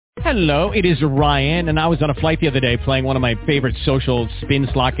Hello, it is Ryan, and I was on a flight the other day playing one of my favorite social spin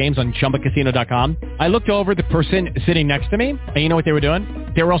slot games on ChumbaCasino.com. I looked over at the person sitting next to me, and you know what they were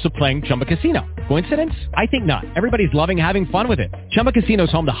doing? They were also playing Chumba Casino. Coincidence? I think not. Everybody's loving having fun with it. Chumba Casino is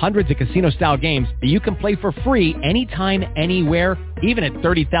home to hundreds of casino-style games that you can play for free anytime, anywhere, even at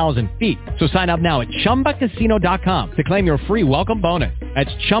 30,000 feet. So sign up now at ChumbaCasino.com to claim your free welcome bonus. That's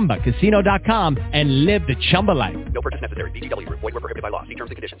ChumbaCasino.com and live the Chumba life. No purchase necessary. VGW. Void where prohibited by law. See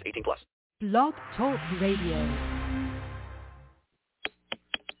terms and conditions. 18+. Blog Talk Radio.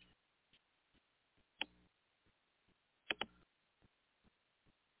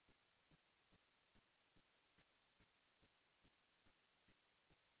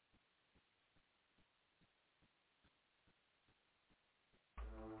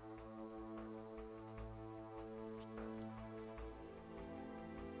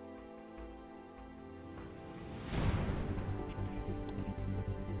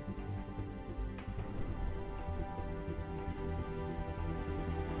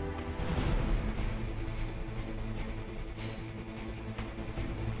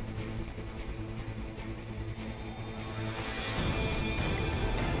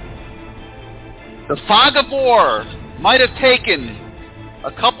 The fog of war might have taken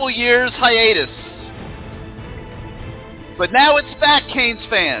a couple years hiatus, but now it's back, Canes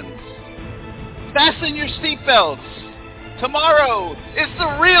fans. Fasten your seatbelts. Tomorrow is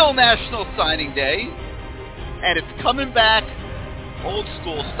the real National Signing Day, and it's coming back old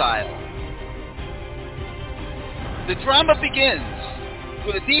school style. The drama begins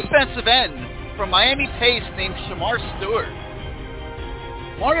with a defensive end from Miami Pace named Shamar Stewart.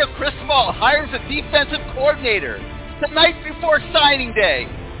 Mario Cristobal hires a defensive coordinator the night before signing day.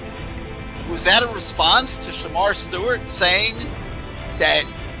 Was that a response to Shamar Stewart saying that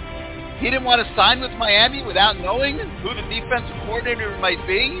he didn't want to sign with Miami without knowing who the defensive coordinator might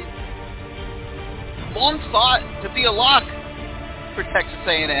be? Long thought to be a lock for Texas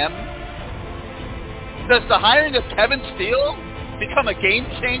A&M. Does the hiring of Kevin Steele become a game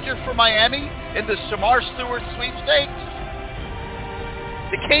changer for Miami in the Shamar Stewart sweepstakes?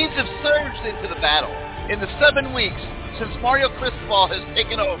 The Canes have surged into the battle in the 7 weeks since Mario Cristobal has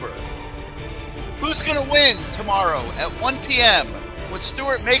taken over. Who's going to win tomorrow at 1 p.m. when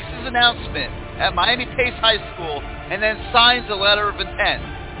Stewart makes his announcement at Miami Pace High School and then signs a letter of intent?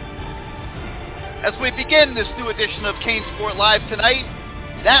 As we begin this new edition of CaneSport Live tonight,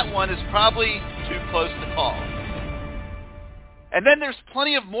 that one is probably too close to call. And then there's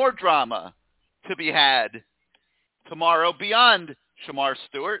plenty of more drama to be had tomorrow beyond Shamar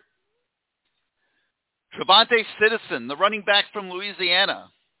Stewart. Trevante Citizen, the running back from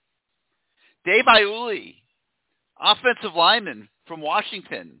Louisiana. Dave Iuli, offensive lineman from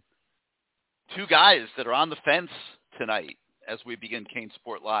Washington. Two guys that are on the fence tonight as we begin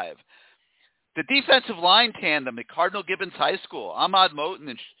CaneSport Live. The defensive line tandem at Cardinal Gibbons High School, Ahmad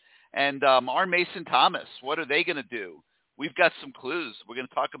Moten and R. Mason Thomas. What are they going to do? We've got some clues. We're going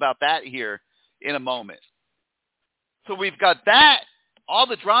to talk about that here in a moment. So we've got that, all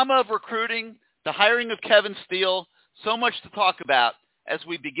the drama of recruiting, the hiring of Kevin Steele, so much to talk about as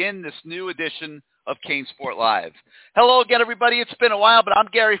we begin this new edition of CaneSport Live. Hello again, everybody. It's been a while, but I'm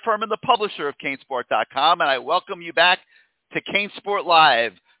Gary Ferman, the publisher of CaneSport.com, and I welcome you back to CaneSport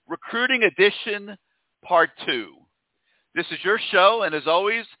Live, Recruiting Edition Part 2. This is your show, and as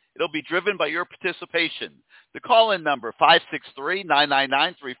always, it'll be driven by your participation. The call-in number,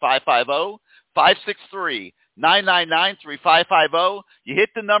 563-999-3550, 563-999-3550. You hit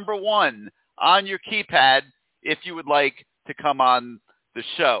the number 1 on your keypad if you would like to come on the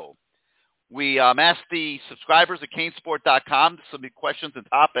show. We asked the subscribers at CaneSport.com to submit questions and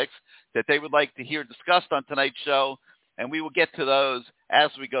topics that they would like to hear discussed on tonight's show, and we will get to those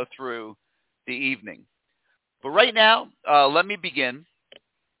as we go through the evening. But right now, let me begin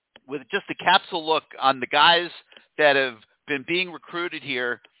with just a capsule look on the guys that have been being recruited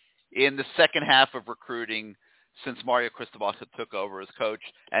here in the second half of recruiting since Mario Cristobal took over as coach,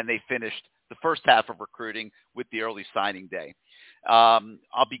 and they finished the first half of recruiting with the early signing day.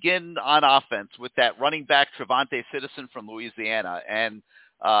 I'll begin on offense with that running back, Trevante Citizen from Louisiana. And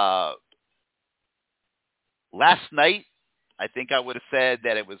last night, I think I would have said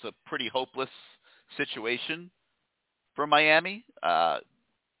that it was a pretty hopeless situation for Miami.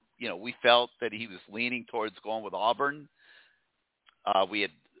 We felt that he was leaning towards going with Auburn. We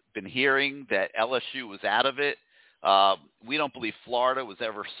had been hearing that LSU was out of it. We don't believe Florida was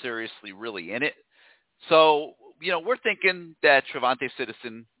ever seriously really in it. So, we're thinking that Trevante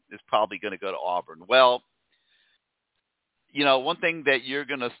Citizen is probably going to go to Auburn. Well, one thing that you're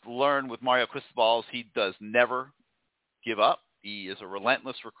going to learn with Mario Cristobal is he does never give up. He is a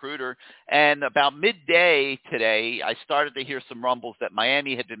relentless recruiter. And about midday today, I started to hear some rumbles that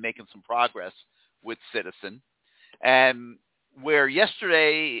Miami had been making some progress with Citizen. And where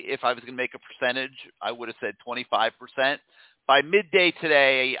yesterday, if I was going to make a percentage, I would have said 25%. By midday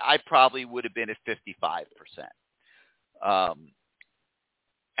today, I probably would have been at 55%.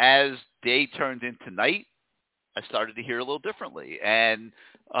 As day turned into night, I started to hear a little differently. And,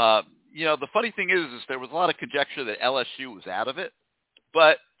 the funny thing is there was a lot of conjecture that LSU was out of it.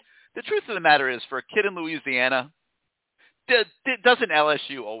 But the truth of the matter is, for a kid in Louisiana, doesn't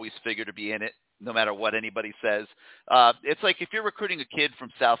LSU always figure to be in it, no matter what anybody says? It's like if you're recruiting a kid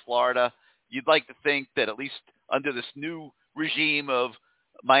from South Florida, you'd like to think that at least under this new regime of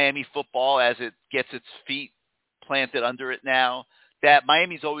Miami football, as it gets its feet planted under it now, that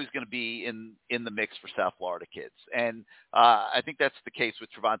Miami's always going to be in the mix for South Florida kids. And I think that's the case with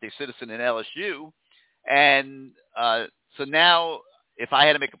Trevante Citizen and LSU. And so now, if I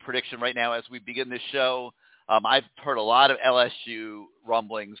had to make a prediction right now as we begin this show, I've heard a lot of LSU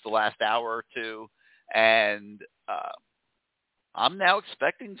rumblings the last hour or two, and I'm now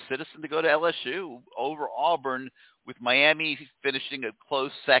expecting Citizen to go to LSU over Auburn, with Miami finishing a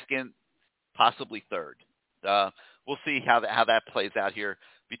close second, possibly third. We'll see how that plays out here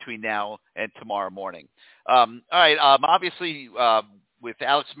between now and tomorrow morning. All right, obviously, with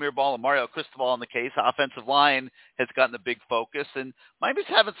Alex Mirabal and Mario Cristobal in the case, offensive line has gotten a big focus, and Miami's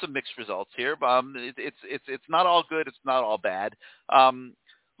having some mixed results here. It's not all good, it's not all bad.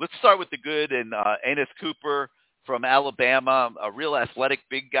 Let's start with the good, and Enes Cooper from Alabama, a real athletic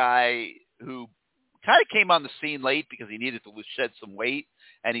big guy who kind of came on the scene late because he needed to shed some weight,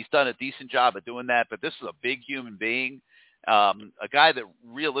 and he's done a decent job of doing that. But this is a big human being, a guy that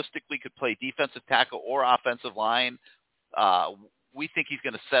realistically could play defensive tackle or offensive line. We think he's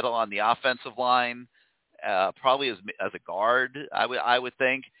going to settle on the offensive line, probably as a guard, I would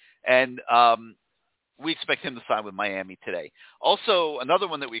think. And we expect him to sign with Miami today. Also, another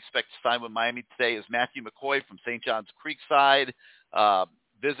one that we expect to sign with Miami today is Matthew McCoy from St. John's Creekside.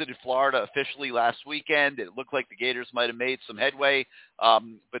 Visited Florida officially last weekend. It looked like the Gators might have made some headway,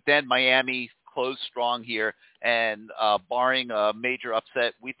 but then Miami closed strong here, and barring a major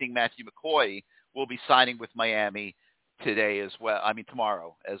upset, we think Matthew McCoy will be signing with Miami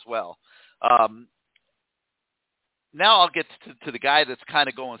tomorrow as well. Now I'll get to the guy that's kind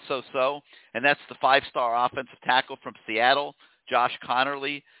of going so-so, and that's the five-star offensive tackle from Seattle, Josh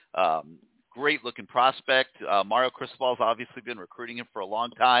Connerly. Great-looking prospect. Mario Cristobal's obviously been recruiting him for a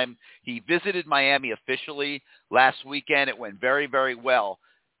long time. He visited Miami officially last weekend. It went very, very well,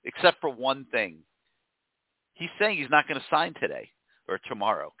 except for one thing. He's saying he's not going to sign today or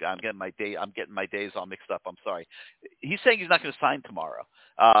tomorrow. I'm getting my days all mixed up. I'm sorry. He's saying he's not going to sign tomorrow,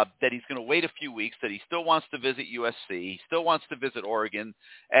 that he's going to wait a few weeks, that he still wants to visit USC, he still wants to visit Oregon.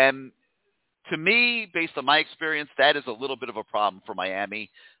 And to me, based on my experience, that is a little bit of a problem for Miami,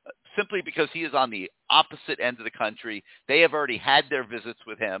 simply because he is on the opposite end of the country. They have already had their visits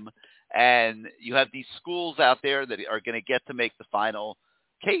with him, and you have these schools out there that are going to get to make the final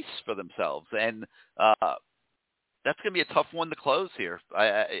case for themselves. And that's going to be a tough one to close here.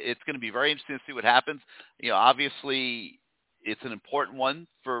 It's going to be very interesting to see what happens. Obviously, it's an important one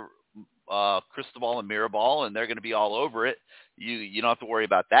for Cristobal and Mirabal, and they're going to be all over it. You don't have to worry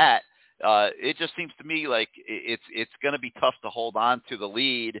about that. It just seems to me like it's going to be tough to hold on to the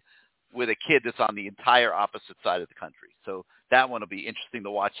lead with a kid that's on the entire opposite side of the country. So that one will be interesting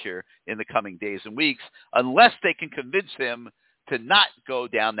to watch here in the coming days and weeks, unless they can convince him to not go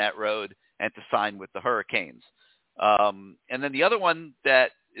down that road and to sign with the Hurricanes. And then the other one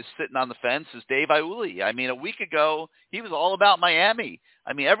that is sitting on the fence is Dave Iuli. I mean, a week ago, he was all about Miami.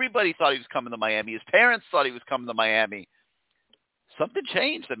 I mean, everybody thought he was coming to Miami. His parents thought he was coming to Miami. Something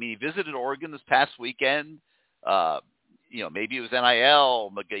changed. I mean, he visited Oregon this past weekend. Maybe it was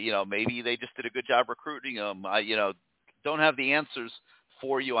NIL. Maybe they just did a good job recruiting him. Don't have the answers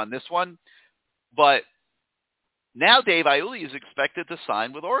for you on this one. But now Dave Iuli is expected to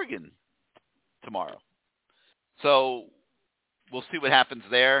sign with Oregon tomorrow. So we'll see what happens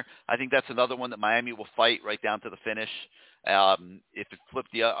there. I think that's another one that Miami will fight right down to the finish. If it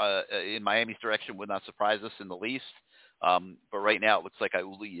flipped in Miami's direction, would not surprise us in the least. But right now it looks like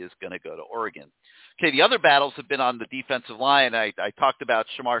Iuli is going to go to Oregon. Okay, the other battles have been on the defensive line. I talked about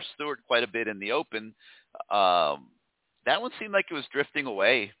Shamar Stewart quite a bit in the open. That one seemed like it was drifting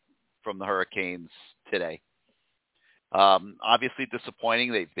away from the Hurricanes today. Obviously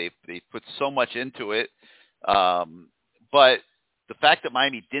disappointing. They put so much into it. But the fact that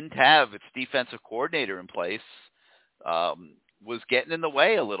Miami didn't have its defensive coordinator in place was getting in the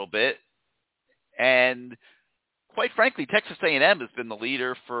way a little bit. And quite frankly, Texas A&M has been the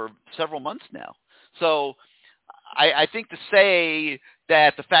leader for several months now. So I think to say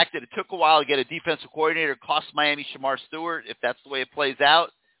that the fact that it took a while to get a defensive coordinator cost Miami Shamar Stewart, if that's the way it plays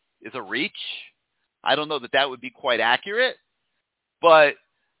out, is a reach. I don't know that would be quite accurate. But,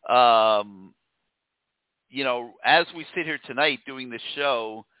 as we sit here tonight doing this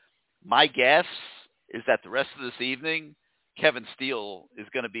show, my guess is that the rest of this evening, Kevin Steele is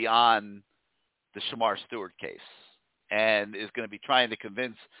going to be on the Shamar Stewart case and is going to be trying to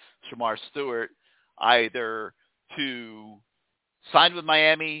convince Shamar Stewart either to sign with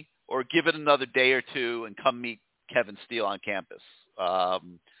Miami or give it another day or two and come meet Kevin Steele on campus. I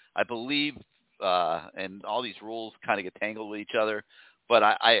believe, and all these rules kind of get tangled with each other, but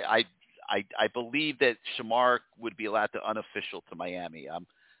I believe that Shamar would be allowed to unofficial to Miami.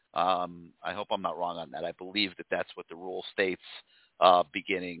 I hope I'm not wrong on that. I believe that that's what the rule states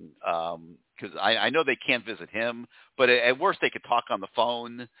beginning, because I know they can't visit him, but at worst they could talk on the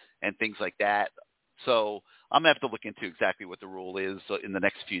phone and things like that. So I'm going to have to look into exactly what the rule is in the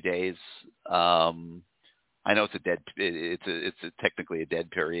next few days. I know it's technically a dead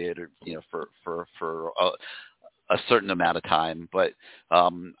period, or, for a certain amount of time, but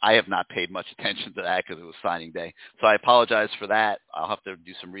I have not paid much attention to that because it was signing day. So I apologize for that. I'll have to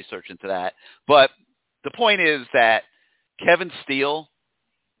do some research into that. But the point is that Kevin Steele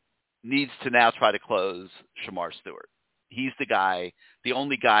needs to now try to close Shamar Stewart. He's the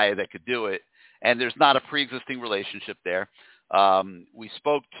only guy that could do it, and there's not a pre-existing relationship there. We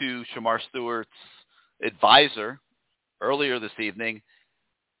spoke to Shamar Stewart's advisor earlier this evening,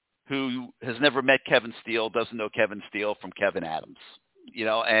 who has never met Kevin Steele, doesn't know Kevin Steele from Kevin Adams,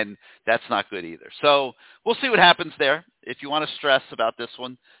 and that's not good either. So we'll see what happens there. If you want to stress about this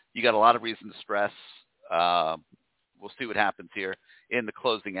one, you got a lot of reason to stress. We'll see what happens here in the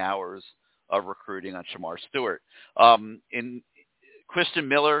closing hours of recruiting on Shamar Stewart. In Christian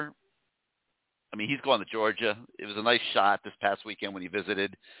Miller, he's going to Georgia. It was a nice shot this past weekend when he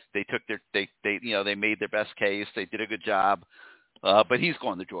visited. They took they made their best case. They did a good job. But he's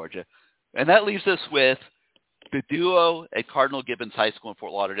going to Georgia. And that leaves us with the duo at Cardinal Gibbons High School in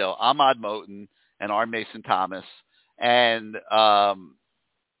Fort Lauderdale, Ahmad Moten and R. Mason Thomas. And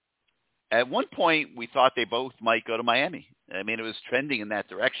at one point, we thought they both might go to Miami. It was trending in that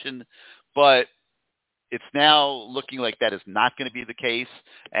direction. But it's now looking like that is not going to be the case.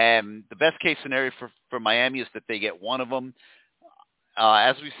 And the best case scenario for Miami is that they get one of them.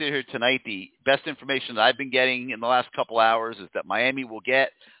 As we sit here tonight, the best information that I've been getting in the last couple hours is that Miami will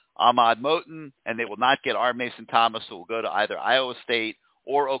get Ahmad Moten, and they will not get R. Mason Thomas, who will go to either Iowa State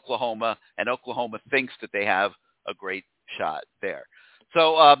or Oklahoma, and Oklahoma thinks that they have a great shot there.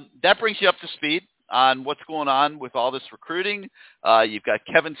 So that brings you up to speed on what's going on with all this recruiting. You've got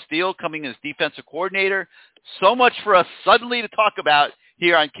Kevin Steele coming as defensive coordinator. So much for us suddenly to talk about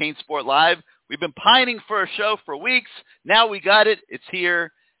here on CaneSport Live. We've been pining for a show for weeks. Now we got it. It's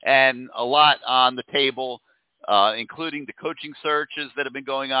here, and a lot on the table, including the coaching searches that have been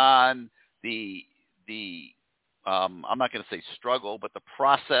going on, I'm not going to say struggle, but the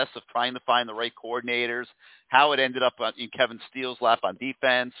process of trying to find the right coordinators, how it ended up in Kevin Steele's lap on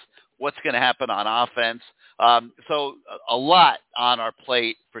defense, what's going to happen on offense. So a lot on our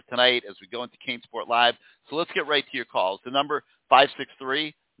plate for tonight as we go into CaneSport Live. So let's get right to your calls. The number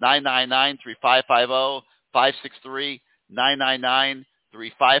 563-999-3550,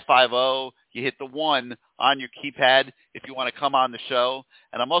 563-999-3550. You hit the 1 on your keypad if you want to come on the show.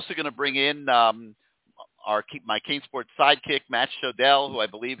 And I'm also going to bring in my CaneSport sidekick, Matt Shodell, who I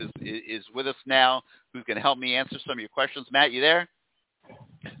believe is with us now, who's going to help me answer some of your questions. Matt, you there?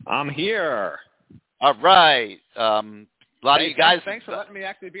 I'm here. All right. A lot of you guys. Thanks for letting me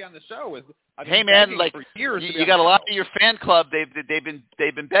actually be on the show. Hey man, for years you got a lot of your fan club. They've been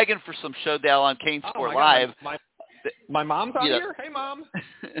begging for some Shodell on CaneSport Live. My mom's on here. Hey, Mom.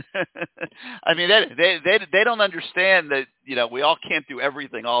 I mean, they don't understand that we all can't do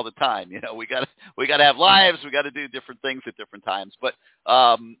everything all the time. We got to have lives. We got to do different things at different times. But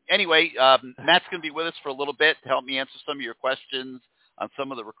anyway, Matt's going to be with us for a little bit to help me answer some of your questions on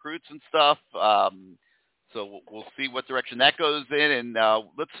some of the recruits and stuff. So we'll see what direction that goes in. And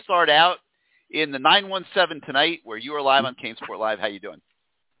let's start out in the 917 tonight, where you are live on CaneSport Live. How you doing?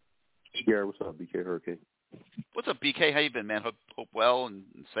 Gary, what's up, BK Hurricane? What's up, BK? How you been, man? Hope well and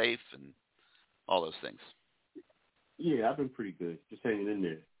safe and all those things. Yeah, I've been pretty good. Just hanging in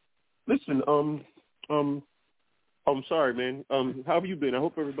there. Listen, I'm sorry, man. How have you been? I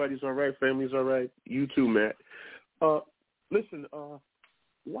hope everybody's all right. Family's all right. You too, Matt. Listen,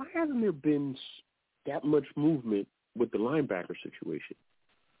 why hasn't there been that much movement with the linebacker situation?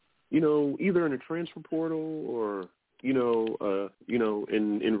 either in the transfer portal or,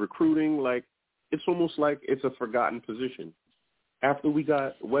 in recruiting, like, it's almost like it's a forgotten position. After we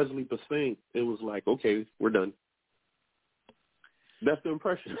got Wesley Basink, it was like, okay, we're done. That's the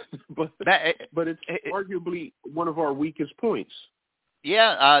impression. but it's arguably one of our weakest points.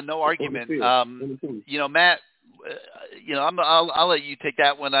 Yeah, no argument. Matt, I'll let you take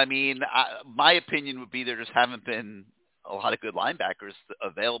that one. I mean, my opinion would be there just haven't been a lot of good linebackers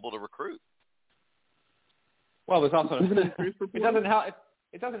available to recruit. Well, there's also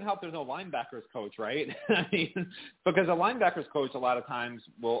it doesn't help there's no linebackers coach, right? I mean, because a linebackers coach a lot of times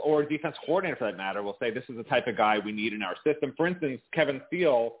will, or a defense coordinator for that matter, will say this is the type of guy we need in our system. For instance, Kevin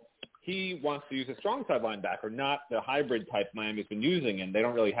Steele, he wants to use a strong side linebacker, not the hybrid type Miami's been using, and they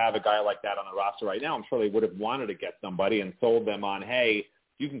don't really have a guy like that on the roster right now. I'm sure they would have wanted to get somebody and sold them on, hey,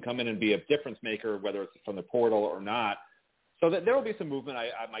 you can come in and be a difference maker, whether it's from the portal or not. So that there will be some movement,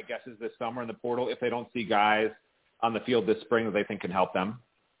 my guess is, this summer in the portal if they don't see guys on the field this spring that they think can help them.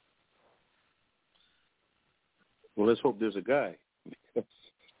 Well, let's hope there's a guy.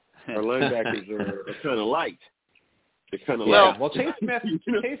 Our linebackers are kind of light. They're kind of light. Well, Chase Smith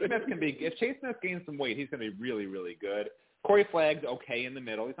can be. If Chase Smith gains some weight, he's going to be really, really good. Corey Flagg's okay in the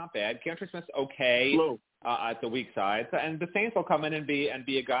middle. He's not bad. Cantrell Smith's okay at the weak side. And the Saints will come in and be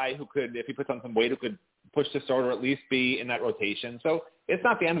a guy who could, if he puts on some weight, who could push to start or at least be in that rotation. So it's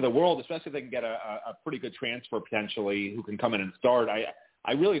not the end of the world, especially if they can get a pretty good transfer potentially who can come in and start.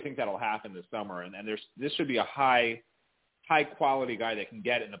 I really think that'll happen this summer, and this should be a high quality guy they can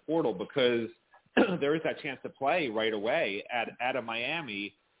get in the portal because there is that chance to play right away at a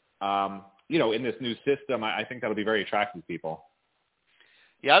Miami, in this new system. I think that'll be very attractive to people.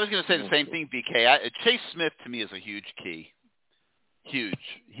 Yeah, I was going to say the same thing, BK. Chase Smith to me is a huge key. Huge.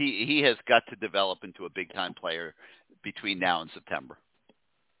 He has got to develop into a big-time player between now and September.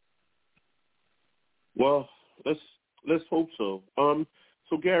 Well, let's hope so.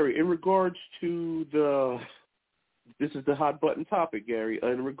 So, Gary, in regards to this is the hot button topic, Gary,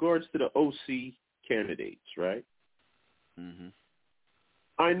 in regards to the OC candidates, right? Mm-hmm.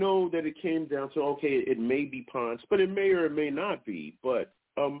 I know that it came down to, okay, it may be Ponce, but it may or it may not be. But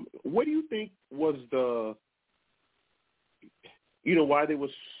what do you think was why there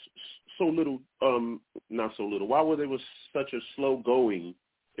was so little, not so little, why there was such a slow going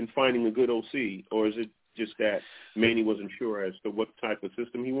in finding a good OC? Or is it just that Manny wasn't sure as to what type of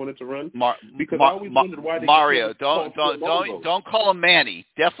system he wanted to run? Because I always wondered why they Mario, don't call him Manny.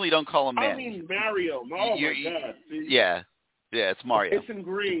 Definitely don't call him Manny. I mean Mario. Oh my God. Yeah, it's Mario. It's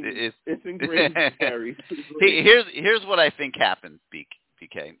ingrained. It's ingrained, Gary. Here's what I think happened,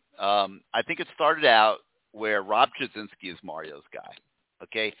 BK. I think it started out where Rob Jasinski is Mario's guy.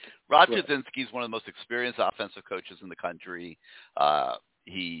 Okay, Rob Jasinski is one of the most experienced offensive coaches in the country.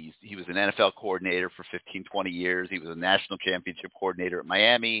 He was an NFL coordinator for 15, 20 years. He was a national championship coordinator at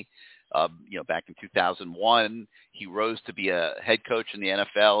Miami. Back in 2001, he rose to be a head coach in the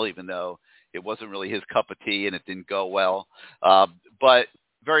NFL, even though it wasn't really his cup of tea and it didn't go well. But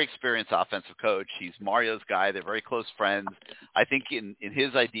very experienced offensive coach. He's Mario's guy. They're very close friends. I think in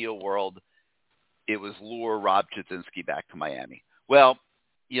his ideal world, it was lure Rob Jasinski back to Miami. Well,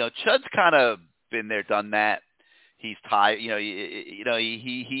 Chud's kind of been there, done that. He's tired.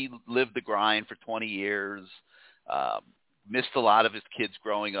 He lived the grind for 20 years, missed a lot of his kids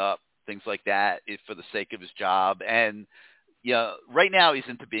growing up, things like that, for the sake of his job. And right now he's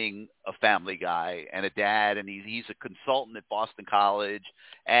into being a family guy and a dad, and he's a consultant at Boston College,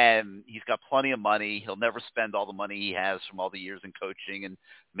 and he's got plenty of money. He'll never spend all the money he has from all the years in coaching and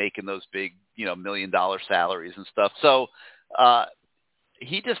making those big, $1 million salaries and stuff. So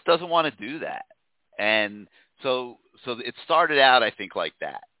he just doesn't want to do that. And so it started out, I think, like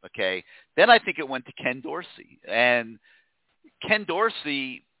that, okay? Then I think it went to Ken Dorsey. And Ken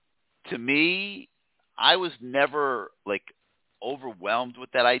Dorsey, to me, I was never, overwhelmed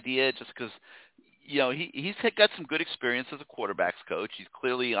with that idea just because, he's got some good experience as a quarterback's coach. He's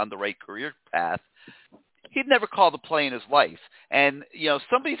clearly on the right career path. He'd never called a play in his life. And,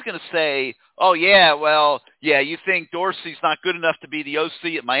 somebody's going to say, oh, yeah, you think Dorsey's not good enough to be the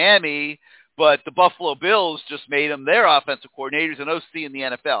OC at Miami, but the Buffalo Bills just made him their offensive coordinators and OC in the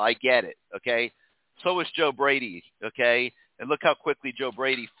NFL. I get it, okay? So was Joe Brady, okay? And look how quickly Joe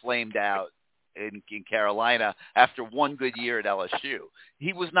Brady flamed out in Carolina after one good year at LSU.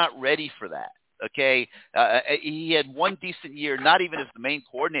 He was not ready for that, okay? He had one decent year, not even as the main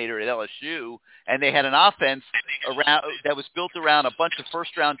coordinator at LSU, and they had an offense that was built around a bunch of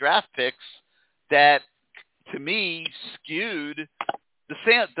first-round draft picks that, to me, skewed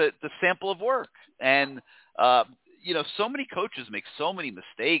the sample of work. And, so many coaches make so many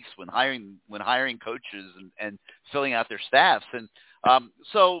mistakes when hiring coaches and filling out their staffs. And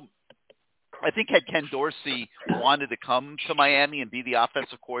so I think had Ken Dorsey wanted to come to Miami and be the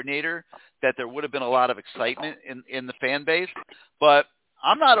offensive coordinator, that there would have been a lot of excitement in the fan base. But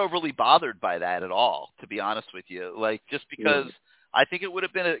I'm not overly bothered by that at all, to be honest with you. Like, just because I think it would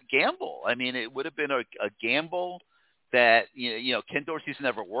have been a gamble. I mean, it would have been a gamble that, Ken Dorsey's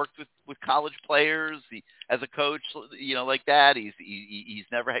never worked with college players as a coach, like that. He's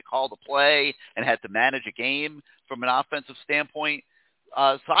never had called a play and had to manage a game from an offensive standpoint.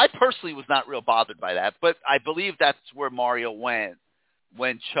 So I personally was not real bothered by that, but I believe that's where Mario went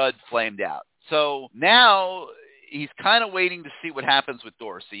when Chud flamed out. So now he's kind of waiting to see what happens with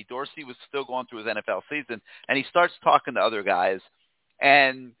Dorsey. Dorsey was still going through his NFL season, and he starts talking to other guys.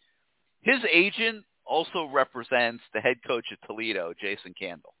 And his agent also represents the head coach at Toledo, Jason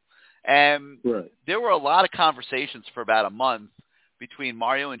Candle. And there were a lot of conversations for about a month between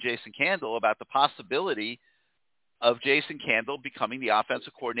Mario and Jason Candle about the possibility of Jason Candle becoming the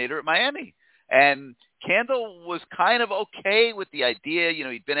offensive coordinator at Miami. And Candle was kind of okay with the idea.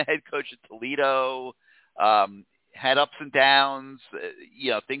 He'd been a head coach at Toledo, had ups and downs.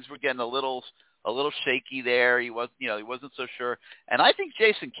 Things were getting a little shaky there. He wasn't so sure. And I think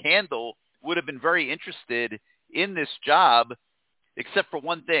Jason Candle would have been very interested in this job, except for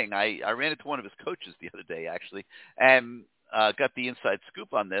one thing. I ran into one of his coaches the other day, actually, and got the inside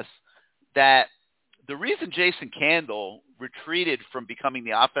scoop on this, that the reason Jason Candle retreated from becoming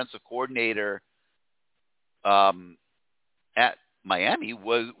the offensive coordinator at Miami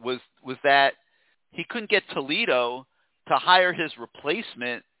was that he couldn't get Toledo to hire his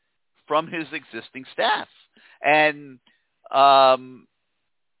replacement from his existing staff. And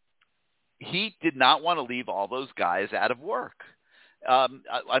he did not want to leave all those guys out of work. I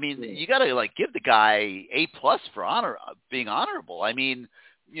mean, you got to give the guy A+ for being honorable. I mean,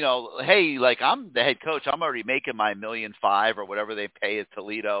 hey, I'm the head coach. I'm already making my $1.5 million or whatever they pay at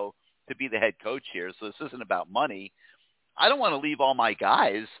Toledo to be the head coach here. So this isn't about money. I don't want to leave all my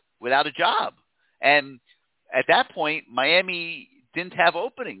guys without a job. And at that point, Miami didn't have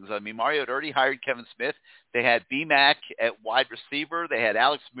openings. I mean, Mario had already hired Kevin Smith. They had B-Mac at wide receiver. They had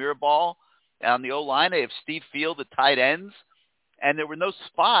Alex Mirabal on the O-line. They have Steve Field at tight ends. And there were no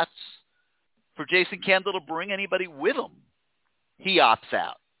spots for Jason Candle to bring anybody with him. He opts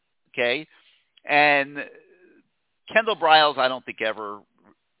out, okay? And Kendall Briles, I don't think ever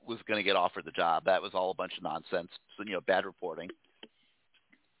was going to get offered the job. That was all a bunch of nonsense, bad reporting.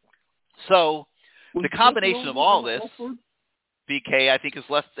 So the combination of all this, BK, I think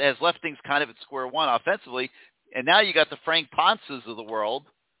has left things kind of at square one offensively, and now you got the Frank Ponces of the world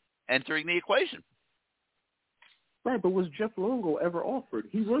entering the equation. Right, but was Jeff Longo ever offered?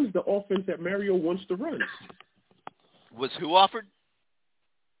 He runs the offense that Mario wants to run. Was who offered?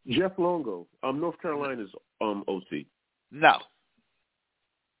 Jeff Longo, North Carolina's OC. No.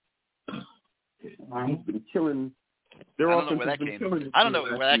 He's been killing. I don't know where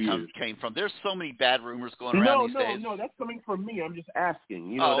that came from. There's so many bad rumors going around these days. No, that's coming from me. I'm just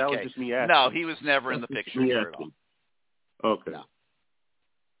asking. Okay. That was just me asking. No, he was never in the picture here at all. Okay. No.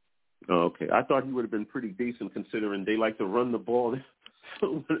 Okay. I thought he would have been pretty decent considering they like to run the ball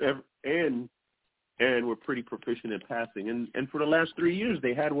and were pretty proficient in passing. And for the last 3 years,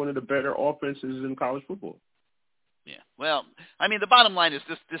 they had one of the better offenses in college football. Yeah. Well, I mean, the bottom line is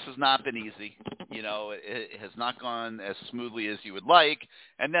this has not been easy. It has not gone as smoothly as you would like.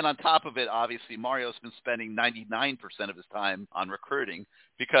 And then on top of it, obviously, Mario's been spending 99% of his time on recruiting,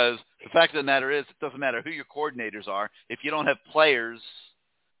 because the fact of the matter is, it doesn't matter who your coordinators are. If you don't have players,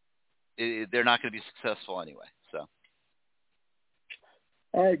 they're not going to be successful anyway. So.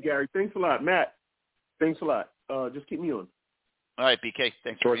 All right, Gary. Thanks a lot. Matt, thanks a lot. Just keep me on. All right, BK.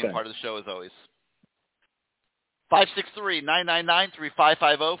 Thanks for being part of the show as always.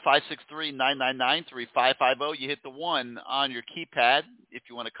 563-999-3550, 563-999-3550. You hit the 1 on your keypad if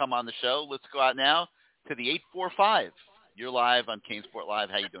you want to come on the show. Let's go out now to the 845. You're live on CaneSport Live.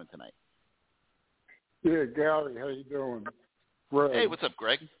 How you doing tonight? Yeah, Gary, how you doing? Greg. Hey, what's up,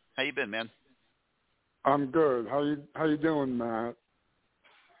 Greg? How you been, man? I'm good. How you doing, Matt?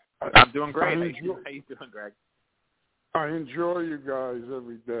 I'm doing great. How you doing, Greg? I enjoy you guys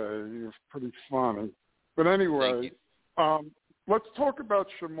every day. You're pretty funny. But anyway, let's talk about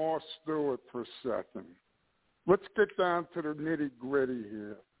Shamar Stewart for a second. Let's get down to the nitty-gritty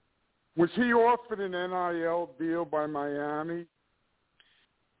here. Was he offered an NIL deal by Miami?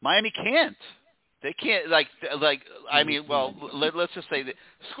 Miami can't. They can't, I mean, well, let's just say that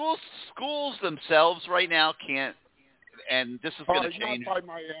schools themselves right now can't and this is going to change. Not by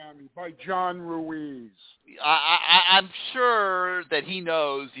Miami, by John Ruiz. I'm sure that he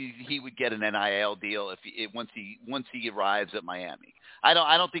knows he would get an NIL deal once he arrives at Miami. I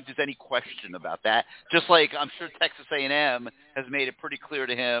don't think there's any question about that. Just like I'm sure Texas A&M has made it pretty clear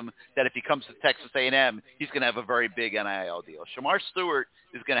to him that if he comes to Texas A&M, he's going to have a very big NIL deal. Shamar Stewart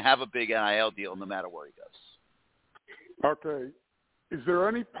is going to have a big NIL deal no matter where he goes. Okay. Is there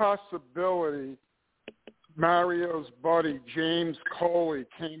any possibility Mario's buddy James Coley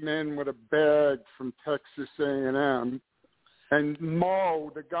came in with a bag from Texas A&M, and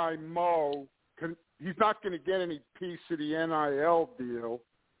Mo, the guy Mo, he's not going to get any piece of the NIL deal,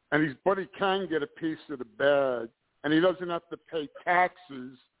 but he can get a piece of the bag, and he doesn't have to pay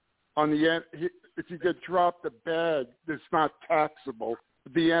taxes on the if you get dropped a bag, it's not taxable.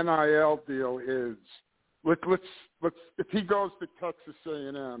 The NIL deal is. Let's if he goes to Texas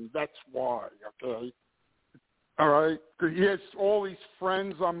A&M, that's why. Okay, all right. Because he has all these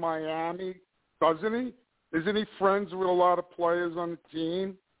friends on Miami, doesn't he? Isn't he friends with a lot of players on the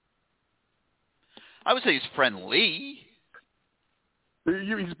team? I would say he's friendly.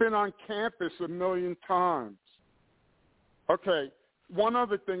 He's been on campus a million times. Okay, one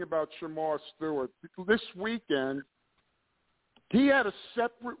other thing about Shamar Stewart. This weekend, he had a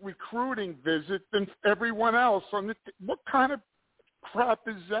separate recruiting visit than everyone else. What kind of crap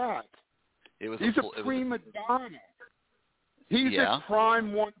is that? He's a prima donna. He's at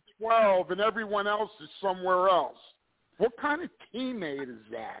prime 112, and everyone else is somewhere else. What kind of teammate is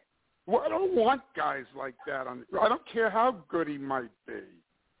that? Well, I don't want guys like that. I don't care how good he might be.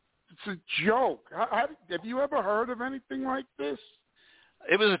 It's a joke. Have you ever heard of anything like this?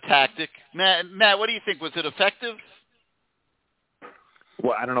 It was a tactic. Matt, what do you think? Was it effective?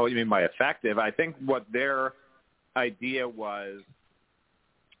 Well, I don't know what you mean by effective. I think what their idea was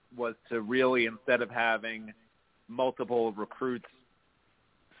to really, instead of having multiple recruits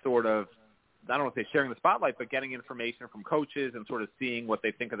sort of, I don't want to say sharing the spotlight, but getting information from coaches and sort of seeing what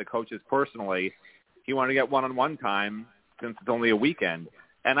they think of the coaches personally, he wanted to get one-on-one time since it's only a weekend.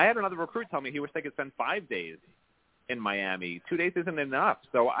 And I had another recruit tell me he wished they could spend 5 days in Miami. 2 days isn't enough.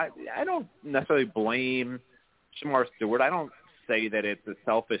 So I don't necessarily blame Shamar Stewart. I don't say that it's a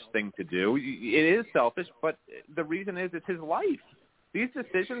selfish thing to do. It is selfish, but the reason is it's his life. These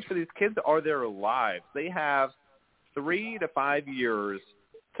decisions for these kids are their lives. They have 3 to 5 years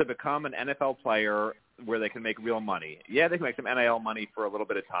to become an NFL player where they can make real money. Yeah, they can make some NIL money for a little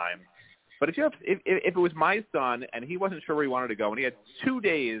bit of time. But if it was my son and he wasn't sure where he wanted to go and he had 2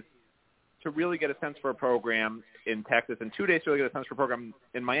 days to really get a sense for a program in Texas and 2 days to really get a sense for a program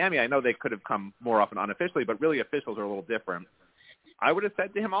in Miami, I know they could have come more often unofficially, but really officials are a little different. I would have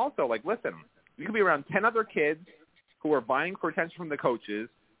said to him also, like, listen, you could be around 10 other kids who are vying for attention from the coaches,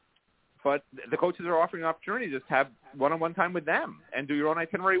 but the coaches are offering an opportunity to just have one-on-one time with them and do your own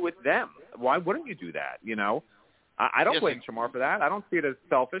itinerary with them. Why wouldn't you do that, you know? I don't blame Shamar for that. I don't see it as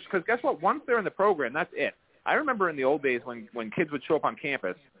selfish because guess what? Once they're in the program, that's it. I remember in the old days when kids would show up on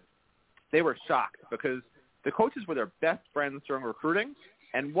campus, they were shocked because the coaches were their best friends during recruiting,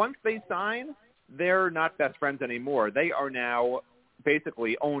 and once they sign, they're not best friends anymore. They are now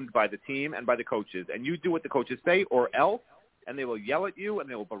basically owned by the team and by the coaches, and you do what the coaches say or else, and they will yell at you and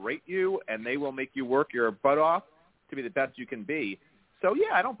they will berate you and they will make you work your butt off to be the best you can be. So,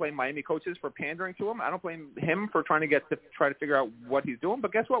 yeah, I don't blame Miami coaches for pandering to him. I don't blame him for try to figure out what he's doing.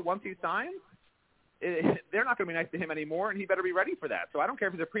 But guess what? Once he signs, they're not going to be nice to him anymore, and he better be ready for that. So I don't care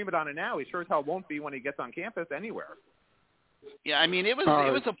if he's a prima donna now. He sure as hell won't be when he gets on campus anywhere. Yeah, I mean, it was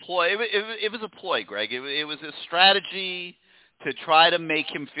a ploy. It was a ploy, Greg. It was a strategy to try to make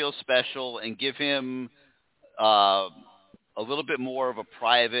him feel special and give him a little bit more of a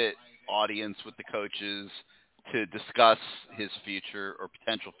private audience with the coaches to discuss his future or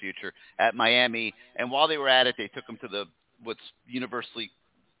potential future at Miami. And while they were at it, they took him to what's universally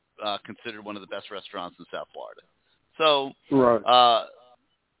considered one of the best restaurants in South Florida. So, right.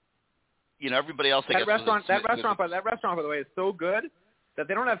 Everybody else. That restaurant, by the way, is so good that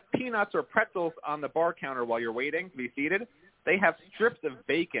they don't have peanuts or pretzels on the bar counter while you're waiting to be seated. They have strips of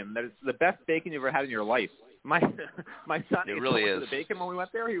bacon that is the best bacon you've ever had in your life. My son ate really the bacon when we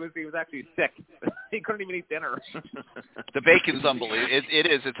went there. He was actually sick. He couldn't even eat dinner. The bacon's unbelievable. It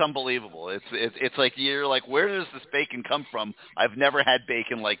is. It's unbelievable. It's like you're like, where does this bacon come from? I've never had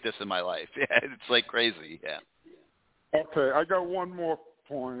bacon like this in my life. Yeah, it's like crazy. Yeah. Okay, I got one more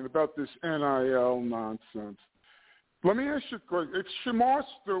point about this NIL nonsense. Let me ask you a question. If Shamar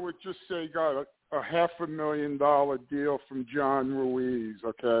Stewart just say got a $500,000 deal from John Ruiz,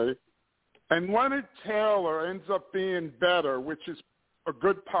 okay? And Leonard Taylor ends up being better, which is a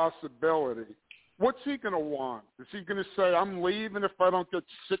good possibility. what's he going to want? Is he going to say, I'm leaving if I don't get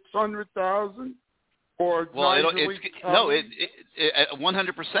 $600,000? Or well, it's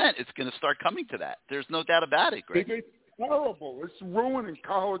 100%. It's going to start coming to that. There's no doubt about it, Greg. It's terrible. It's ruining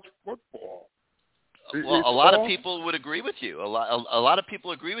college football. Well, a lot of people would agree with you. A lot of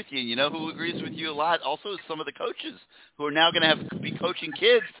people agree with you. And you know who agrees with you a lot? Also, is some of the coaches who are now going to be coaching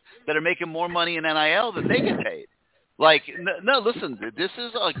kids that are making more money in NIL than they get paid. Like, no, listen, this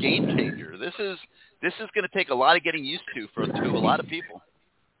is a game changer. This is going to take a lot of getting used to a lot of people.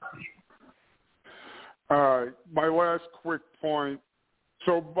 All right, my last quick point.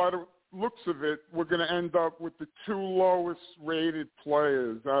 So by the looks of it, we're going to end up with the 2 lowest rated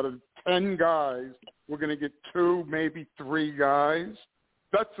players. Out of 10 guys, we're going to get 2, maybe 3 guys.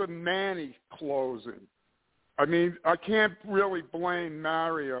 That's a nanny closing. I mean, I can't really blame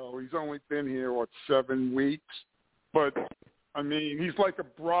Mario. He's only been here, 7 weeks? But, I mean, he's like a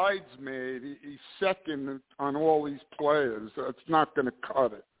bridesmaid. He's second on all these players. That's not going to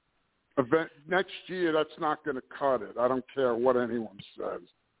cut it. Next year, that's not going to cut it. I don't care what anyone says.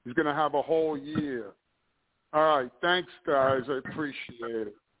 He's going to have a whole year. All right. Thanks, guys. I appreciate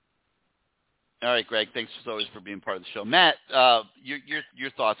it. All right, Greg. Thanks as always for being part of the show. Matt,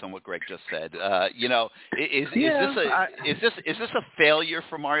 your thoughts on what Greg just said? Is this a failure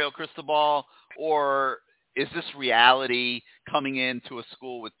for Mario Cristobal, or is this reality coming into a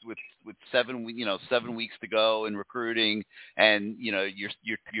school with 7 weeks to go in recruiting, and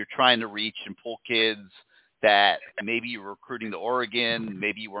you're trying to reach and pull kids that maybe you were recruiting to Oregon,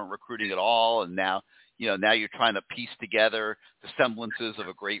 maybe you weren't recruiting at all, and now you're trying to piece together the semblances of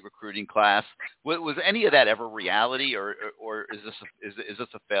a great recruiting class. Was any of that ever reality, or is this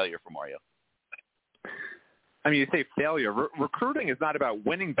a failure for Mario? I mean, you say failure. Recruiting is not about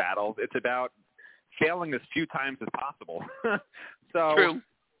winning battles; it's about failing as few times as possible. So, true.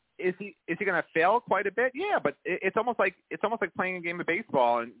 Is he going to fail quite a bit? Yeah, but it's almost like playing a game of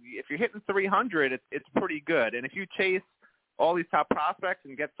baseball, and if you're hitting 300, it's pretty good. And if you chase all these top prospects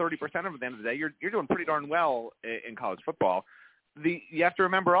and get 30% of them at the end of the day, you're doing pretty darn well in college football. You have to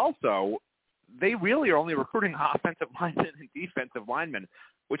remember also, they really are only recruiting offensive linemen and defensive linemen,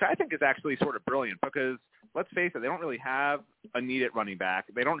 which I think is actually sort of brilliant because, let's face it, they don't really have a need at running back.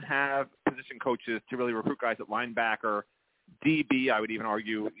 They don't have position coaches to really recruit guys at linebacker. DB, I would even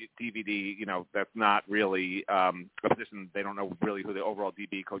argue, DVD, that's not really a position. They don't know really who the overall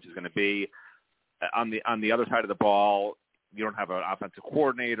DB coach is going to be. On the other side of the ball, you don't have an offensive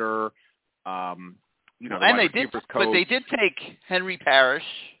coordinator. And they did take Henry Parrish.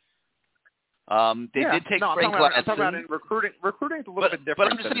 They did take Frank Latson. I'm talking about in recruiting. Recruiting is a little bit different.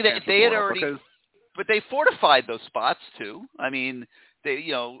 But I'm just saying they had already. But they fortified those spots too. I mean, Frank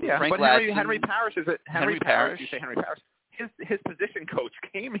Latson. Henry Parrish is Henry Parrish. You say Henry Parrish. His position coach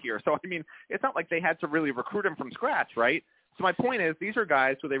came here, so I mean, it's not like they had to really recruit him from scratch, right? So my point is, these are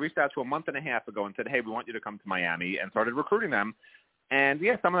guys who they reached out to a month and a half ago and said, "Hey, we want you to come to Miami," and started recruiting them. And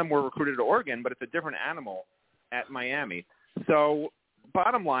yeah, some of them were recruited to Oregon, but it's a different animal at Miami. So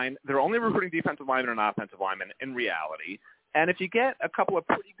bottom line, they're only recruiting defensive linemen and offensive linemen in reality. And if you get a couple of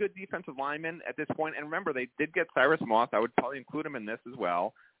pretty good defensive linemen at this point, and remember, they did get Cyrus Moss. I would probably include him in this as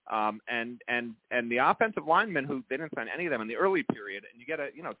well. And the offensive linemen who they didn't sign any of them in the early period, and you get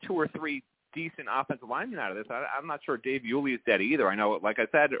 2 or 3 decent offensive linemen out of this. I'm not sure Dave Yulee is dead either. I know, like I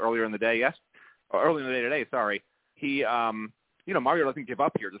said earlier in the day, today, sorry, he Mario doesn't give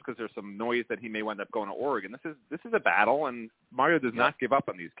up here just because there's some noise that he may wind up going to Oregon. This is a battle, and Mario does not give up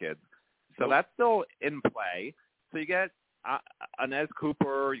on these kids. So that's still in play. So you get Inez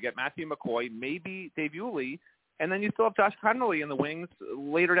Cooper, you get Matthew McCoy, maybe Dave Yulee, and then you still have Josh Connolly in the wings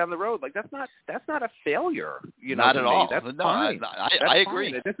later down the road. Like that's not a failure. Not at all. That's fine. I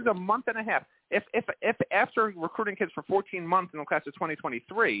agree. This is a month and a half. If after recruiting kids for 14 months in the class of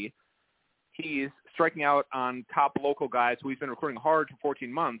 2023, he's striking out on top local guys who he's been recruiting hard for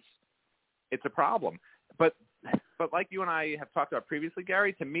 14 months, it's a problem. But like you and I have talked about previously,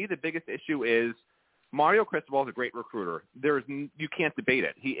 Gary, to me the biggest issue is Mario Cristobal is a great recruiter. You can't debate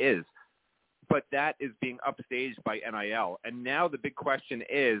it. He is. But that is being upstaged by NIL. And now the big question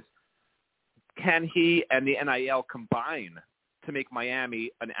is, can he and the NIL combine to make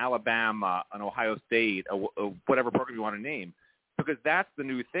Miami an Alabama, an Ohio State, a whatever program you want to name? Because that's the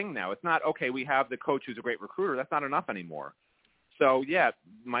new thing now. It's not, okay, we have the coach who's a great recruiter. That's not enough anymore. So, yeah,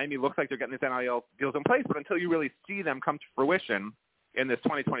 Miami looks like they're getting these NIL deals in place, but until you really see them come to fruition in this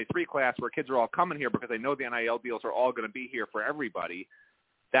 2023 class where kids are all coming here because they know the NIL deals are all going to be here for everybody,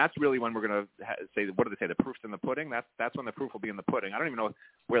 that's really when we're going to say, what do they say, the proof's in the pudding? That's when the proof will be in the pudding. I don't even know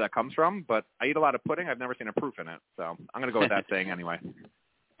where that comes from, but I eat a lot of pudding. I've never seen a proof in it. So I'm going to go with that saying anyway.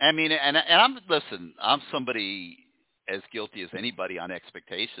 I mean, and I'm somebody as guilty as anybody on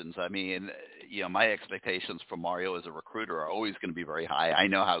expectations. I mean, my expectations for Mario as a recruiter are always going to be very high. I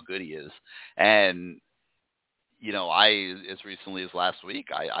know how good he is. And, I, as recently as last week,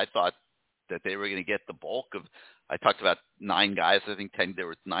 I thought that they were going to get the bulk of, I talked about 9 guys. I think 10, there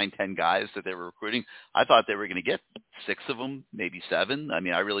were 9-10 guys that they were recruiting. I thought they were going to get 6 of them, maybe 7. I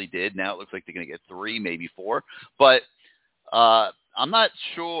mean, I really did. Now it looks like they're going to get 3, maybe 4. But I'm not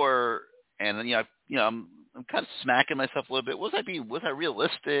sure, and I'm kind of smacking myself a little bit. Was I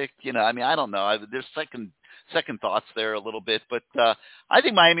realistic? I mean, I don't know. There's second thoughts there a little bit, but I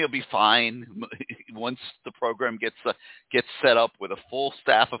think Miami will be fine once the program gets set up with a full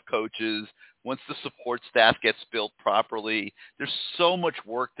staff of coaches. Once the support staff gets built properly, there's so much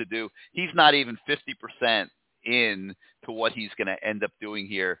work to do. He's not even 50% in to what he's going to end up doing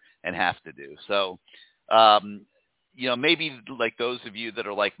here and have to do. So, maybe like those of you that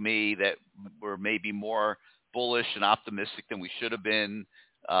are like me that were maybe more bullish and optimistic than we should have been,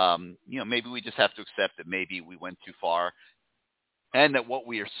 maybe we just have to accept that maybe we went too far and that what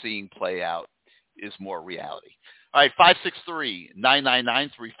we are seeing play out is more reality. All right,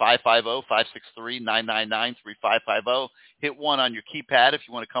 563-999-3550, 563-999-3550. Hit 1 on your keypad if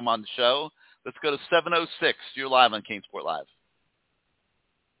you want to come on the show. Let's go to 706. You're live on CaneSport Live.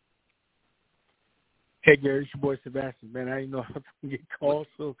 Hey, Gary, it's your boy Sebastian. Man, I didn't know I was going to get called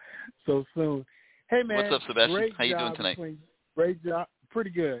so soon. Hey, man. What's up, Sebastian? How you doing tonight? Great job. Pretty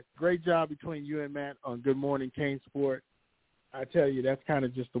good. Great job between you and Matt on Good Morning CaneSport. I tell you, that's kind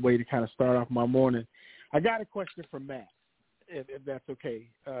of just the way to kind of start off my morning. I got a question for Matt, if that's okay,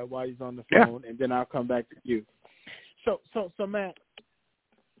 while he's on the phone, and then I'll come back to you. So Matt,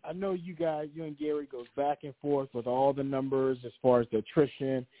 I know you and Gary goes back and forth with all the numbers as far as the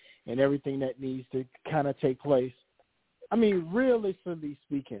attrition and everything that needs to kind of take place. I mean, realistically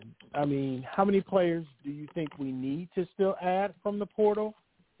speaking, how many players do you think we need to still add from the portal?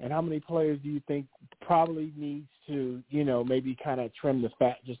 And how many players do you think probably needs to, maybe kind of trim the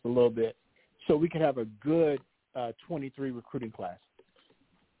fat just a little bit so we can have a good 23 recruiting class?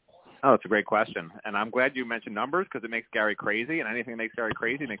 Oh, it's a great question. And I'm glad you mentioned numbers because it makes Gary crazy, and anything that makes Gary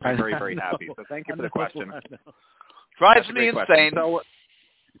crazy makes me very, very happy. So thank you for the question. Drives me insane.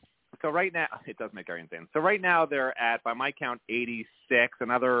 So right now, it does make Gary insane. So right now they're at, by my count, 86.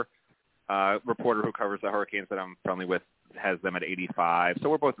 Another reporter who covers the Hurricanes that I'm friendly with has them at 85. So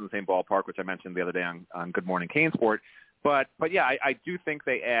we're both in the same ballpark, which I mentioned the other day on Good Morning CaneSport. But yeah, I do think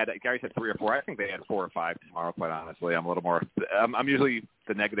they add. Gary said 3 or 4. I think they add 4 or 5 tomorrow. Quite honestly, I'm a little more. I'm usually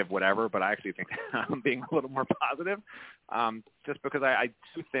the negative whatever, but I actually think I'm being a little more positive, just because I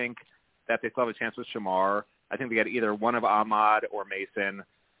do think that they still have a chance with Shamar. I think they get either one of Ahmad or Mason,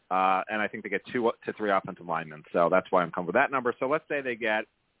 and I think they get 2 to 3 offensive linemen. So that's why I'm coming with that number. So let's say they get.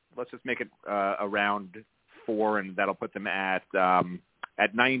 Let's just make it around 4, and that'll put them at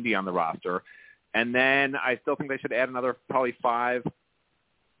 90 on the roster. And then I still think they should add another probably 5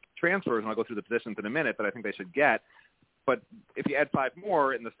 transfers, and I'll go through the positions in a minute that I think they should get. But if you add 5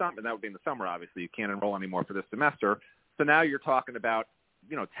 more in the summer, and that would be in the summer, obviously, you can't enroll anymore for this semester. So now you're talking about,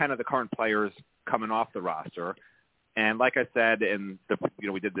 10 of the current players coming off the roster. And like I said,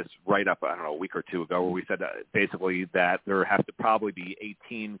 we did this write-up, I don't know, a week or 2 ago, where we said basically that there has to probably be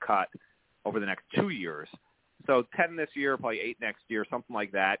 18 cut over the next 2 years. So 10 this year, probably 8 next year, something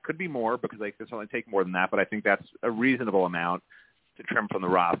like that. Could be more because they could certainly take more than that, but I think that's a reasonable amount to trim from the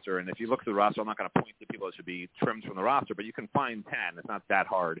roster. And if you look at the roster, I'm not going to point to people that should be trimmed from the roster, but you can find 10. It's not that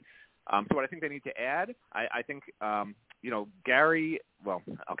hard. So what I think they need to add, I think, Gary, well,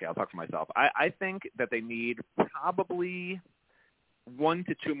 okay, I'll talk for myself. I think that they need probably 1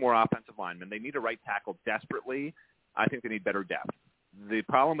 to 2 more offensive linemen. They need a right tackle desperately. I think they need better depth. The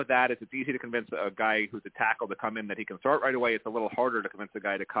problem with that is it's easy to convince a guy who's a tackle to come in that he can start right away. It's a little harder to convince a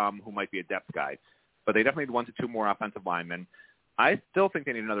guy to come who might be a depth guy. But they definitely need 1 to 2 more offensive linemen. I still think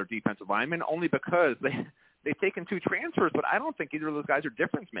they need another defensive lineman only because they've taken 2 transfers, but I don't think either of those guys are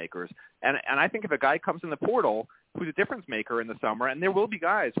difference makers. And I think if a guy comes in the portal who's a difference maker in the summer, and there will be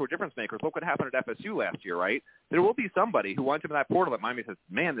guys who are difference makers. Look what happened at FSU last year, right? There will be somebody who wants him in that portal that Miami says,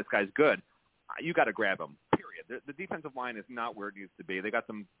 man, this guy's good. You got to grab him, period. The defensive line is not where it needs to be. They got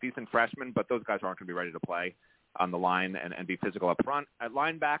some decent freshmen, but those guys aren't going to be ready to play on the line and be physical up front. At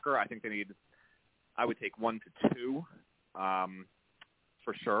linebacker, I think they need, I would take 1 to 2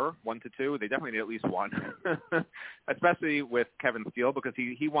 for sure, 1 to 2. They definitely need at least 1, especially with Kevin Steele because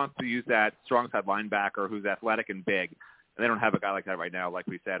he wants to use that strong side linebacker who's athletic and big. And they don't have a guy like that right now, like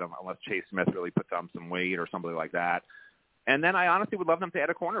we said, unless Chase Smith really puts on some weight or somebody like that. And then I honestly would love them to add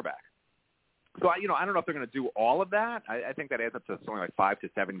a cornerback. So, I don't know if they're going to do all of that. I think that adds up to something like 5 to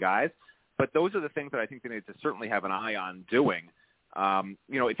 7 guys. But those are the things that I think they need to certainly have an eye on doing.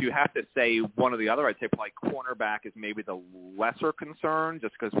 If you have to say one or the other, I'd say probably cornerback is maybe the lesser concern,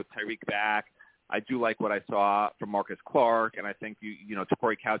 just because with Tyreek back, I do like what I saw from Marcus Clark, and I think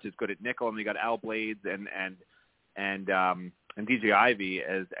Torrey Couch is good at nickel, and you got Al Blades and DJ Ivy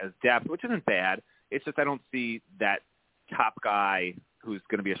as depth, which isn't bad. It's just I don't see that top guy who's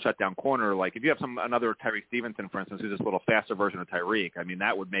going to be a shutdown corner. Like if you have another Tyreek Stevenson, for instance, who's just a little faster version of Tyreek, I mean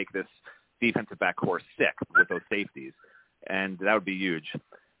that would make this defensive back core sick with those safeties, and that would be huge.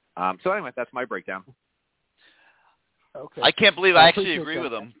 So anyway, that's my breakdown. Okay. I can't believe I actually agree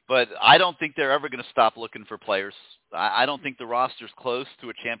with them, but I don't think they're ever going to stop looking for players. I don't think the roster's close to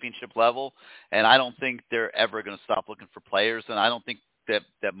a championship level, and I don't think they're ever going to stop looking for players, and I don't think that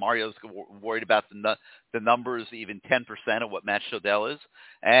Mario's worried about the numbers, even 10% of what Matt Shodell is.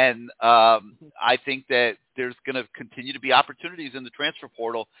 And I think that there's going to continue to be opportunities in the transfer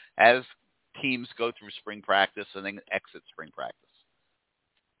portal as teams go through spring practice and then exit spring practice.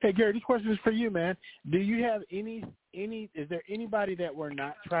 Hey, Gary, this question is for you, man. Do you have is there anybody that we're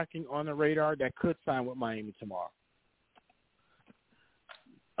not tracking on the radar that could sign with Miami tomorrow?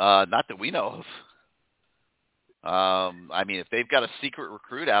 Not that we know of. I mean, if they've got a secret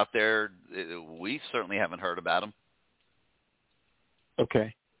recruit out there, we certainly haven't heard about him.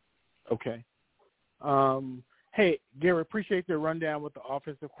 Okay. Hey, Gary, appreciate the rundown with the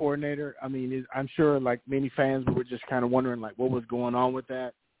offensive coordinator. I mean, I'm sure, like many fans, we were just kind of wondering, like, what was going on with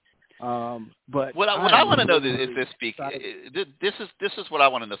that. But what I want to know is this is what I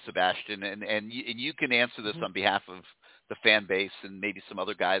want to know, Sebastian, and you can answer this on behalf of the fan base, and maybe some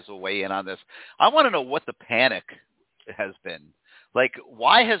other guys will weigh in on this. I want to know what the panic has been. Like,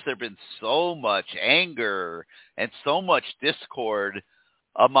 why has there been so much anger and so much discord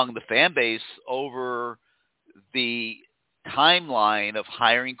among the fan base over the timeline of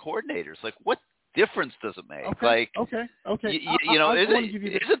hiring coordinators? Like, what difference does it make? Okay.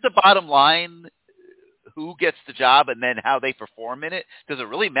 Isn't the bottom line who gets the job and then how they perform in it? Does it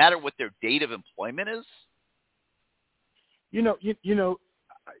really matter what their date of employment is?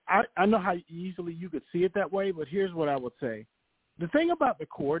 I know how easily you could see it that way, but here's what I would say. The thing about the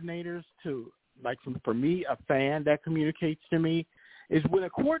coordinators, for me, a fan that communicates to me, is when a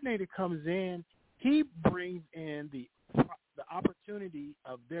coordinator comes in, he brings in the opportunity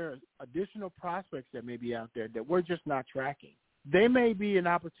of their additional prospects that may be out there that we're just not tracking. There may be an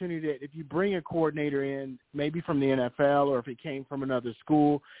opportunity that if you bring a coordinator in, maybe from the NFL or if it came from another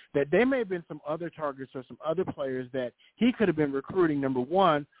school, that there may have been some other targets or some other players that he could have been recruiting, number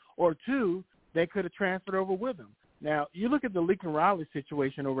one, or two, they could have transferred over with him. Now, you look at the Lincoln Riley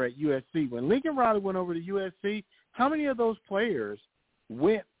situation over at USC. When Lincoln Riley went over to USC, how many of those players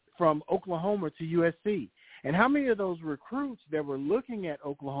went from Oklahoma to USC? And how many of those recruits that were looking at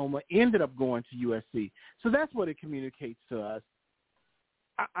Oklahoma ended up going to USC? So that's what it communicates to us.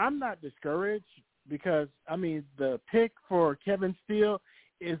 I'm not discouraged because, the pick for Kevin Steele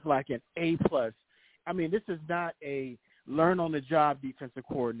is like an A+. This is not a learn-on-the-job defensive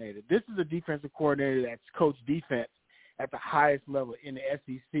coordinator. This is a defensive coordinator that's coached defense at the highest level in the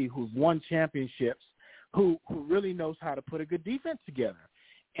SEC, who's won championships, who really knows how to put a good defense together.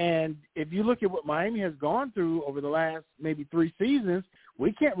 And if you look at what Miami has gone through over the last maybe 3 seasons,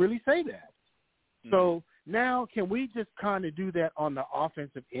 we can't really say that. Mm-hmm. So now can we just kind of do that on the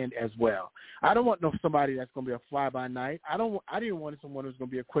offensive end as well? I don't want somebody that's going to be a fly-by-night. I didn't want someone who's going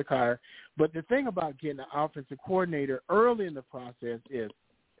to be a quick hire. But the thing about getting an offensive coordinator early in the process is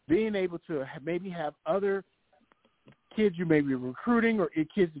being able to maybe have other kids you may be recruiting or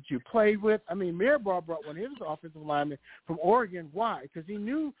kids that you played with. Mirabal brought one of his offensive linemen from Oregon. Why? Because he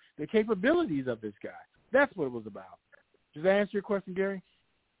knew the capabilities of this guy. That's what it was about. Does that answer your question, Gary?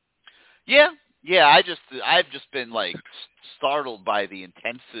 Yeah. I've just been startled by the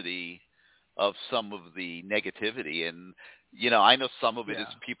intensity of some of the negativity, and I know some of it is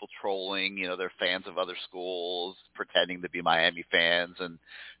people trolling. They're fans of other schools pretending to be Miami fans, and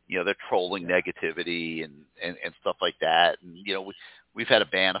they're trolling negativity and stuff like that. And we've had to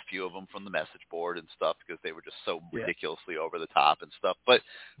ban a few of them from the message board and stuff because they were just so ridiculously over the top and stuff. But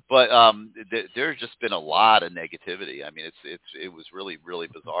there's just been a lot of negativity. It was really, really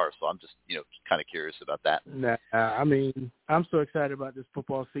bizarre. So I'm just kind of curious about that. I'm so excited about this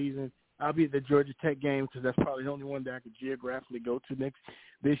football season. I'll be at the Georgia Tech game because that's probably the only one that I could geographically go to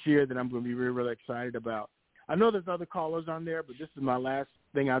this year that I'm going to be really, really excited about. I know there's other callers on there, but this is my last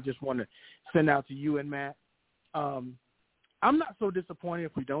thing I just want to send out to you and Matt. I'm not so disappointed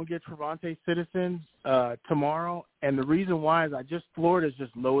if we don't get Trevante Citizens tomorrow, and the reason why is Florida's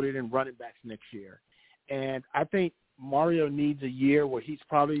just loaded in running backs next year, and I think Mario needs a year where he's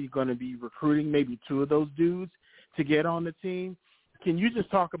probably going to be recruiting maybe 2 of those dudes to get on the team. Can you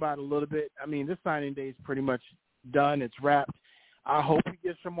just talk about it a little bit? I mean, this signing day is pretty much done. It's wrapped. I hope we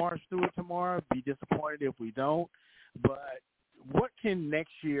get Shamar Stewart tomorrow. Be disappointed if we don't. But what can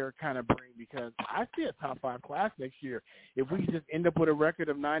next year kind of bring? Because I see a top 5 class next year if we just end up with a record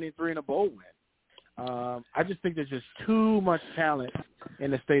of 9-3 and a bowl win. I just think there's just too much talent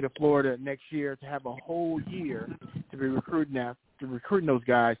in the state of Florida next year to have a whole year to be recruiting those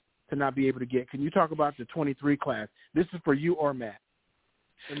guys to not be able to get. Can you talk about the 23 class? This is for you or Matt.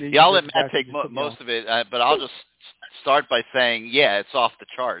 Yeah, I'll let Matt take most of it, but I'll just start by saying, yeah, it's off the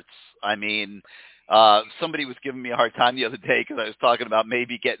charts. I mean, somebody was giving me a hard time the other day because I was talking about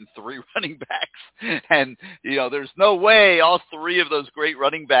maybe getting 3 running backs, and there's no way all 3 of those great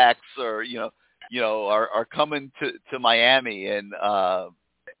running backs are are coming to Miami, and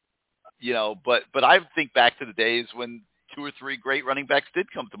but I think back to the days when 2 or 3 great running backs did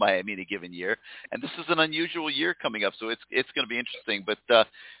come to Miami in a given year, and this is an unusual year coming up, so it's going to be interesting. But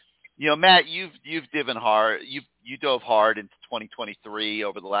Matt, you've dove hard into 2023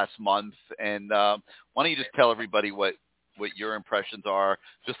 over the last month, and why don't you just tell everybody what your impressions are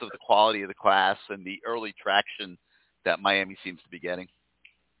just of the quality of the class and the early traction that Miami seems to be getting?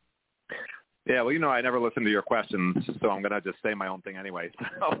 Yeah, well, I never listen to your questions, so I'm going to just say my own thing anyway.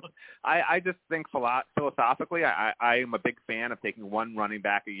 So I just think philosophically, I am a big fan of taking 1 running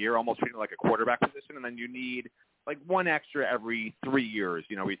back a year, almost treating it like a quarterback position, and then you need like 1 extra every 3 years.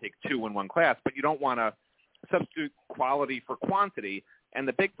 We take 2 in 1 class, but you don't want to substitute quality for quantity. And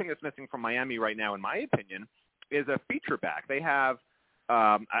the big thing that's missing from Miami right now, in my opinion, is a feature back. They have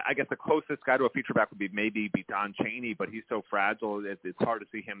I guess the closest guy to a feature back would be Don Chaney, but he's so fragile, it's hard to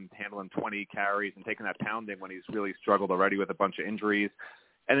see him handling 20 carries and taking that pounding when he's really struggled already with a bunch of injuries.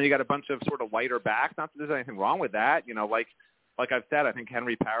 And then you got a bunch of sort of lighter backs. Not that there's anything wrong with that. Like I've said, I think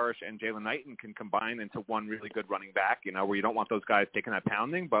Henry Parrish and Jalen Knighton can combine into 1 really good running back, where you don't want those guys taking that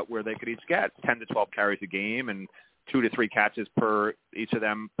pounding, but where they could each get 10 to 12 carries a game and 2 to 3 catches per each of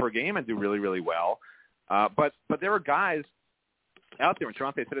them per game and do really, really well. But there are guys out there, and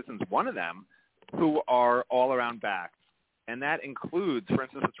Trevante Citizen's one of them, who are all-around backs. And that includes, for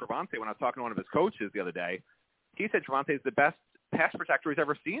instance, with Trevante, when I was talking to one of his coaches the other day, he said Trevante is the best pass protector he's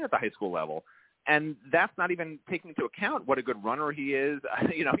ever seen at the high school level. And that's not even taking into account what a good runner he is.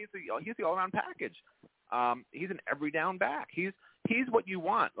 He's the all-around package. He's an every down back. He's what you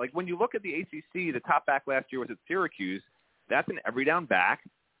want. Like when you look at the ACC, the top back last year was at Syracuse. That's an every down back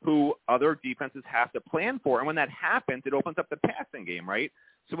who other defenses have to plan for. And when that happens, it opens up the passing game, right?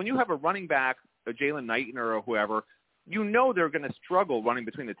 So when you have a running back, a Jalen Knighton or whoever, they're going to struggle running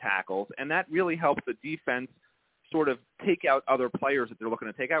between the tackles, and that really helps the defense sort of take out other players that they're looking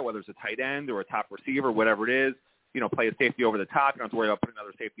to take out, whether it's a tight end or a top receiver, whatever it is, play a safety over the top. You don't have to worry about putting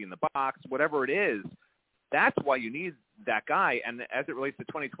another safety in the box, whatever it is. That's why you need that guy. And as it relates to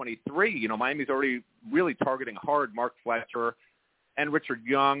 2023, Miami's already really targeting hard Mark Fletcher and Richard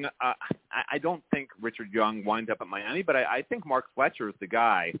Young. I don't think Richard Young winds up at Miami, but I think Mark Fletcher is the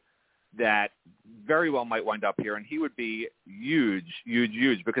guy that very well might wind up here, and he would be huge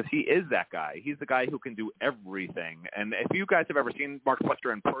because he is that guy. He's the guy who can do everything. And if you guys have ever seen Mark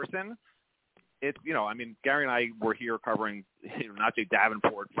Fletcher in person, it's, Gary and I were here covering Najee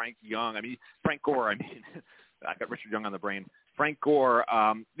Davenport, Frank Gore, I got Richard Young on the brain. Frank Gore,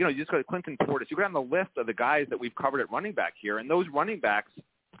 you just go to Clinton Portis. You go down the list of the guys that we've covered at running back here, and those running backs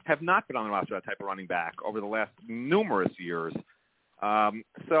have not been on the roster, that type of running back, over the last numerous years.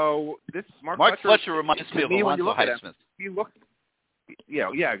 So this Mark Fletcher reminds me of Alonzo Highsmith. He looks,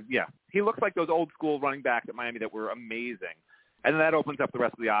 yeah. He looks like those old school running backs at Miami that were amazing. And that opens up the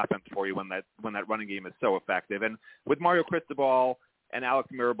rest of the offense for you when that running game is so effective. And with Mario Cristobal and Alex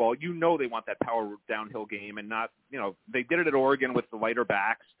Mirabal, they want that power downhill game, and not, they did it at Oregon with the lighter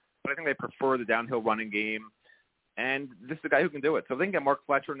backs, but I think they prefer the downhill running game. And this is the guy who can do it. So if they can get Mark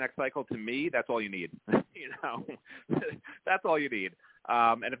Fletcher next cycle, to me, that's all you need. That's all you need.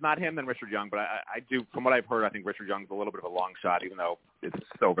 And if not him, then Richard Young. But I do, from what I've heard, I think Richard Young's a little bit of a long shot, even though it's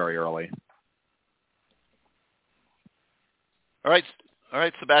so very early. All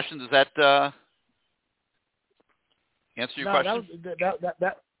right, Sebastian, does that answer your question?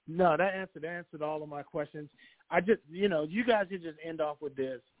 That answered all of my questions. I just, you guys could just end off with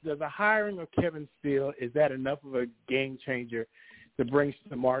this. Does the hiring of Kevin Steele, is that enough of a game changer to bring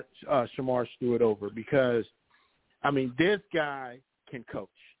Shamar Stewart over? Because, this guy can coach.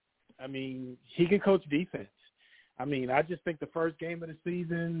 He can coach defense. I mean, I just think the first game of the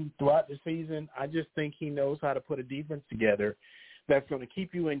season, throughout the season, I just think he knows how to put a defense together that's going to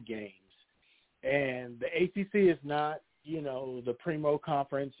keep you in games. And the ACC is not, the primo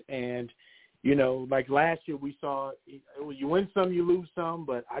conference. And, like last year we saw you win some, you lose some.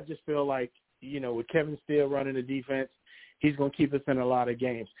 But I just feel like, with Kevin Steele running the defense, he's going to keep us in a lot of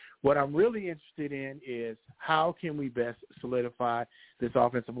games. What I'm really interested in is how can we best solidify this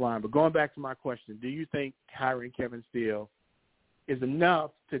offensive line? But going back to my question, do you think hiring Kevin Steele is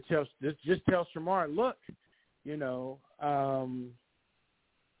enough to tell Shamar, look, you're going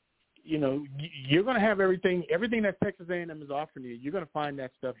to have everything that Texas A&M is offering you. You're going to find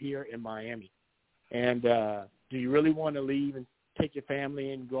that stuff here in Miami. And do you really want to leave and take your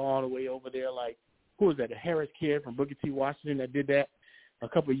family and go all the way over there like, who was that, the Harris kid from Booker T. Washington that did that a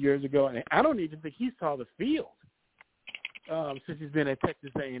couple of years ago? And I don't even think he saw the field since he's been at Texas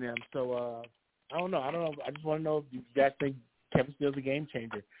A&M. So I don't know. I just want to know if you guys think Kevin Steele's a game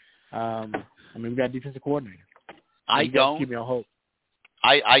changer. We've got a defensive coordinator. I don't. Keep me on hope.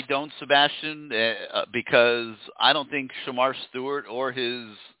 I don't, Sebastian, because I don't think Shamar Stewart or his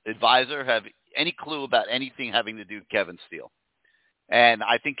advisor have any clue about anything having to do with Kevin Steele. And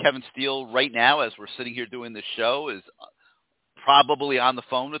I think Kevin Steele right now, as we're sitting here doing this show, is probably on the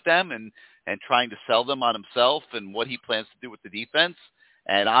phone with them and trying to sell them on himself and what he plans to do with the defense.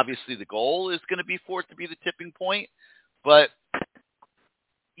 And obviously the goal is going to be for it to be the tipping point. But,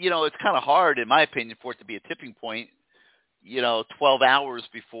 it's kind of hard, in my opinion, for it to be a tipping point, 12 hours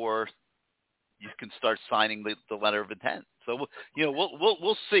before you can start signing the letter of intent. So,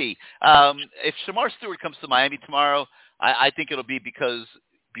 we'll see. If Shamar Stewart comes to Miami tomorrow, I think it'll be because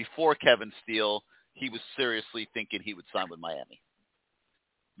before Kevin Steele, he was seriously thinking he would sign with Miami.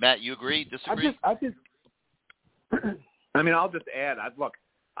 Matt, you agree? Disagree? I'll just add.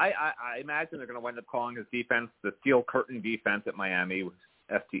 I imagine they're going to wind up calling his defense the Steel Curtain defense at Miami,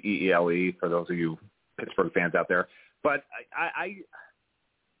 Steele, for those of you Pittsburgh fans out there. But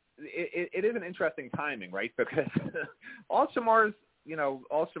it is an interesting timing, right? Because all Shamar's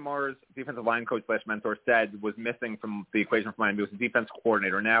defensive line coach / mentor said was missing from the equation for Miami was the defense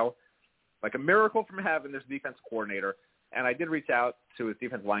coordinator. Now, like a miracle from heaven, there's a defense coordinator. And I did reach out to his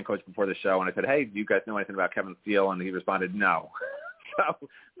defensive line coach before the show, and I said, hey, do you guys know anything about Kevin Steele? And he responded, no. So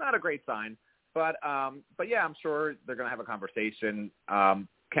not a great sign. But yeah, I'm sure they're going to have a conversation.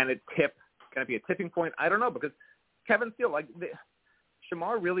 Can it be a tipping point? I don't know, because Kevin Steele,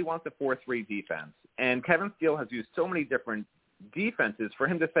 Shamar really wants a 4-3 defense. And Kevin Steele has used so many different defenses for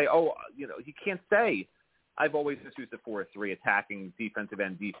him to say, he can't say, I've always just used a 4-3 attacking defensive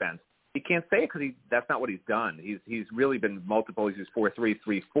end defense. He can't say it because that's not what he's done. He's really been multiple. He's used 4-3,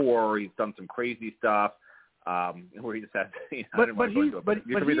 3-4. He's done some crazy stuff where he just has. You can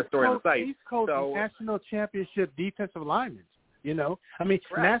read the story on the site. He's coached national championship defensive linemen.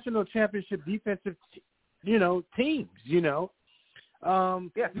 National championship defensive, teams. But you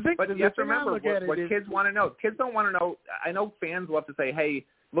have to remember what kids want to know. Kids don't want to know. I know fans love to say, "Hey,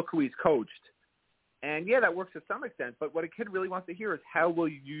 look who he's coached." And yeah, that works to some extent, but what a kid really wants to hear is, how will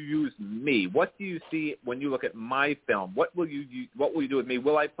you use me? What do you see when you look at my film? What will you do with me?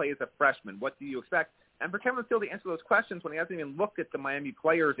 Will I play as a freshman? What do you expect? And for Kevin Steele to answer those questions when he hasn't even looked at the Miami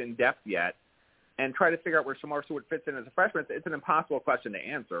players in depth yet and try to figure out where Shamar Stewart fits in as a freshman, it's an impossible question to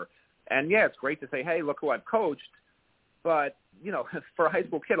answer. And yeah, it's great to say, hey, look who I've coached. But, for a high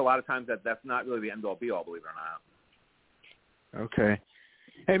school kid, a lot of times that's not really the end-all, be-all, believe it or not. Okay.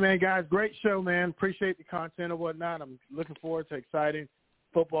 Hey, man, guys, great show, man. Appreciate the content and whatnot. I'm looking forward to exciting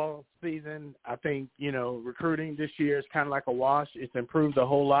football season. I think, recruiting this year is kind of like a wash. It's improved a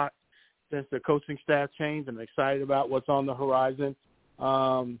whole lot since the coaching staff changed. I'm excited about what's on the horizon.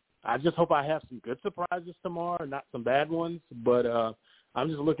 I just hope I have some good surprises tomorrow, not some bad ones. But I'm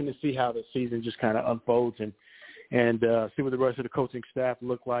just looking to see how the season just kind of unfolds and see what the rest of the coaching staff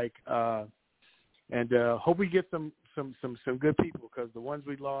look like. And hope we get some good people, because the ones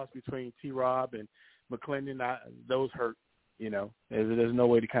we lost between T-Rob and McClendon, those hurt. There's no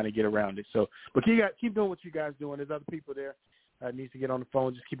way to kind of get around it. So, but keep doing what you guys doing. There's other people there that needs to get on the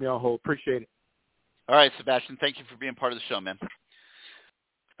phone. Just keep me on hold. Appreciate it. All right, Sebastian. Thank you for being part of the show, man.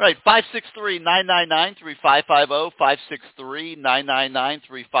 All right, 563-999-3550,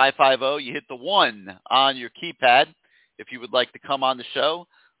 563-999-3550. You hit the 1 on your keypad if you would like to come on the show.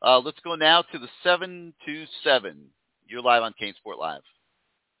 Let's go now to the 727. You're live on CaneSport Live.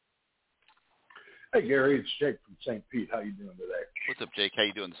 Hey, Gary, it's Jake from St. Pete. How you doing today? What's up, Jake? How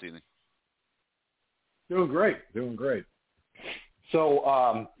you doing this evening? Doing great. So,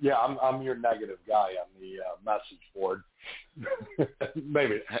 I'm your negative guy on the message board.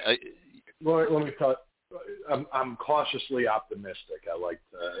 Maybe. Let me tell you. I'm cautiously optimistic. I like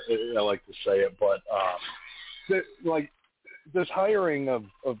to say it, but this hiring of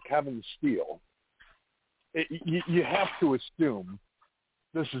Kevin Steele, you have to assume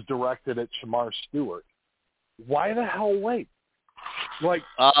this is directed at Shamar Stewart. Why the hell wait? Like,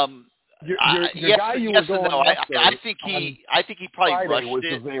 your guy you were going no. after I think he probably Friday rushed was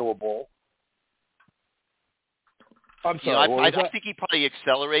it. available. I'm sorry. I think he probably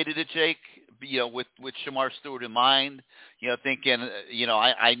accelerated it, Jake. With Shamar Stewart in mind. Thinking,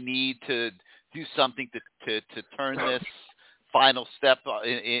 I need to do something to turn this final step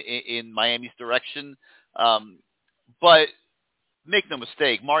in Miami's direction. But make no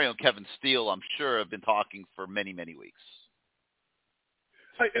mistake, Mario and Kevin Steele, I'm sure, have been talking for many, many weeks.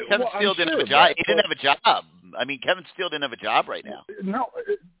 Kevin Steele didn't have a job. He didn't have a job. I mean, Kevin Steele didn't have a job right now. No,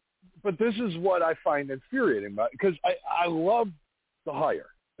 but this is what I find infuriating about it, because I love the hire.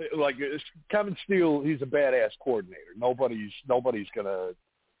 Like Kevin Steele, he's a badass coordinator. Nobody's gonna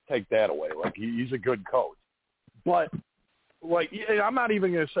take that away. Like he's a good coach. But like I'm not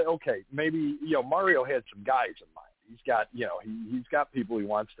even gonna say, okay, maybe Mario had some guys in mind. He's got he's got people he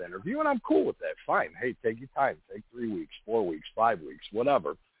wants to interview, and I'm cool with that. Fine. Hey, take your time. Take 3 weeks, 4 weeks, 5 weeks,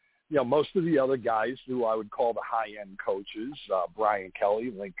 whatever. Most of the other guys who I would call the high-end coaches, Brian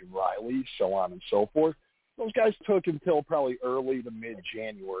Kelly, Lincoln Riley, so on and so forth, those guys took until probably early to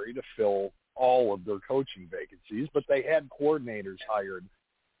mid-January to fill all of their coaching vacancies, but they had coordinators hired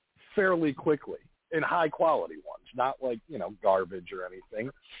fairly quickly, and high-quality ones, not like, garbage or anything.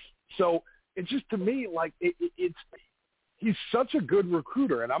 So it's just, to me, like he's such a good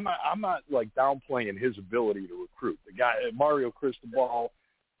recruiter, and I'm not like downplaying his ability to recruit. The guy, Mario Cristobal,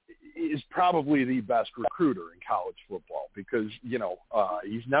 is probably the best recruiter in college football because,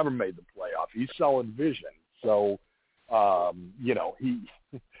 he's never made the playoff. He's selling vision. So, he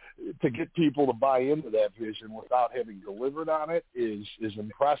to get people to buy into that vision without having delivered on it is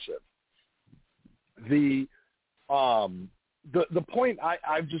impressive. The point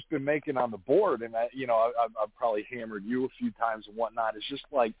I've just been making on the board, and I've probably hammered you a few times and whatnot, is just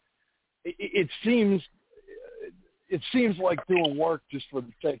like it seems like doing work just for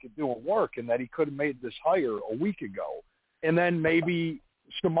the sake of doing work, and that he could have made this hire a week ago, and then maybe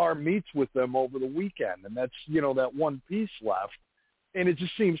Shamar meets with them over the weekend, and that's that one piece left, and it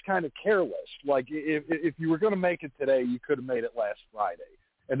just seems kind of careless. Like if you were going to make it today, you could have made it last Friday,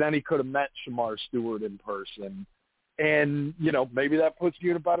 and then he could have met Shamar Stewart in person. And, maybe that puts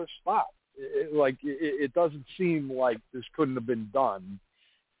you in a better spot. It doesn't seem like this couldn't have been done,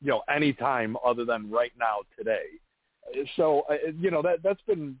 any time other than right now today. So, that's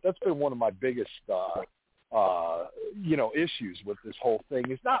been one of my biggest, issues with this whole thing.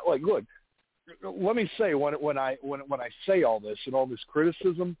 It's not like, look, let me say when I say all this and all this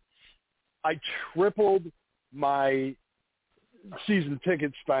criticism, I tripled my season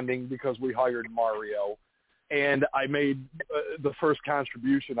ticket spending because we hired Mario. And I made the first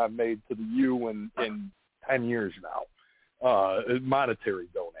contribution I've made to the U in 10 years now, monetary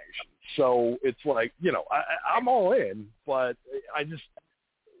donation. So it's like, I'm all in, but I just,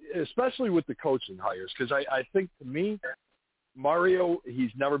 especially with the coaching hires, because I think, to me, Mario,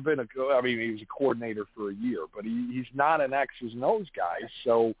 he's never been he was a coordinator for a year, but he's not an X's and O's guy.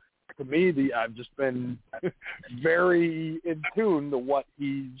 So to me, I've just been very in tune to what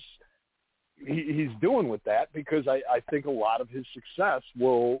he's doing with that, because I think a lot of his success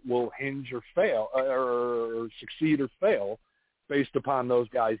will hinge or fail or succeed or fail based upon those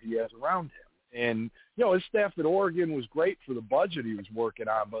guys he has around him. And, his staff at Oregon was great for the budget he was working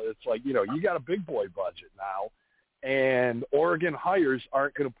on, but it's like, you got a big boy budget now, and Oregon hires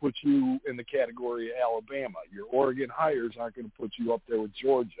aren't going to put you in the category of Alabama. Your Oregon hires aren't going to put you up there with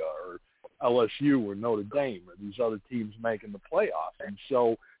Georgia or LSU or Notre Dame or these other teams making the playoffs. And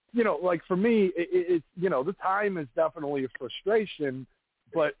so, like for me, it's the time is definitely a frustration,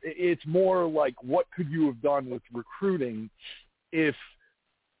 but it's more like, what could you have done with recruiting if,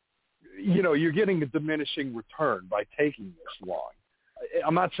 you're getting a diminishing return by taking this long?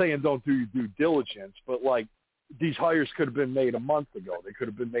 I'm not saying don't do your due diligence, but like these hires could have been made a month ago. They could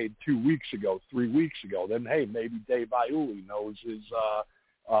have been made 2 weeks ago, 3 weeks ago. Then, hey, maybe Dave Iuli knows his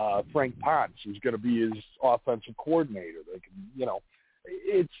Frank Ponce is going to be his offensive coordinator. They can,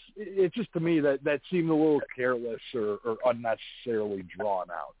 it's just, to me, that seemed a little careless or unnecessarily drawn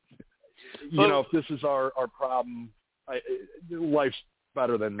out. If this is our problem, life's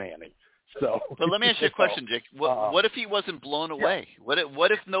better than Manny. So, but let me ask you a question, Jake. What if he wasn't blown away? Yeah.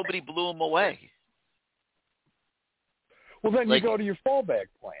 What if nobody blew him away? Well, then you go to your fallback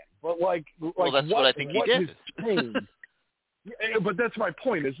plan. But that's what I think he did. But that's my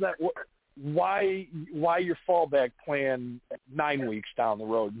point. Is that why your fallback plan 9 weeks down the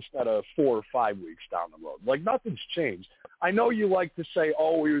road instead of 4 or 5 weeks down the road? Like, nothing's changed. I know you like to say,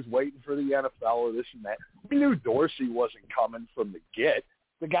 oh, he was waiting for the NFL or this and that. We knew Dorsey wasn't coming from the get.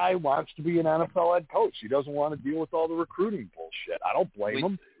 The guy wants to be an NFL head coach. He doesn't want to deal with all the recruiting bullshit. I don't blame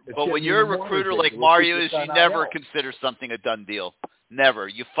him. But when you're a recruiter like Mario is, you never consider something a done deal. Never.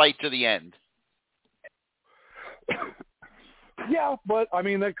 You fight to the end. Yeah, but, I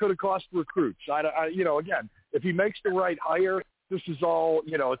mean, that could have cost recruits. Again, if he makes the right hire, this is all,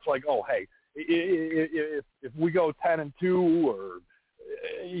 it's like, oh, hey, if we go 10-2 or,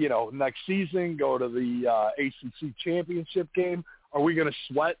 next season, go to the ACC championship game, are we going to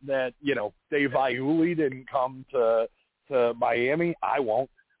sweat that, Dave Iuli didn't come to Miami? I won't.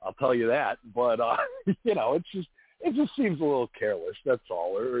 I'll tell you that. But, it just seems a little careless. That's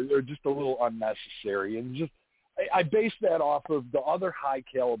all, or just a little unnecessary. And just, I base that off of the other high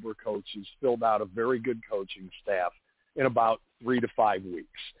caliber coaches filled out a very good coaching staff in about 3 to 5 weeks.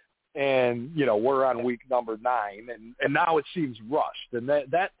 And, we're on week number 9 and now it seems rushed. And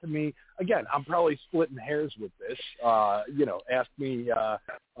that to me, again, I'm probably splitting hairs with this. Ask me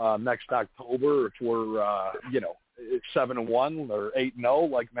next October if we're, 7-1 or 8-0,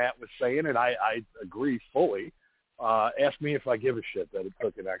 like Matt was saying. And I agree fully. Ask me if I give a shit that it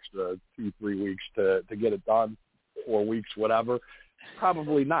took an extra 2-3 weeks to get it done, 4 weeks, whatever.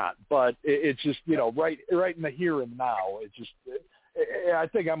 Probably not. But it's just, right in the here and now, it just I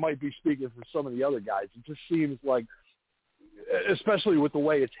think I might be speaking for some of the other guys. It just seems like, especially with the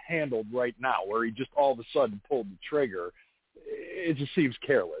way it's handled right now, where he just all of a sudden pulled the trigger, it just seems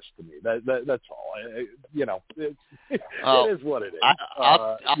careless to me. That's all. It is what it is.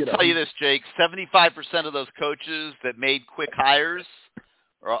 I'll tell you this, Jake. 75% of those coaches that made quick hires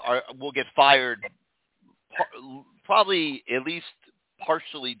will get fired, probably at least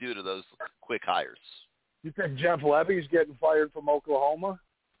partially due to those quick hires. You think Jeff Levy's getting fired from Oklahoma?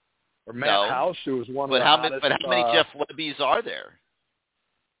 Or Matt House, who was one of the hottest, But how many Jeff Levy's are there?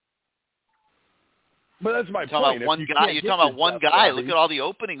 But that's my point. You're talking about one guy. Look at all the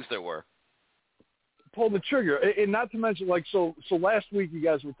openings there were. Pull the trigger. And not to mention, so last week you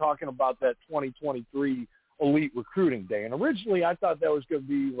guys were talking about that 2023 Elite Recruiting Day. And originally I thought that was going to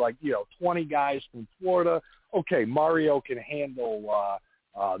be 20 guys from Florida. Okay, Mario can handle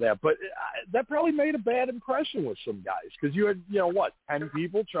that. But that probably made a bad impression with some guys because you had, 10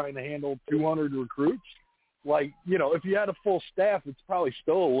 people trying to handle 200 recruits. If you had a full staff, it's probably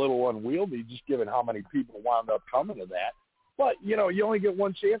still a little unwieldy just given how many people wound up coming to that. But, you only get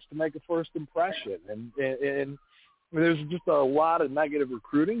one chance to make a first impression. And there's just a lot of negative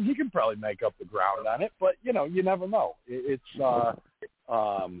recruiting. He can probably make up the ground on it, but, you never know.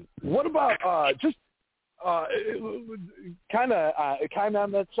 What about just kind of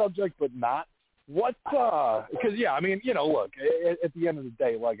on that subject, but not. What? Because look, at the end of the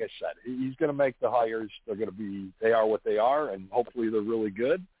day, like I said, he's going to make the hires. They are what they are, and hopefully they're really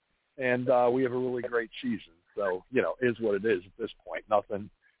good. And we have a really great season. So is what it is at this point. Nothing.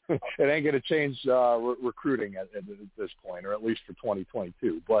 It ain't going to change recruiting at this point, or at least for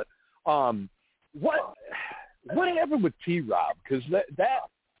 2022. But what happened with T-Rob? Because that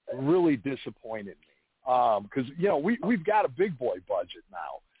really disappointed me. Because we've got a big boy budget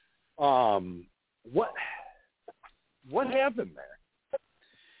now. What happened there?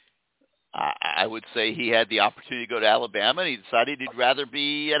 I would say he had the opportunity to go to Alabama, and he decided he'd rather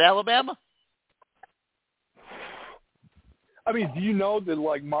be at Alabama. I mean, do you know, did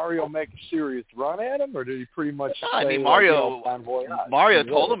Mario make a serious run at him, or did he pretty much? Mario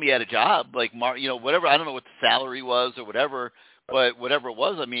told him he had a job. Whatever. I don't know what the salary was or whatever, but whatever it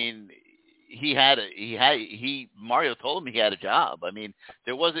was, I mean, Mario told him he had a job. I mean,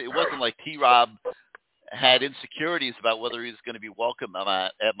 it wasn't like T-Rob had insecurities about whether he was going to be welcome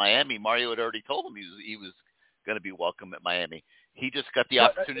at Miami. Mario had already told him he was going to be welcome at Miami. He just got the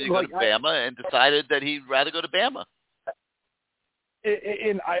opportunity to go to Bama and decided that he'd rather go to Bama.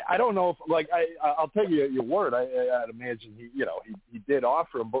 And I don't know if I'll take you at your word. I'd imagine he did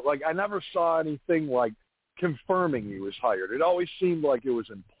offer him, but I never saw anything confirming he was hired. It always seemed like it was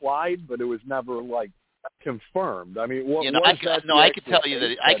implied, but it was never confirmed. I mean, I could tell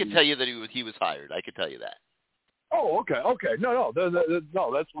you that he was hired. I could tell you that. Oh, okay. No,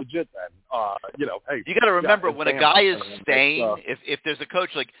 that's legit then. Hey, you got to remember when a guy is staying, if there's a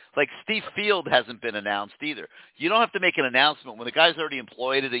coach like Steve Field hasn't been announced either. You don't have to make an announcement when the guy's already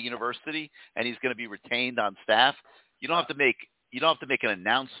employed at a university and he's going to be retained on staff. You don't have to make an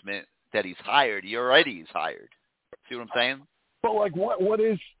announcement that he's hired. He's hired. See what I'm saying? But what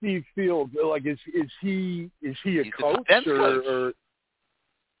is Steve Field? Is he a coach or?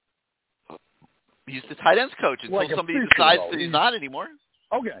 He's the tight ends coach until somebody decides that he's not anymore.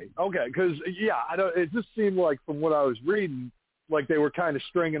 Okay, because I don't. It just seemed like from what I was reading, like they were kind of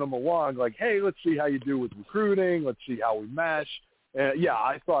stringing him along. Like, hey, let's see how you do with recruiting. Let's see how we mesh.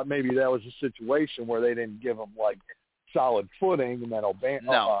 I thought maybe that was a situation where they didn't give him like solid footing, and then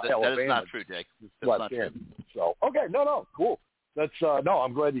Alabama. That is not true, Jake. That's not true. So okay, no, cool. That's no.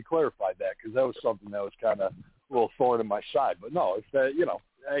 I'm glad you clarified that because that was something that was kind of a little thorn in my side. But no, it's that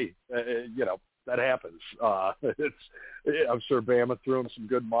hey, that happens. I'm sure Bama threw him some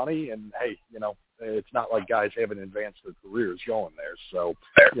good money, and hey, it's not like guys haven't advanced their careers going there. So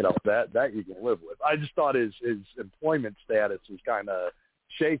that you can live with. I just thought his employment status was kind of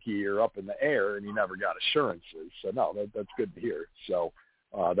shaky or up in the air, and he never got assurances. So no, that's good to hear. So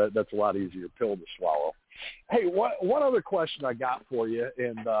that's a lot easier pill to swallow. Hey, one other question I got for you,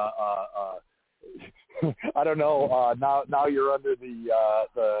 and I don't know. Now you're under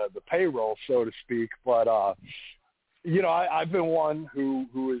the payroll, so to speak. But I've been one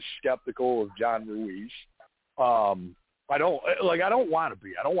who is skeptical of John Ruiz. I don't want to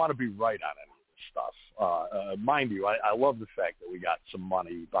be. I don't want to be right on any of this stuff. Mind you, I love the fact that we got some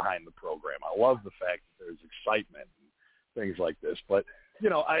money behind the program. I love the fact that there's excitement and things like this. But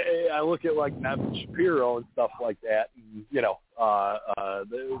I look at like Nevin Shapiro and stuff like that, and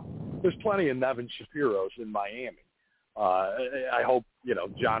there's plenty of Nevin Shapiros in Miami. I hope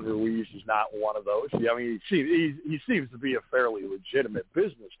John Ruiz is not one of those. I mean, he seems to be a fairly legitimate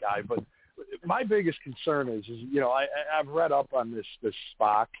business guy, but my biggest concern is I've read up on this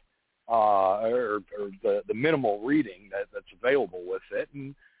SPOC or the minimal reading that's available with it,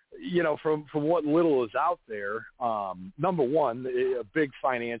 and from what little is out there, number one, a big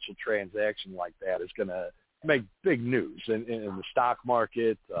financial transaction like that is going to make big news in the stock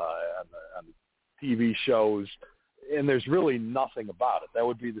market, on the TV shows, and there's really nothing about it. That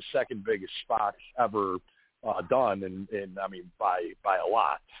would be the second biggest SPOC ever done, and I mean by a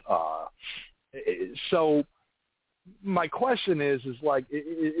lot. So my question is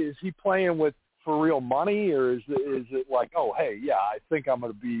he playing with for real money, or is it like, oh, hey, yeah, I think I'm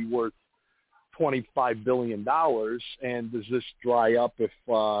going to be worth $25 billion, and does this dry up if,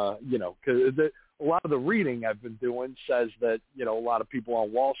 because a lot of the reading I've been doing says that, a lot of people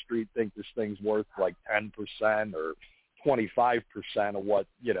on Wall Street think this thing's worth like 10% or 25% of what,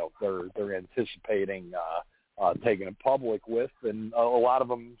 they're anticipating taking it public with, and a lot of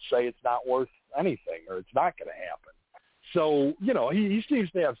them say it's not worth anything or it's not going to happen. So, he seems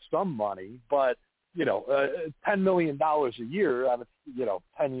to have some money, but, $10 million a year on a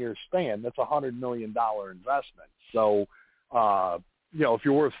 10-year span, that's a $100 million investment. So, if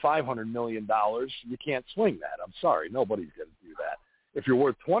you're worth $500 million, you can't swing that. I'm sorry. Nobody's going to do that. If you're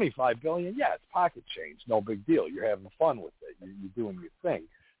worth $25 billion, yeah, it's pocket change. No big deal. You're having fun with it. You're doing your thing.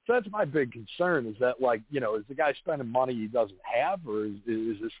 So that's my big concern is that, is the guy spending money he doesn't have, or is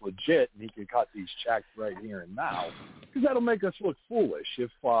this legit and he can cut these checks right here and now? Because that'll make us look foolish if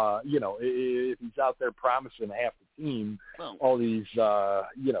he's out there promising half the team all these,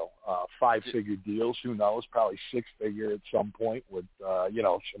 five-figure deals. Who knows? Probably six-figure at some point with,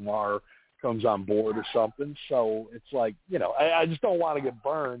 Shamar comes on board or something. So it's like, I just don't want to get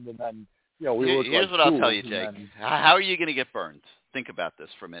burned and then, we look Here's like what I'll tell you, Jake. How are you going to get burned? Think about this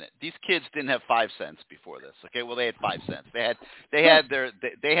for a minute. These kids didn't have 5 cents before this. Okay, well they had 5 cents. They had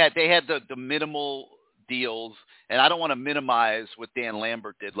the minimal deals, and I don't want to minimize what Dan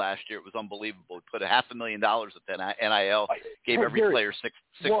Lambert did last year. It was unbelievable. He put $500,000 at that NIL, gave every player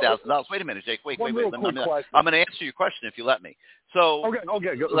 $6,000. Wait a minute, Jake. Wait. I'm going to answer your question if you let me. So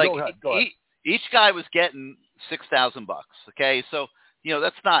okay, go ahead. Each guy was getting $6,000. Okay, so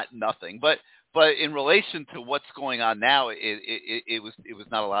that's not nothing, but in relation to what's going on now, it was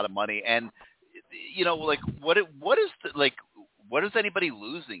not a lot of money, and what is anybody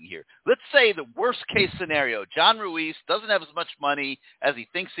losing here? Let's say the worst case scenario: John Ruiz doesn't have as much money as he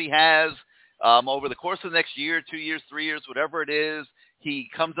thinks he has. Over the course of the next year, 2 years, 3 years, whatever it is, he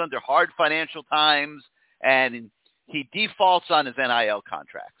comes under hard financial times, and he defaults on his NIL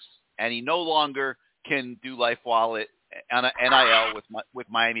contracts, and he no longer can do Life Wallet on a NIL with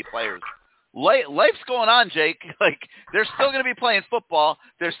Miami players. Life's going on, Jake. They're still going to be playing football.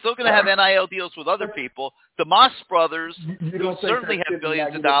 They're still going to have NIL deals with other people. The Moss brothers, who certainly have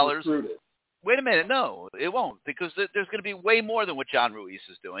billions of dollars. Wait a minute. No, it won't, because there's going to be way more than what John Ruiz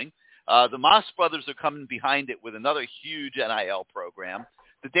is doing. The Moss brothers are coming behind it with another huge NIL program.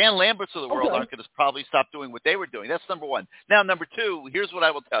 The Dan Lamberts of the world aren't going to probably stop doing what they were doing. That's number one. Now, number two, here's what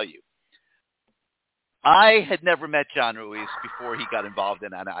I will tell you. I had never met John Ruiz before he got involved in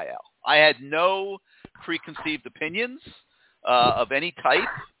NIL. I had no preconceived opinions of any type.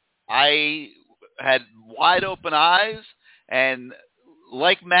 I had wide open eyes, and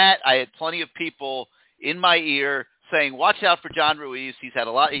like Matt, I had plenty of people in my ear saying, "Watch out for John Ruiz. He's had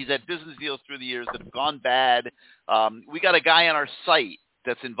business deals through the years that have gone bad. We got a guy on our site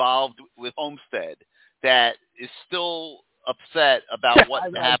that's involved with Homestead that is still upset about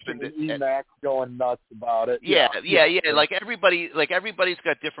what happened." Emacs going nuts about it. Yeah. Like everybody's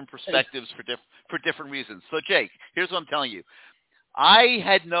got different perspectives for different reasons. So Jake, here's what I'm telling you. I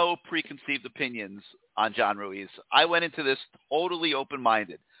had no preconceived opinions on John Ruiz. I went into this totally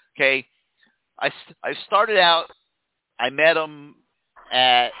open-minded. Okay, I started out. I met him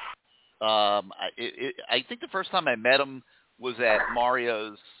at. I think the first time I met him was at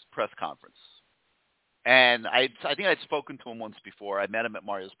Mario's press conference, and I think I'd spoken to him once before. I met him at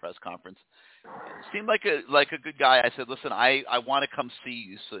Mario's press conference. Seemed like a good guy. I said, "Listen, I want to come see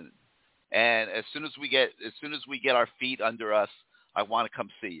you soon, and as soon as we get our feet under us, I want to come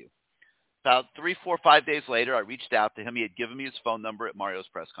see you." About 3, 4, 5 days later, I reached out to him. He had given me his phone number at Mario's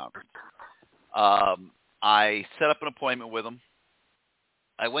press conference. I set up an appointment with him.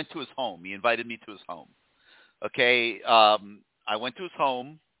 I went to his home. He invited me to his home. Okay, I went to his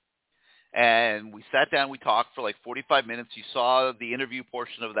home, and we sat down. We talked for like 45 minutes. You saw the interview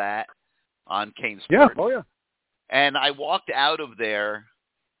portion of that on CaneSport. Yeah, oh yeah. And I walked out of there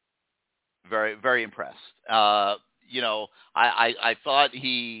very, very impressed. I thought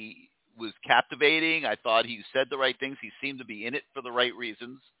he was captivating. I thought he said the right things. He seemed to be in it for the right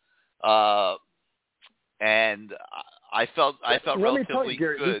reasons. And I felt relatively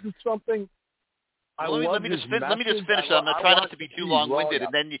Gary, good. This is something. Let me just finish. I'm going to try not to be too long-winded,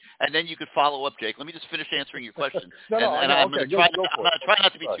 and then you could follow up, Jake. Let me just finish answering your question. I'm going to try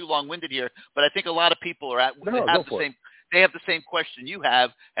not to be too long-winded here, but I think a lot of people have the same question you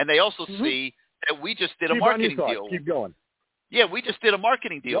have, and they also see that we just did a marketing deal. Keep going. Yeah, we just did a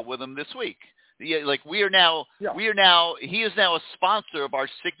marketing deal with him this week. Yeah, like he is now a sponsor of our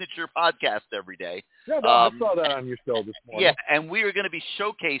signature podcast every day. Yeah, I saw that on your show this morning. Yeah, and we are going to be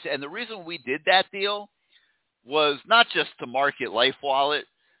showcased. And the reason we did that deal was not just to market Life Wallet,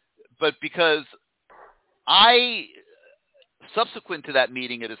 but because subsequent to that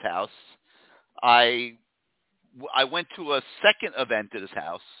meeting at his house, I went to a second event at his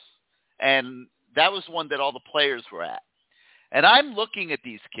house, and that was one that all the players were at. And I'm looking at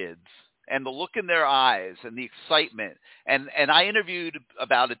these kids and the look in their eyes and the excitement. And I interviewed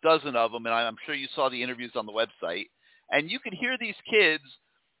about a dozen of them, and I'm sure you saw the interviews on the website. And you could hear these kids,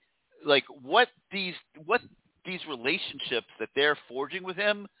 like what these relationships that they're forging with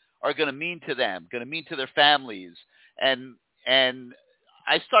him are going to mean to them, going to mean to their families. And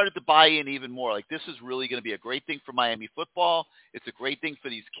I started to buy in even more. Like, this is really going to be a great thing for Miami football. It's a great thing for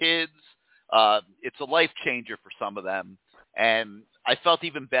these kids. It's a life changer for some of them. And I felt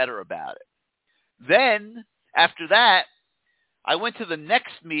even better about it. Then, after that, I went to the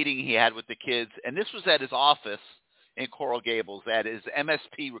next meeting he had with the kids, and this was at his office in Coral Gables, at his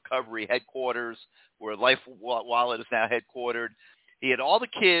MSP Recovery headquarters, where Life Wallet is now headquartered. He had all the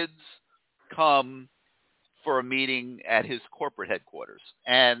kids come for a meeting at his corporate headquarters.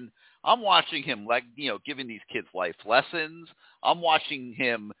 And I'm watching him, giving these kids life lessons. I'm watching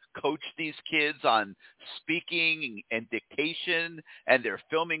him coach these kids on speaking and dictation, and they're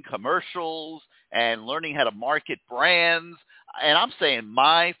filming commercials and learning how to market brands. And I'm saying,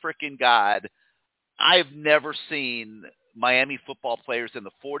 my freaking God, I've never seen Miami football players in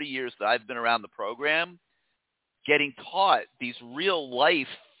the 40 years that I've been around the program getting taught these real life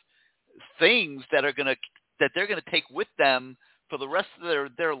things that they're going to take with them for the rest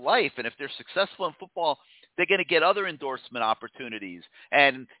of their life. And if they're successful in football, they're going to get other endorsement opportunities.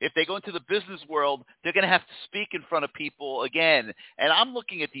 And if they go into the business world, they're going to have to speak in front of people again. And I'm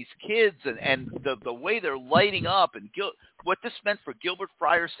looking at these kids and the way they're lighting up, and what this meant for Gilbert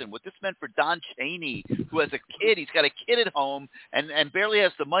Frierson, what this meant for Don Chaney, who has a kid. He's got a kid at home and barely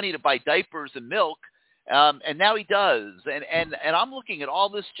has the money to buy diapers and milk. And now he does. And I'm looking at all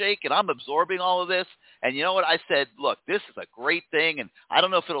this, Jake, and I'm absorbing all of this. And you know what? I said, look, this is a great thing, and I don't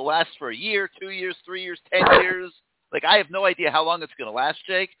know if it'll last for a year, 2 years, 3 years, 10 years. Like, I have no idea how long it's going to last,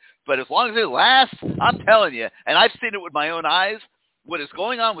 Jake. But as long as it lasts, I'm telling you, and I've seen it with my own eyes, what is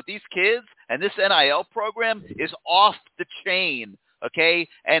going on with these kids and this NIL program is off the chain, okay?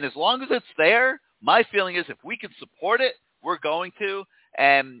 And as long as it's there, my feeling is if we can support it, we're going to.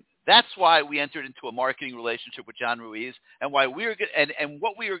 And that's why we entered into a marketing relationship with John Ruiz, and why we are and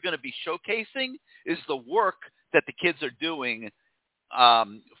what we are going to be showcasing is the work that the kids are doing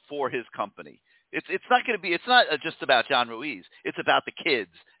for his company. It's not just about John Ruiz. It's about the kids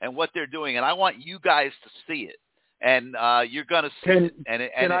and what they're doing, and I want you guys to see it. and you're going to see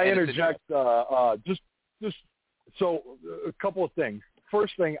it. Can I interject? Just so a couple of things.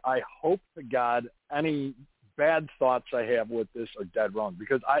 First thing, I hope to God any bad thoughts I have with this are dead wrong,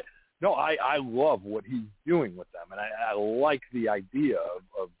 because I love what he's doing with them, and I like the idea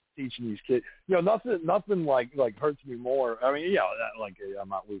of teaching these kids. Nothing like hurts me more. I mean, I'm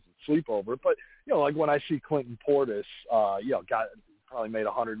not losing sleep over it, but like when I see Clinton Portis, probably made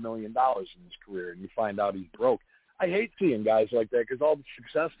 $100 million in his career, and you find out he's broke. I hate seeing guys like that, because all the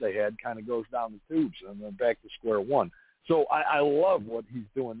success they had kind of goes down the tubes and then back to square one. So I love what he's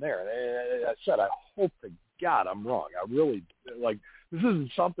doing there. And I said, I hope to God I'm wrong. I really this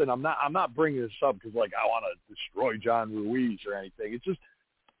isn't something I'm not bringing this up because I want to destroy John Ruiz or anything. It's just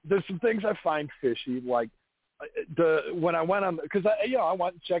there's some things I find fishy, like when I went on, because I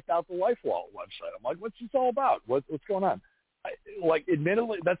went and checked out the LifeWallet website. I'm like, what's this all about? What's going on?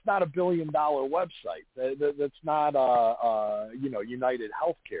 Admittedly, that's not $1 billion website. That's not United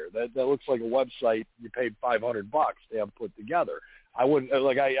Healthcare. That looks like a website you paid $500 to have put together. I wouldn't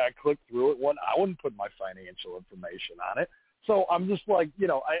I clicked through it. I wouldn't put my financial information on it. So I'm just I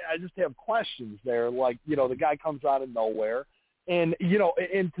just have questions there. The guy comes out of nowhere, and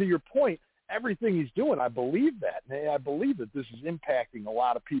and to your point, everything he's doing, I believe that, and I believe that this is impacting a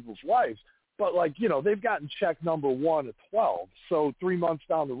lot of people's lives. But they've gotten check number 1 at 12. So 3 months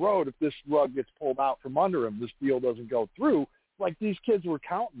down the road, if this rug gets pulled out from under him, this deal doesn't go through. These kids were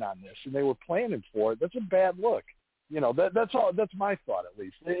counting on this and they were planning for it. That's a bad look. That's all. That's my thought, at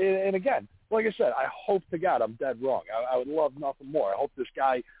least. And again, like I said, I hope to God I'm dead wrong. I would love nothing more. I hope this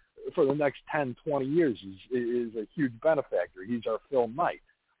guy for the next 10, 20 years is a huge benefactor. He's our Phil Knight.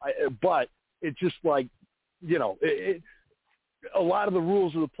 But it's just a lot of the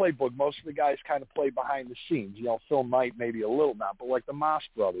rules of the playbook, most of the guys kind of play behind the scenes. Phil Knight maybe a little not, but the Moss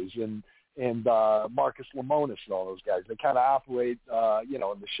brothers and Marcus Lemonis and all those guys, they kind of operate, in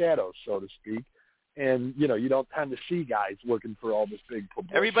the shadows, so to speak. And, you don't tend to see guys looking for all this big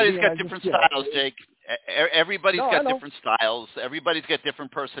publicity. Everybody's got different styles, Jake. Everybody's got different styles. Everybody's got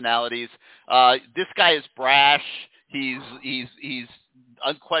different personalities. This guy is brash. He's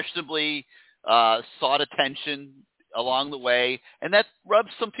unquestionably sought attention along the way, and that rubs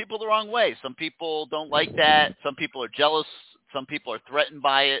some people the wrong way. Some people don't like that. Some people are jealous. Some people are threatened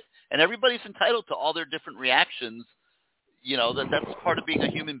by it, and everybody's entitled to all their different reactions. That's part of being a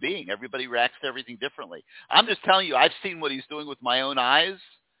human being. Everybody reacts to everything differently. I'm just telling you, I've seen what he's doing with my own eyes,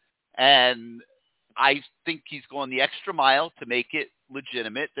 and I think he's going the extra mile to make it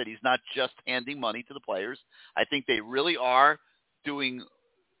legitimate, that he's not just handing money to the players. I think they really are doing,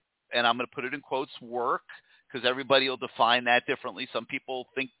 and I'm going to put it in quotes, work, because everybody will define that differently. Some people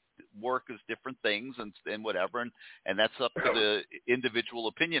think work is different things and whatever, and that's up to the individual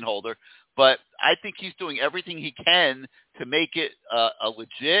opinion holder. But I think he's doing everything he can to make it a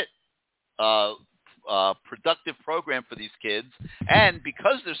legit, productive program for these kids. And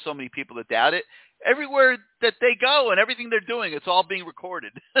because there's so many people that doubt it, everywhere that they go and everything they're doing, it's all being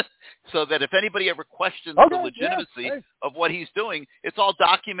recorded. So that if anybody ever questions the legitimacy of what he's doing, it's all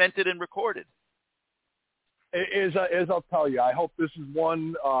documented and recorded. As I'll tell you, I hope this is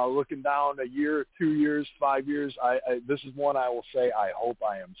one, looking down a year, 2 years, 5 years, this is one I will say I hope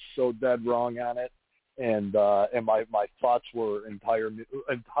I am so dead wrong on it, and my thoughts were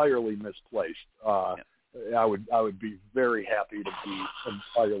entirely misplaced. I would be very happy to be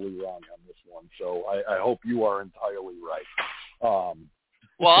entirely wrong on this one. So I hope you are entirely right.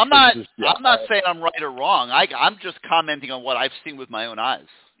 Well, I'm not saying I'm right or wrong. I'm just commenting on what I've seen with my own eyes.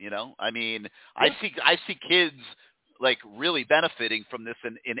 I mean, I see kids really benefiting from this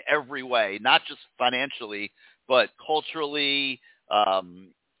in every way, not just financially, but culturally.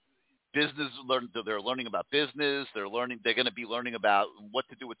 Business, they're learning about business. They're going to be learning about what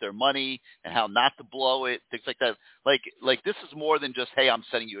to do with their money and how not to blow it, things like that. This is more than just, hey, I'm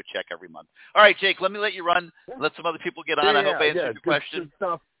sending you a check every month. All right, Jake, let me let you run. Let some other people get on. I hope I answered your question. Good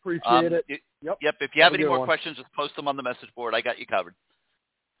stuff. Appreciate it. Yep. If you have any more questions, just post them on the message board. I got you covered.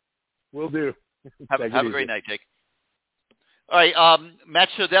 Will do. Have a great night, Jake. All right, Matt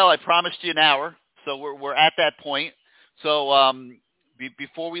Shodell, I promised you an hour, so we're at that point. So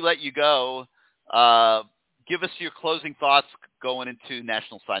before we let you go, give us your closing thoughts going into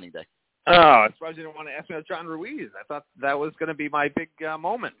National Signing Day. Oh, I'm surprised you didn't want to ask me about John Ruiz. I thought that was going to be my big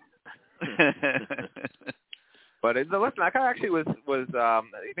moment. But listen, that guy actually was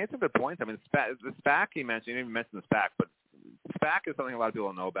he made some good points. I mean, the SPAC he mentioned, you didn't even mention the SPAC, but SPAC is something a lot of people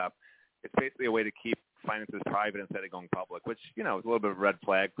don't know about. It's basically a way to keep finances private instead of going public, which, is a little bit of a red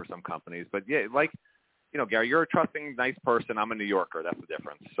flag for some companies. But yeah, Gary, you're a trusting, nice person. I'm a New Yorker. That's the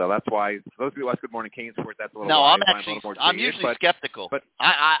difference. So that's why, for those of you who watch Good Morning CaneSport, that's a little. No, why I'm usually skeptical. But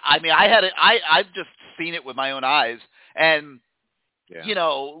I mean, I've just seen it with my own eyes, and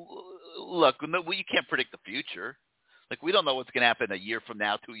look, you can't predict the future. Like, we don't know what's going to happen a year from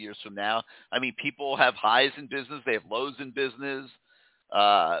now, 2 years from now. I mean, people have highs in business, they have lows in business.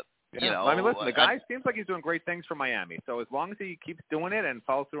 I mean, listen, the guy seems like he's doing great things for Miami. So as long as he keeps doing it and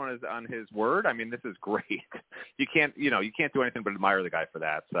follows through on his word, I mean, this is great. You can't do anything but admire the guy for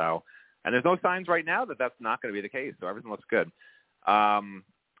that. So, and there's no signs right now that that's not going to be the case. So everything looks good.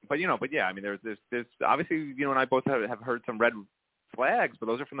 But yeah, I mean, there's obviously, and I both have heard some red flags, but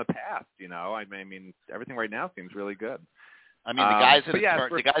those are from the past. I mean, everything right now seems really good. I mean, the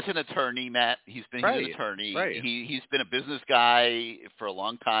guy's an attorney, Matt. He's an attorney. Right. He's been a business guy for a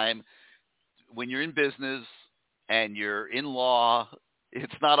long time. When you're in business and you're in law,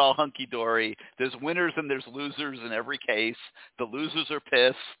 it's not all hunky-dory. There's winners and there's losers in every case. The losers are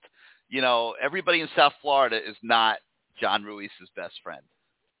pissed. Everybody in South Florida is not John Ruiz's best friend.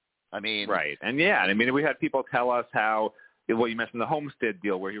 I mean, right. And I mean, we had people tell us how, what you mentioned, the Homestead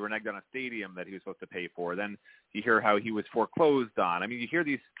deal where he reneged on a stadium that he was supposed to pay for. Then you hear how he was foreclosed on. I mean, you hear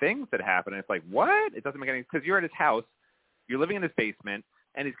these things that happen, and it's like, what? It doesn't make any sense, because you're at his house, you're living in his basement,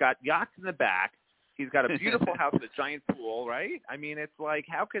 and he's got yachts in the back. He's got a beautiful house with a giant pool, right? I mean, it's like,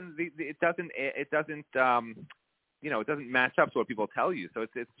 how can it doesn't match up to what people tell you. So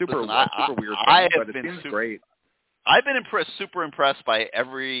it's super weird, but it seems great. I've been super impressed by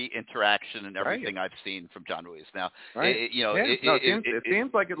every interaction and everything I've seen from John Ruiz. Now, it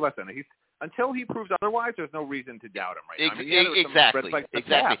seems like it. Listen, until he proves otherwise, there's no reason to doubt him right now. I mean, exactly.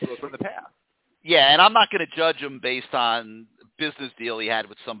 From the past. Yeah, and I'm not going to judge him based on business deal he had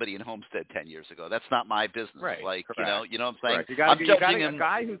with somebody in Homestead 10 years ago. That's not my business. Right. Like, you know what I'm saying? I'm judging him. A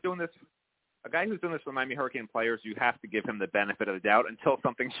guy who's doing this for Miami Hurricane players, you have to give him the benefit of the doubt until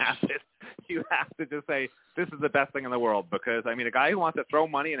something happens. You have to just say, this is the best thing in the world. Because, I mean, a guy who wants to throw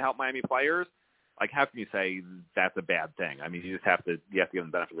money and help Miami players, like, how can you say that's a bad thing? I mean, you have to give him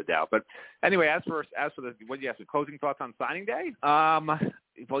the benefit of the doubt. But anyway, as for the, what do you ask, the closing thoughts on signing day? Well,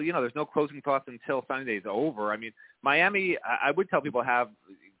 there's no closing thoughts until signing day is over. I mean, Miami, I would tell people I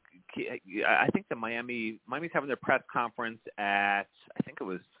think Miami's having their press conference at, I think it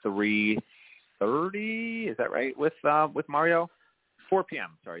was 3:30. Is that right? With Mario? 4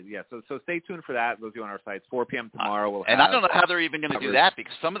 p.m. Sorry. Yeah. So stay tuned for that. Those of you on our sites. 4 p.m. tomorrow. And I don't know how they're even going to do that,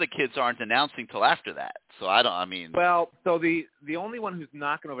 because some of the kids aren't announcing till after that. So Well, so the only one who's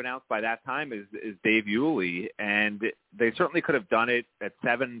not going to announce by that time is Dave Yulee, and they certainly could have done it at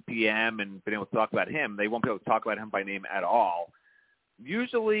 7 p.m. and been able to talk about him. They won't be able to talk about him by name at all.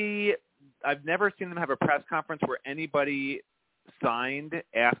 Usually, I've never seen them have a press conference where anybody signed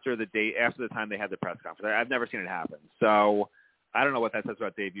after the time they had the press conference. I've never seen it happen. So I don't know what that says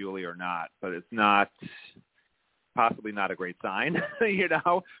about Dave Yulee or not, but it's possibly not a great sign,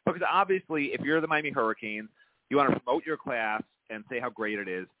 because obviously if you're the Miami Hurricanes, you want to promote your class and say how great it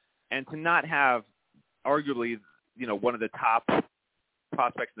is, and to not have arguably, one of the top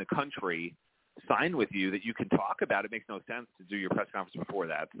prospects in the country sign with you that you can talk about, it makes no sense to do your press conference before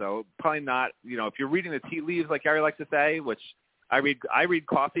that. So probably not, if you're reading the tea leaves, like Gary likes to say, which I read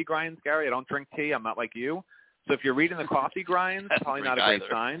coffee grinds, Gary. I don't drink tea. I'm not like you. So if you're reading the coffee grinds, probably not a great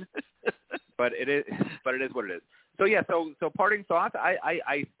sign. But it is what it is. So yeah, so parting thoughts,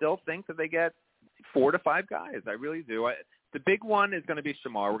 I still think that they get 4 to 5 guys. I really do. The big one is going to be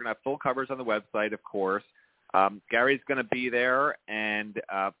Shamar. We're going to have full covers on the website, of course. Gary's going to be there, and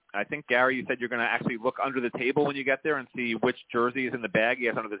I think, Gary, you said you're going to actually look under the table when you get there and see which jersey is in the bag he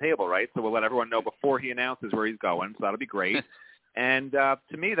has under the table, right? So we'll let everyone know before he announces where he's going, so that'll be great. And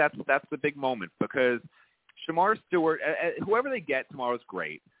to me, that's the big moment, because Shamar Stewart, whoever they get tomorrow is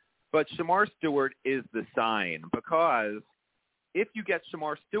great, but Shamar Stewart is the sign, because if you get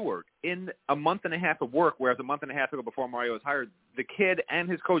Shamar Stewart in a month and a half of work, whereas a month and a half ago before Mario was hired, the kid and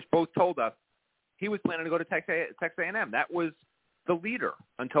his coach both told us he was planning to go to Texas A&M. That was the leader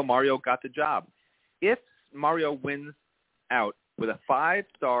until Mario got the job. If Mario wins out with a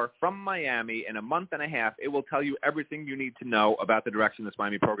 5-star from Miami in a month and a half, it will tell you everything you need to know about the direction this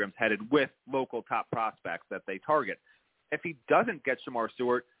Miami program's headed with local top prospects that they target. If he doesn't get Shamar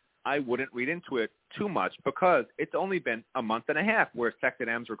Stewart, I wouldn't read into it too much, because it's only been a month and a half, where Texas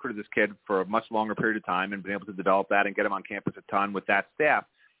A&M's recruited this kid for a much longer period of time and been able to develop that and get him on campus a ton with that staff.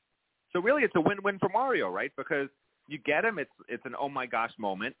 So really, it's a win-win for Mario, right? Because you get him, it's an oh my gosh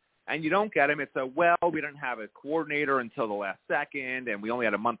moment, and you don't get him, it's a, well, we didn't have a coordinator until the last second, and we only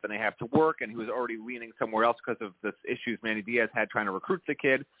had a month and a half to work, and he was already leaning somewhere else because of the issues Manny Diaz had trying to recruit the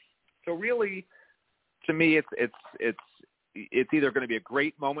kid. So really, to me, it's either going to be a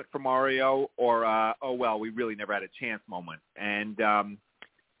great moment for Mario or oh well, we really never had a chance moment. And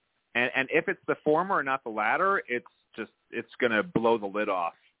if it's the former and not the latter, it's going to blow the lid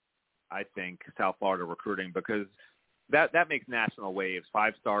off, I think, South Florida recruiting, because that makes national waves.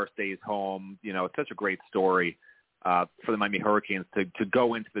 5-star stays home. It's such a great story for the Miami Hurricanes to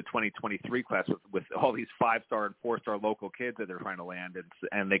go into the 2023 class with all these 5-star and 4-star local kids that they're trying to land,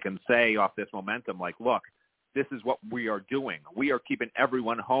 and they can say off this momentum, like, look, this is what we are doing. We are keeping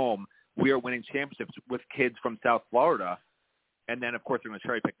everyone home. We are winning championships with kids from South Florida. And then, of course, they're going to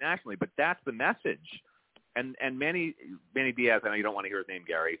cherry pick nationally. But that's the message. And Manny Diaz, I know you don't want to hear his name,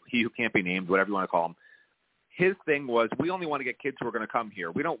 Gary, he who can't be named, whatever you want to call him, his thing was, we only want to get kids who are going to come here.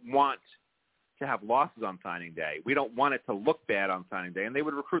 We don't want to have losses on signing day. We don't want it to look bad on signing day. And they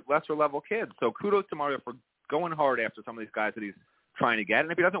would recruit lesser level kids. So kudos to Mario for going hard after some of these guys that he's trying to get.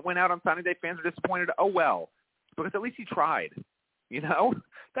 And if he doesn't win out on signing day, fans are disappointed. Oh, well. Because at least he tried,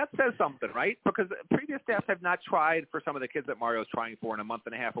 That says something, right? Because previous staffs have not tried for some of the kids that Mario's trying for in a month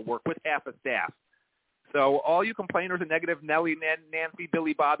and a half of work with half a staff. So all you complainers and negative Nelly, Nancy,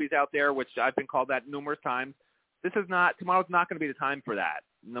 Billy Bobbies out there, which I've been called that numerous times, tomorrow's not going to be the time for that.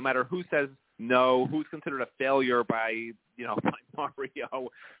 No matter who says no, who's considered a failure by Mario,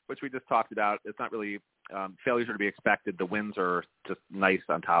 which we just talked about. It's not really failures are to be expected. The wins are just nice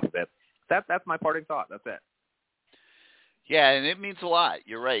on top of it. That's my parting thought. That's it. Yeah, and it means a lot.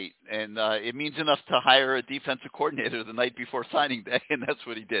 You're right. And it means enough to hire a defensive coordinator the night before signing day, and that's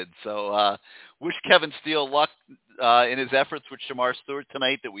what he did. So wish Kevin Steele luck in his efforts with Shamar Stewart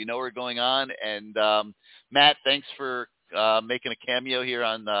tonight that we know are going on. And Matt, thanks for making a cameo here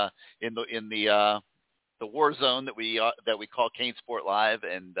on in the war zone that we call CaneSport Live.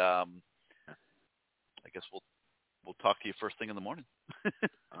 And I guess we'll talk to you first thing in the morning.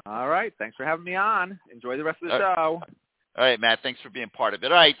 All right. Thanks for having me on. Enjoy the rest of the show. All right, Matt, thanks for being part of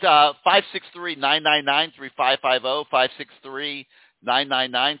it. All right, 563-999-3550,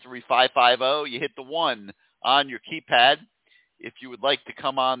 563-999-3550. You hit the 1 on your keypad if you would like to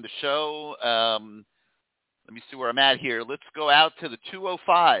come on the show. Let me see where I'm at here. Let's go out to the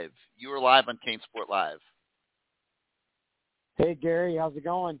 205. You are live on CaneSport Live. Hey, Gary, how's it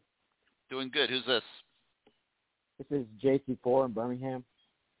going? Doing good. Who's this? This is JC4 in Birmingham.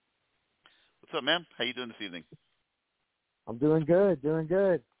 What's up, man? How you doing this evening? I'm doing good.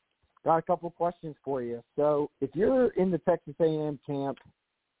 Got a couple questions for you. So if you're in the Texas A&M camp,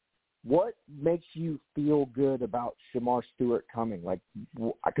 what makes you feel good about Shamar Stewart coming? Like,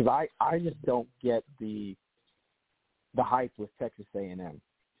 because I just don't get the hype with Texas A&M.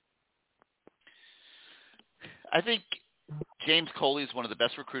 I think James Coley is one of the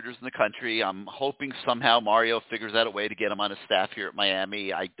best recruiters in the country. I'm hoping somehow Mario figures out a way to get him on his staff here at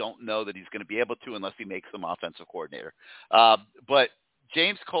Miami. I don't know that he's going to be able to unless he makes him offensive coordinator. But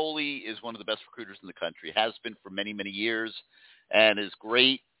James Coley is one of the best recruiters in the country, has been for many, many years, and is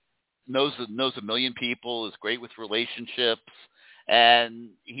great, knows a million people, is great with relationships.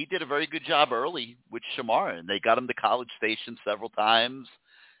 And he did a very good job early with Shamar, and they got him to College Station several times.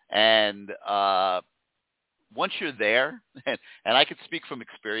 And once you're there, and I could speak from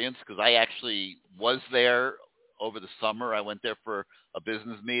experience because I actually was there over the summer. I went there for a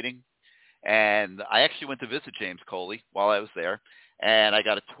business meeting, and I actually went to visit James Coley while I was there, and I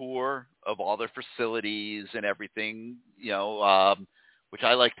got a tour of all their facilities and everything, which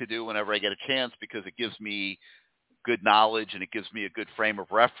I like to do whenever I get a chance because it gives me good knowledge and it gives me a good frame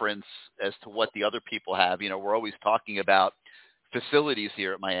of reference as to what the other people have. We're always talking about facilities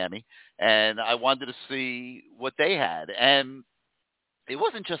here at Miami, and I wanted to see what they had. And it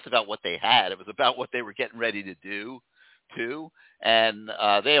wasn't just about what they had. It was about what they were getting ready to do, too. And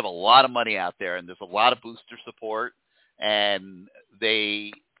they have a lot of money out there, and there's a lot of booster support, and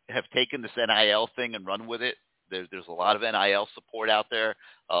they have taken this NIL thing and run with it. There's a lot of NIL support out there.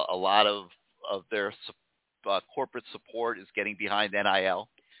 A lot of their corporate support is getting behind NIL.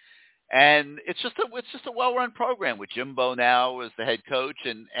 And it's just a well-run program with Jimbo now as the head coach,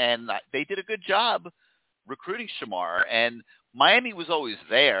 and they did a good job recruiting Shamar. And Miami was always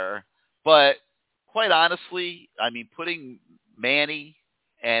there, but quite honestly, I mean, putting Manny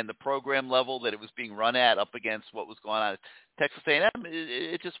and the program level that it was being run at up against what was going on at Texas A&M,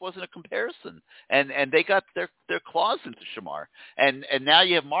 it just wasn't a comparison. And they got their claws into Shamar. And now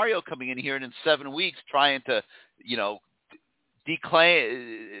you have Mario coming in here and in 7 weeks trying to,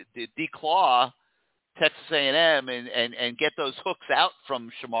 declaw Texas A&M and get those hooks out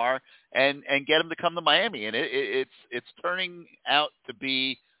from Shamar and get him to come to Miami. And it's turning out to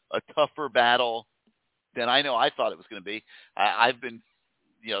be a tougher battle than I thought it was going to be. I've been,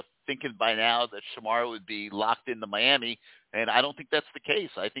 thinking by now that Shamar would be locked into Miami, and I don't think that's the case.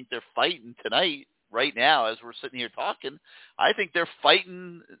 I think they're fighting tonight, right now, as we're sitting here talking. I think they're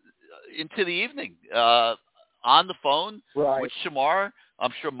fighting into the evening on the phone with Shamar.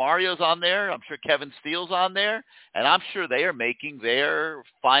 I'm sure Mario's on there. I'm sure Kevin Steele's on there, and I'm sure they are making their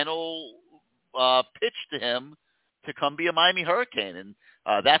final pitch to him to come be a Miami Hurricane, and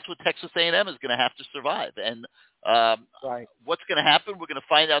that's what Texas A&M is going to have to survive. And what's going to happen, we're going to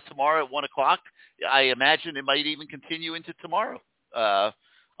find out tomorrow at 1 o'clock. I imagine it might even continue into tomorrow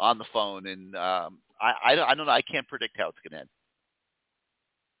on the phone, and I don't know. I can't predict how it's going to end.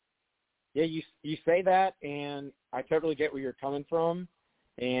 Yeah, you say that, and I totally get where you're coming from.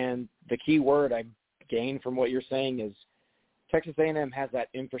 And the key word I gain from what you're saying is Texas A&M has that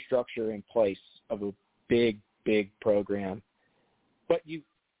infrastructure in place of a big, big program. But you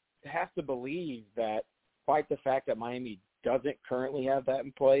have to believe that, despite the fact that Miami doesn't currently have that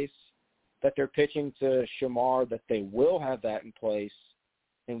in place, that they're pitching to Shamar that they will have that in place.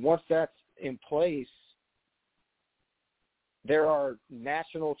 And once that's in place, there are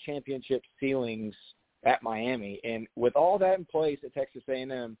national championship ceilings at Miami. And with all that in place at Texas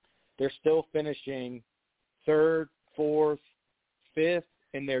A&M, they're still finishing third, fourth, fifth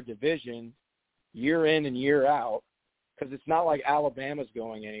in their division year in and year out, because it's not like Alabama's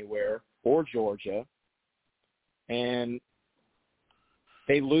going anywhere or Georgia. And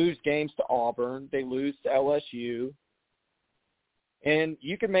they lose games to Auburn. They lose to LSU. And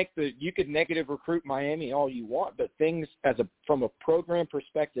you could negative recruit Miami all you want, but things from a program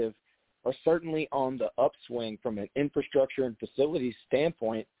perspective are certainly on the upswing from an infrastructure and facilities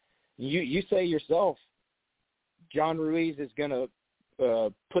standpoint. You say yourself, John Ruiz is going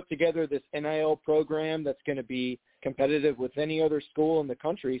to put together this NIL program that's going to be competitive with any other school in the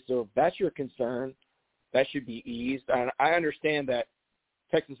country. So if that's your concern, that should be eased. I understand that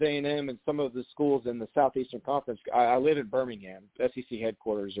Texas A&M and some of the schools in the Southeastern Conference, I live in Birmingham. SEC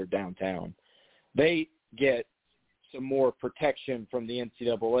headquarters are downtown. They get some more protection from the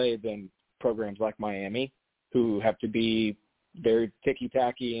NCAA than programs like Miami, who have to be very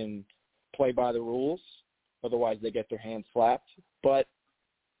ticky-tacky and play by the rules. Otherwise, they get their hands slapped. But,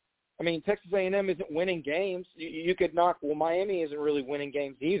 I mean, Texas A&M isn't winning games. You could knock, well, Miami isn't really winning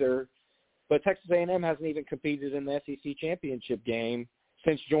games either, but Texas A&M hasn't even competed in the SEC championship game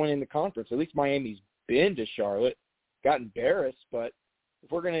since joining the conference. At least Miami's been to Charlotte, got embarrassed, but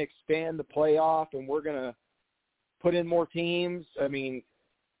if we're going to expand the playoff and we're going to put in more teams, I mean,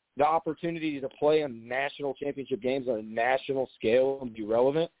 the opportunity to play on national championship games on a national scale and be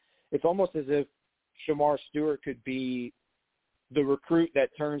relevant, it's almost as if Shamar Stewart could be the recruit that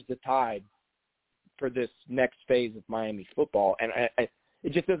turns the tide for this next phase of Miami football. And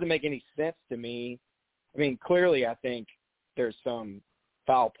it just doesn't make any sense to me. I mean, clearly I think there's some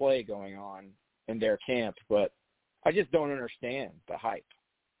foul play going on in their camp, but I just don't understand the hype.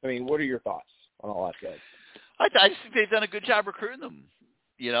 I mean, what are your thoughts on all that said? I just think they've done a good job recruiting them.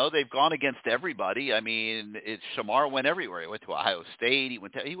 You know, they've gone against everybody. I mean, Shamar went everywhere. He went to Ohio State. He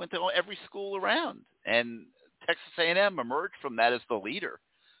went to every school around. And Texas A&M emerged from that as the leader.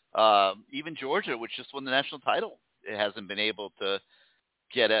 Even Georgia, which just won the national title, it hasn't been able to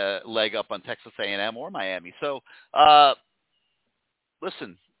get a leg up on Texas A&M or Miami. So,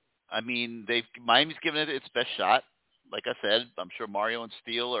 listen, I mean, Miami's given it its best shot. Like I said, I'm sure Mario and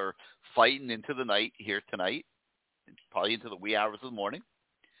Steele are fighting into the night here tonight, probably into the wee hours of the morning,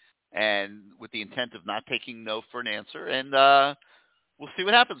 and with the intent of not taking no for an answer. And we'll see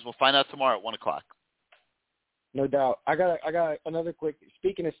what happens. We'll find out tomorrow at 1 o'clock. No doubt. I got another quick.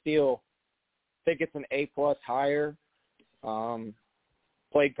 Speaking of Steele, I think it's an A+ hire.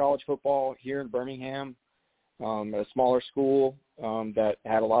 Played college football here in Birmingham, at a smaller school that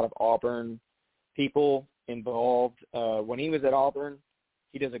had a lot of Auburn people involved. When he was at Auburn,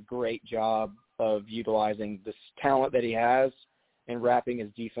 he does a great job of utilizing this talent that he has and wrapping his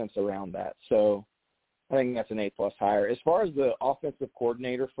defense around that. So I think that's an A+ hire. As far as the offensive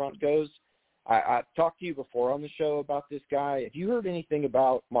coordinator front goes, I talked to you before on the show about this guy. Have you heard anything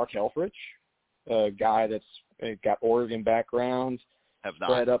about Mark Helfrich, a guy that's got Oregon background, have not.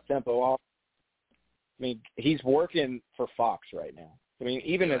 Spread up tempo off? I mean, he's working for Fox right now. I mean,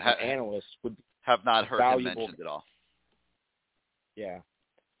 even as an analyst would have not heard him mentioned at all. Yeah.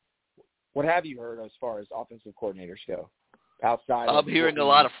 What have you heard as far as offensive coordinators go? Outside, I'm hearing a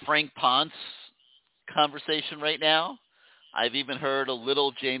lot of Frank Ponce conversation right now. I've even heard a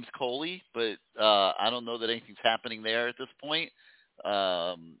little James Coley, but I don't know that anything's happening there at this point.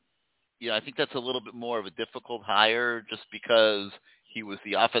 I think that's a little bit more of a difficult hire just because he was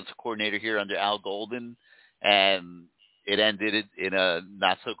the offensive coordinator here under Al Golden, and it ended in a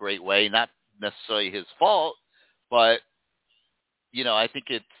not so great way. Not necessarily his fault, but I think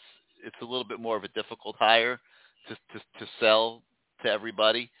it's a little bit more of a difficult hire to sell to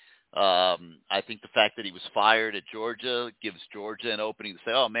everybody. I think the fact that he was fired at Georgia gives Georgia an opening to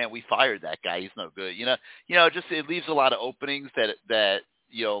say, "Oh man, we fired that guy. He's no good." Just it leaves a lot of openings that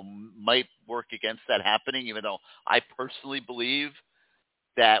might work against that happening. Even though I personally believe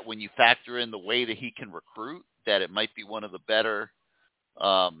that when you factor in the way that he can recruit, that it might be one of the better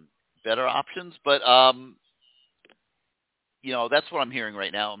options. But that's what I'm hearing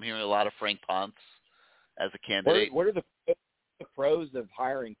right now. I'm hearing a lot of Frank Ponce as a candidate. What are the pros of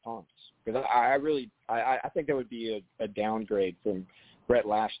hiring Ponce? Because I think that would be a downgrade from Brett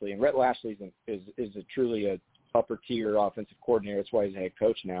Lashley, and Brett Lashley is a truly a upper tier offensive coordinator. That's why he's a head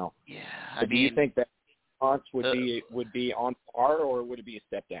coach now. Yeah, do you think that Ponce would be on par, or would it be a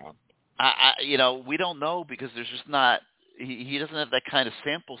step down? We don't know, because there's just not. He doesn't have that kind of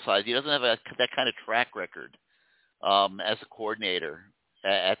sample size. He doesn't have that kind of track record as a coordinator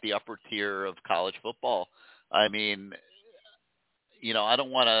at the upper tier of college football. I mean, I don't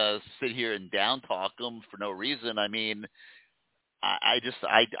want to sit here and down talk him for no reason. I mean, I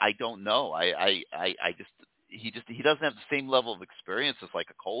don't know. He doesn't have the same level of experience as like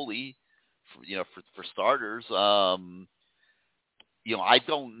a Coley, for starters. I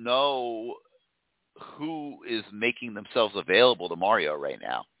don't know who is making themselves available to Mario right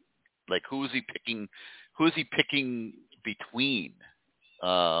now. Like, who is he picking? Who is he picking between?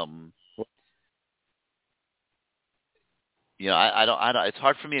 I don't. It's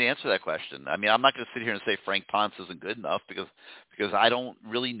hard for me to answer that question. I mean, I'm not going to sit here and say Frank Ponce isn't good enough because I don't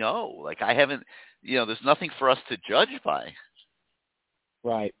really know. Like, I haven't. There's nothing for us to judge by.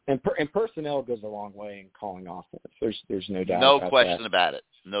 Right, and personnel goes a long way in calling offense. There's no doubt. No question about it.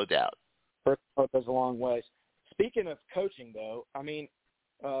 No doubt. Personnel goes a long way. Speaking of coaching, though, I mean,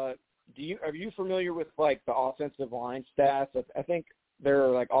 are you familiar with like the offensive line stats? I think there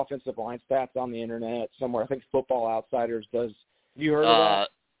are like offensive line stats on the internet somewhere. I think Football Outsiders does. Have you heard of that?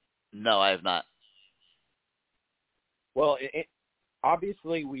 No, I have not. Well,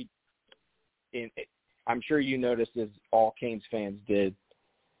 obviously I'm sure you noticed, as all Canes fans did,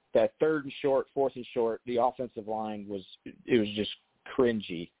 that 3rd and short, 4th and short, the offensive line was just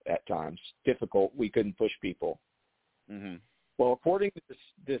cringy at times, difficult. We couldn't push people. Mm-hmm. Well, according to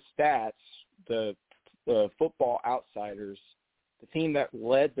the stats, the Football Outsiders, the team that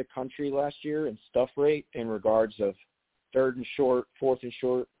led the country last year in stuff rate in regards of 3rd and short, 4th and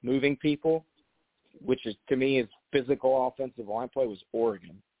short, moving people, which is, to me, is physical offensive line play, was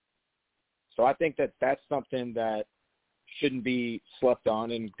Oregon. So I think that that's something that shouldn't be slept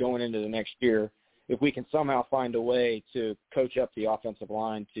on. And going into the next year, if we can somehow find a way to coach up the offensive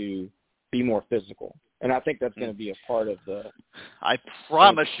line to be more physical. And I think that's going to be a part of the – I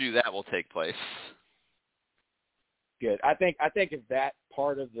promise you that will take place. Good. I think if that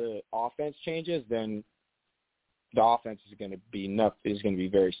part of the offense changes, then the offense is going to be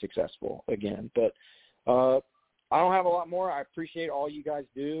very successful again. But I don't have a lot more. I appreciate all you guys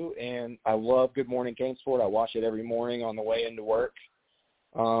do, and I love Good Morning CaneSport. I watch it every morning on the way into work.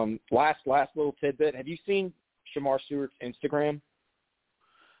 Last little tidbit. Have you seen Shamar Stewart's Instagram?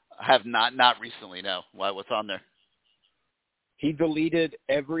 I have not recently, no. Why? What's on there? He deleted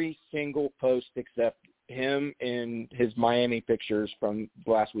every single post except him and his Miami pictures from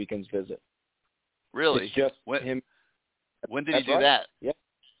last weekend's visit. Really? It's just him. When did he do that? Yep.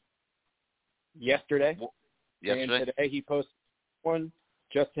 Yesterday. Yesterday? And today he posted one,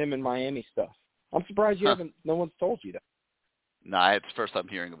 just him and Miami stuff. I'm surprised no one's told you that. No, it's the first I'm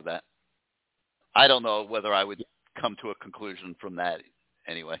hearing of that. I don't know whether I would come to a conclusion from that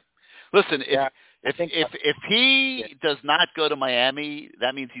anyway. Listen, if he does not go to Miami,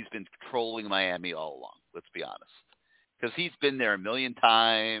 that means he's been trolling Miami all along, let's be honest. Because he's been there a million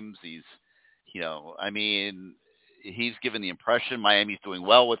times. He's given the impression Miami's doing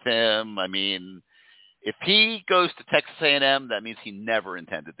well with him. I mean, if he goes to Texas A&M, that means he never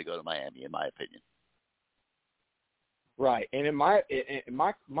intended to go to Miami, in my opinion. Right, and in my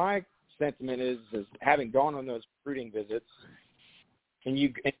sentiment is having gone on those recruiting visits, and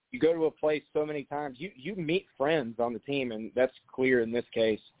you go to a place so many times, you meet friends on the team, and that's clear in this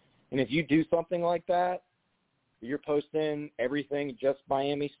case. And if you do something like that, you're posting everything just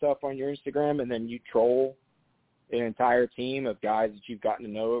Miami stuff on your Instagram, and then you troll an entire team of guys that you've gotten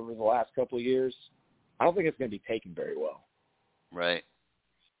to know over the last couple of years, I don't think it's going to be taken very well. Right.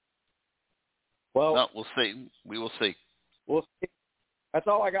 Well, we'll see. We will see. We'll see. That's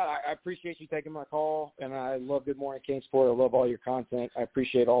all I got. I appreciate you taking my call, and I love Good Morning CaneSport. I love all your content. I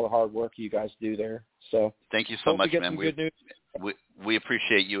appreciate all the hard work you guys do there. So thank you so much, man. Good news. We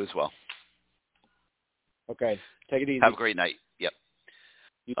appreciate you as well. Okay. Take it easy. Have a great night. Yep.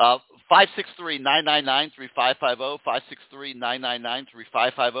 563-999-3550,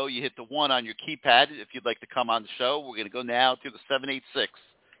 563-999-3550. You hit the 1 on your keypad if you'd like to come on the show. We're going to go now to the 786.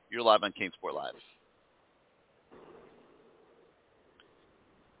 You're live on CaneSport Live.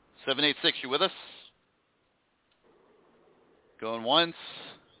 786, you with us? Going once,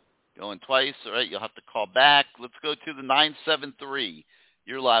 going twice. All right, you'll have to call back. Let's go to the 973.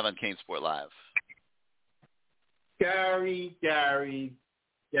 You're live on CaneSport Live. Gary.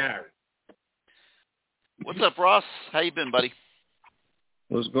 What's up, Ross? How you been, buddy?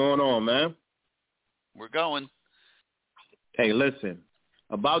 What's going on, man? We're going. Hey, listen,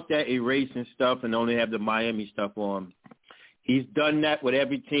 about that erasing stuff and only have the Miami stuff on, he's done that with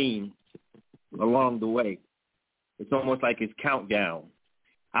every team along the way. It's almost like his countdown.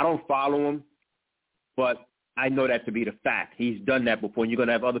 I don't follow him, but I know that to be the fact. He's done that before, and you're going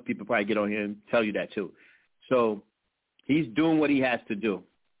to have other people probably get on here and tell you that too. So he's doing what he has to do.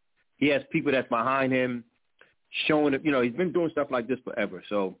 He has people that's behind him showing it. You know, he's been doing stuff like this forever.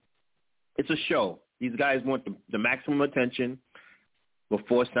 So it's a show. These guys want the maximum attention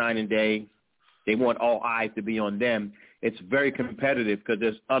before signing day. They want all eyes to be on them. It's very competitive because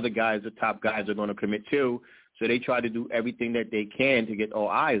there's other guys, the top guys are going to commit too. So they try to do everything that they can to get all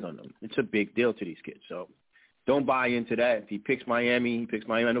eyes on them. It's a big deal to these kids. So don't buy into that. If he picks Miami, he picks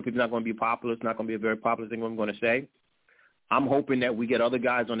Miami. I know people are not going to be popular. It's not going to be a very popular thing, what I'm going to say. I'm hoping that we get other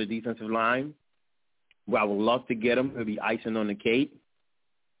guys on the defensive line. Well, I would love to get them. It'll be icing on the cake.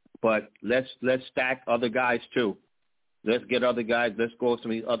 But let's stack other guys too. Let's get other guys. Let's go with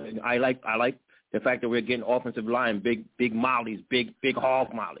some of these other. I like the fact that we're getting offensive line, big mollies, big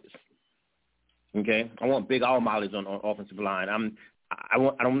hog mollies. Okay, I want big all mollies on offensive line. I'm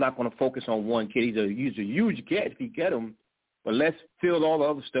not going to focus on one kid. He's a huge kid if you get him, but let's fill all the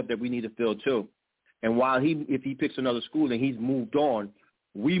other stuff that we need to fill too. And while if he picks another school and he's moved on,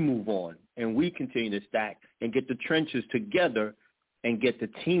 we move on and we continue to stack and get the trenches together and get the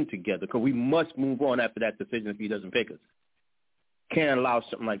team together because we must move on after that decision if he doesn't pick us. Can't allow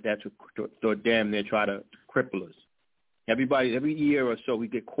something like that to damn near try to cripple us. Every year or so we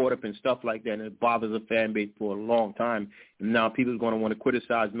get caught up in stuff like that and it bothers the fan base for a long time. And now people are going to want to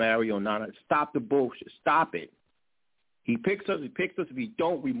criticize Mario. Now, stop the bullshit. Stop it. He picks us. If he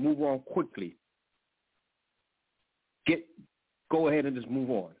don't, we move on quickly. Go ahead and just move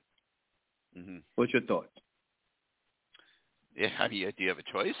on. Mm-hmm. What's your thoughts? Yeah, do you have a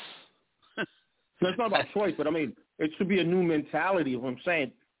choice? No, it's not about choice, but I mean, it should be a new mentality. What I'm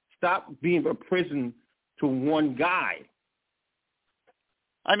saying, stop being a prison to one guy.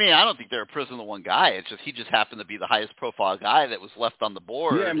 I mean, I don't think they're a prison to one guy. It's just he just happened to be the highest profile guy that was left on the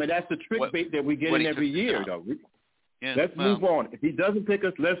board. Yeah, but that's the trick bait that we get in every year, though. Let's move on. If he doesn't pick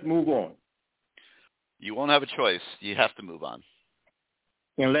us, let's move on. You won't have a choice. You have to move on.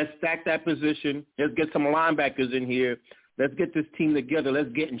 And let's stack that position. Let's get some linebackers in here. Let's get this team together. Let's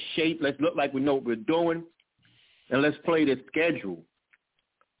get in shape. Let's look like we know what we're doing. And let's play the schedule.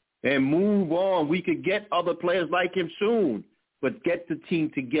 And move on. We could get other players like him soon. But get the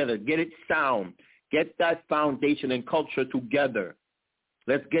team together. Get it sound. Get that foundation and culture together.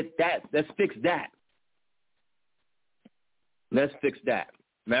 Let's get that. Let's fix that. Let's fix that.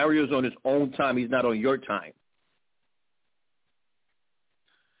 Mario's on his own time. He's not on your time.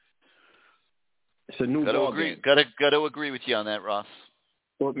 It's a new ball game. Got to agree with you on that, Ross.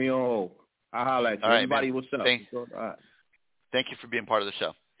 Put me on hold. I'll holler at you. All right, everybody, man. what's up? All right. Thank you for being part of the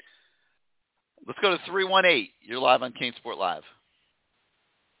show. Let's go to 318. You're live on CaneSport Live.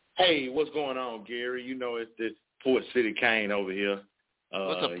 Hey, what's going on, Gary? You know it's this Port City Cane over here.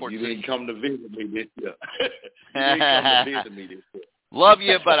 What's up, Port you City? You didn't come to visit me this year. You didn't come to visit me this year. Love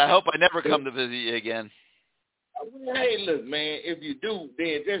you, but I hope I never come to visit you again. Hey, look, man, if you do,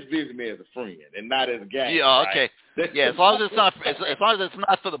 then just visit me as a friend and not as a guy. Yeah, okay. Right? Yeah, as long as it's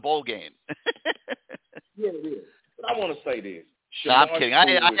not for the bowl game. Yeah, it is. But I want to say this. No, I'm kidding.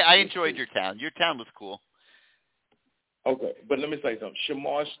 I enjoyed your town. Your town was cool. Okay, but let me say something.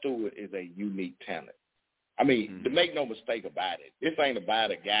 Shamar Stewart is a unique talent. I mean, to make no mistake about it, this ain't about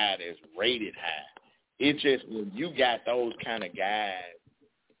a guy that's rated high. It's just when you got those kind of guys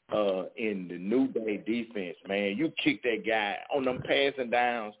in the New Day defense, man, you kick that guy on them passing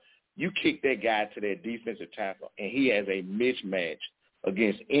downs, you kick that guy to that defensive tackle, and he has a mismatch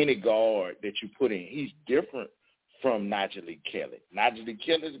against any guard that you put in. He's different from Najee Kelly. Najee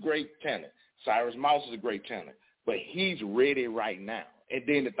Kelly is a great talent. Cyrus Mouse is a great talent. But he's ready right now. And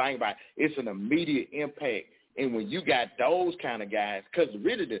then the thing about it's an immediate impact. And when you got those kind of guys, because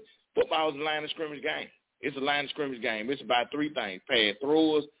really the football is a line of scrimmage game. It's a line of scrimmage game. It's about three things: pass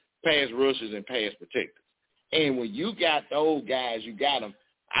throwers, pass rushers, and pass protectors. And when you got those guys, you got them.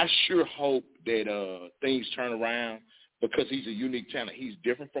 I sure hope that things turn around because he's a unique talent. He was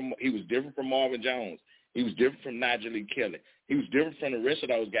different from Marvin Jones. He was different from Nigel Lee Kelly. He was different from the rest of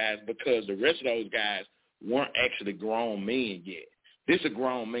those guys because the rest of those guys weren't actually grown men yet. This is a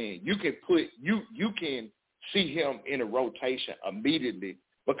grown man. You can see him in a rotation immediately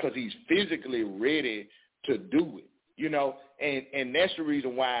because he's physically ready to do it. You know, and that's the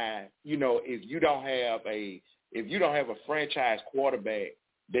reason why, you know, if you don't have a franchise quarterback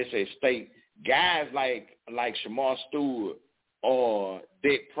that's at stake, guys like Shamar Stewart or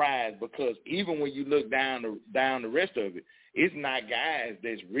that prize, because even when you look down the rest of it, it's not guys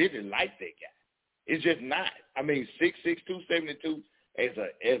that's really like that guy. It's just not. I mean, 6'6", 272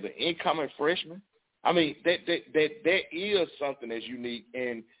 as an incoming freshman. I mean, that is something that's unique.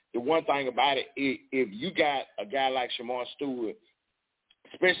 And the one thing about it, if you got a guy like Shamar Stewart,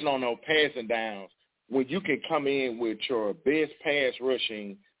 especially on those passing downs, when you can come in with your best pass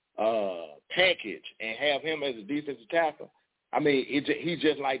rushing package and have him as a defensive tackle, I mean, he's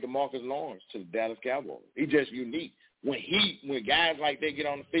just like DeMarcus Lawrence to the Dallas Cowboys. He's just unique. When guys like that get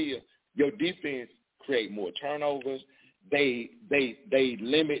on the field, your defense create more turnovers. They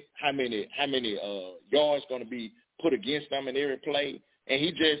limit how many yards going to be put against them in every play. And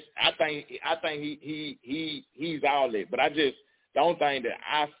I think he's all that. But the only thing that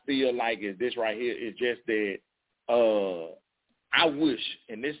I feel like is this right here is just that I wish,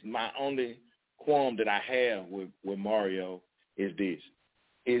 and this is my only qualm that I have with Mario is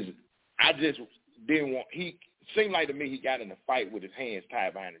I just didn't want, he seemed like to me he got in a fight with his hands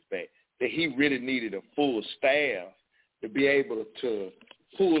tied behind his back, that he really needed a full staff to be able to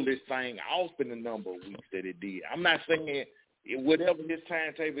pull this thing off in the number of weeks that it did. I'm not saying whatever his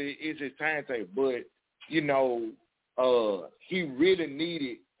timetable is his timetable, but, you know, he really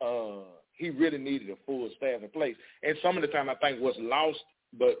needed a full staff in place. And some of the time I think what's lost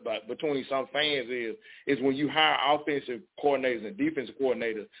but between some fans is when you hire offensive coordinators and defensive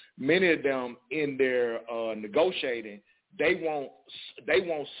coordinators, many of them in their negotiating, they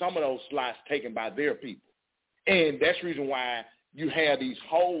want some of those slots taken by their people. And that's the reason why you have these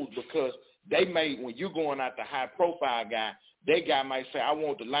holes, because they may, when you're going out the high-profile guy, that guy might say, I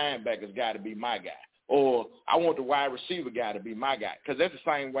want the linebackers guy to be my guy, or I want the wide receiver guy to be my guy, because that's the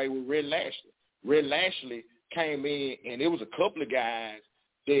same way with Red Lashley. Red Lashley came in, and it was a couple of guys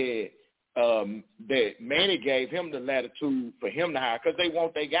that Manny gave him the latitude for him to hire because they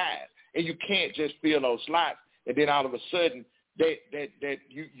want their guys. And you can't just fill those slots, and then all of a sudden that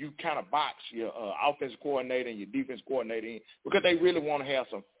you kind of box your offensive coordinator and your defense coordinator in, because they really want to have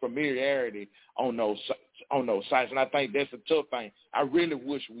some familiarity on those sites. And I think that's a tough thing. I really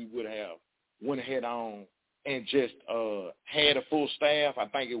wish we would have went ahead on and just had a full staff. I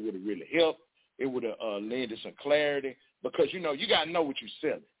think it would have really helped. It would have lended some clarity, because, you know, you got to know what you're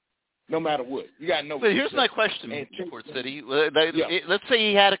selling, no matter what. You got to know what you're selling. Here's my question, Port City. Let's say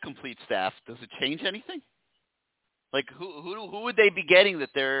he had a complete staff. Does it change anything? Like, who would they be getting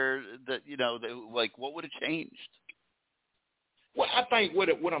what would have changed? Well, I think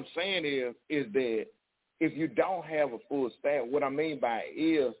what I'm saying is that if you don't have a full staff, what I mean by it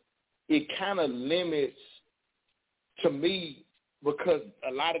is it kind of limits, to me, because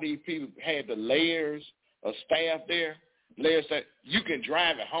a lot of these people had the layers of staff there, layers that you can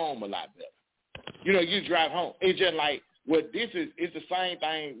drive it home a lot better. You know, you drive home. It's just like, it's the same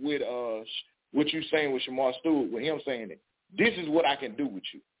thing with what you saying with Shamar Stewart, with him saying that this is what I can do with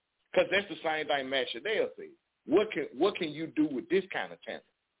you. Because that's the same thing Matt Shadell said. What can you do with this kind of talent?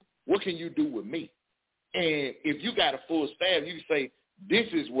 What can you do with me? And if you got a full staff, you can say, this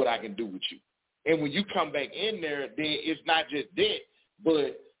is what I can do with you. And when you come back in there, then it's not just that,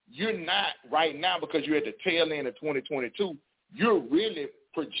 but you're not right now, because you're at the tail end of 2022, you're really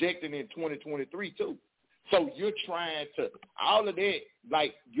projecting in 2023 too. So you're trying to, all of that,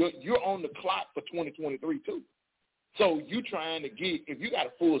 like you're on the clock for 2023 too. So you're trying to get, if you got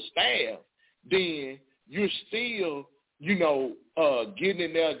a full staff, then you're still, you know, getting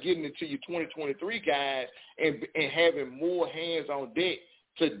in there, getting into your 2023 guys and having more hands on deck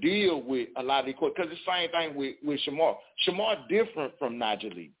to deal with a lot of these, because it's the same thing with Shamar. Shamar different from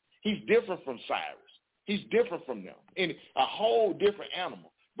Nigel Lee. He's different from Cyrus. He's different from them, and a whole different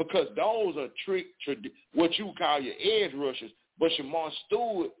animal, because those are what you would call your edge rushers. But Shamar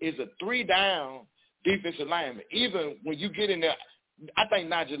Stewart is a 3-down defensive lineman. Even when you get in there, I think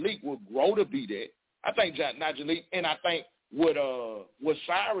Nigel Lee will grow to be that. I think Nigel Lee, and I think what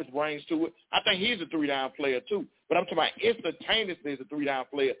Cyrus brings to it, I think he's a 3-down player too. But I'm talking about instantaneously as a 3-down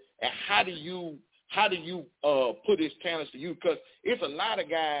player, and how do you put his talents to use? Because it's a lot of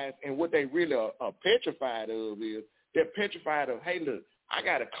guys, and what they really are petrified of is they're petrified of, hey, look, I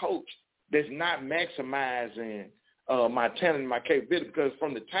got a coach that's not maximizing my talent and my capability, because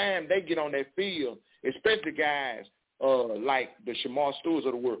from the time they get on that field, especially guys like the Shamar Stewarts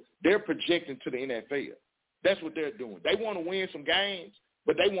of the world, they're projecting to the NFL. That's what they're doing. They want to win some games,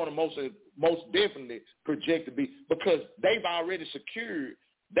 but they want to most definitely project to be, because they've already secured.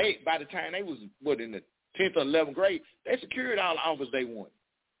 By the time they was in the 10th or 11th grade, they secured all the offers they wanted.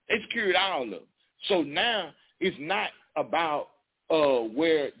 They secured all of them. So now it's not about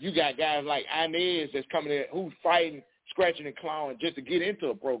where you got guys like Inez that's coming in who's fighting, scratching and clawing just to get into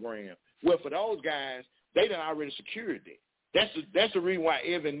a program. Well, for those guys, they done already secured it. That's the reason why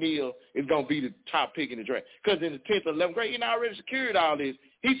Evan Neal is going to be the top pick in the draft. Because in the 10th or 11th grade, he already secured all this.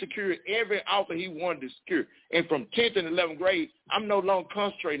 He secured every offer he wanted to secure. And from 10th and 11th grade, I'm no longer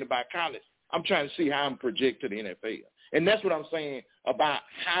concentrating about college. I'm trying to see how I'm project to the NFL. And that's what I'm saying about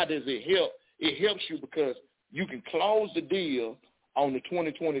how does it help. It helps you because you can close the deal on the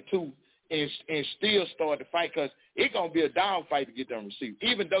 2022 and still start the fight, because it's going to be a dog fight to get them receivers.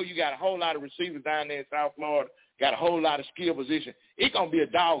 Even though you got a whole lot of receivers down there in South Florida, got a whole lot of skill position, it's going to be a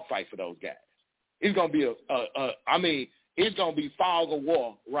dog fight for those guys. It's going to be it's going to be fog of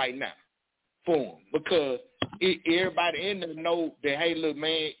war right now for them, because everybody in there know that, hey, look,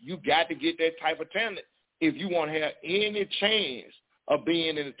 man, you got to get that type of talent if you want to have any chance of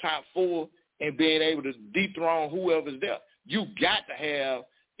being in the top 4 and being able to dethrone whoever's there. You got to have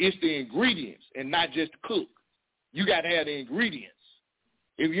it's the ingredients and not just the cook. You got to have the ingredients.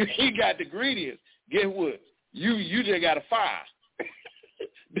 If you ain't got the ingredients, guess what? You just got a fire.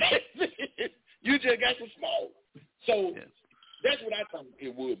 You just got some smoke. So that's what I think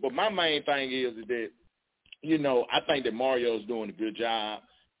it would. But my main thing is that, I think that Mario's doing a good job.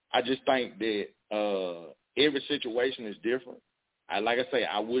 I just think that every situation is different. Like I say,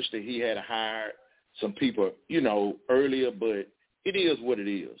 I wish that he had hired some people, earlier, but it is what it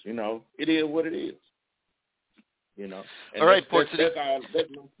is, It is what it is, And all right, that's all.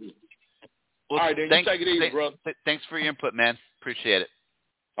 All right, then you take it easy, brother. Thanks for your input, man. Appreciate it.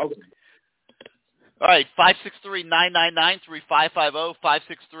 Okay. All right, 563-999-3550,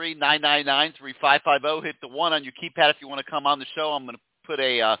 563-999-3550. Hit the 1 on your keypad if you want to come on the show. I'm going to put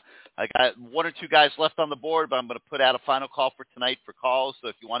I got 1 or 2 guys left on the board, but I'm going to put out a final call for tonight for calls. So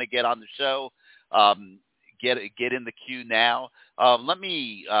if you want to get on the show, get in the queue now. Let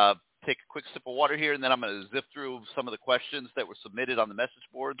me take a quick sip of water here, and then I'm going to zip through some of the questions that were submitted on the message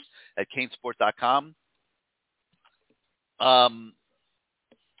boards at CaneSport.com.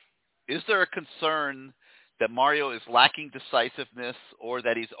 Is there a concern that Mario is lacking decisiveness or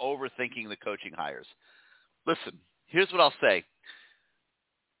that he's overthinking the coaching hires? Listen, here's what I'll say.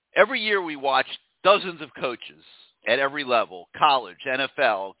 Every year we watch dozens of coaches at every level, college,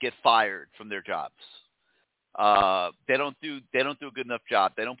 NFL, get fired from their jobs. They don't do a good enough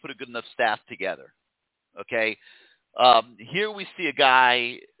job. They don't put a good enough staff together. Okay? Here we see a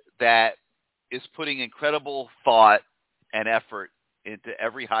guy that is putting incredible thought and effort into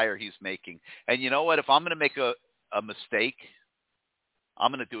every hire he's making. And you know what? If I'm going to make a mistake,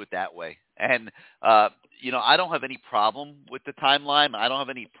 I'm going to do it that way. And, I don't have any problem with the timeline. I don't have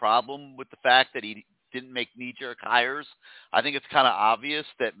any problem with the fact that he didn't make knee-jerk hires. I think it's kind of obvious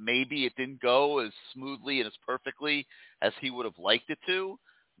that maybe it didn't go as smoothly and as perfectly as he would have liked it to.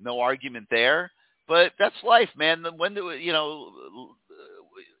 No argument there. But that's life, man. When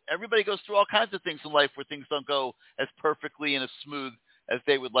everybody goes through all kinds of things in life where things don't go as perfectly and as smooth as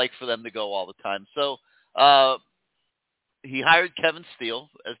they would like for them to go all the time. So he hired Kevin Steele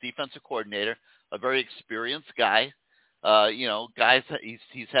as defensive coordinator, a very experienced guy. Guys,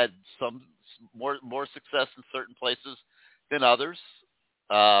 he's had some more success in certain places than others.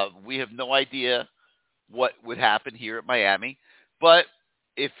 We have no idea what would happen here at Miami. But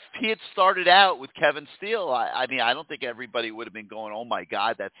if he had started out with Kevin Steele, I don't think everybody would have been going, oh, my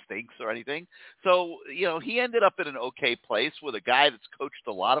God, that stinks or anything. So, he ended up in an okay place with a guy that's coached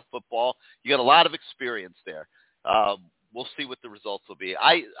a lot of football. You got a lot of experience there. We'll see what the results will be.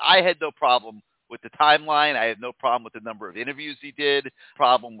 I had no problem with the timeline. I had no problem with the number of interviews he did,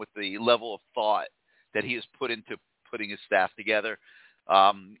 problem with the level of thought that he has put into putting his staff together.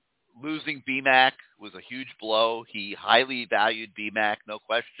 Losing BMAC was a huge blow. He highly valued BMAC, no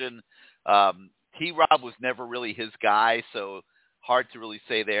question. T-Rob was never really his guy, so hard to really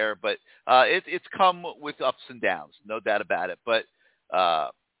say there. But it's come with ups and downs, no doubt about it. But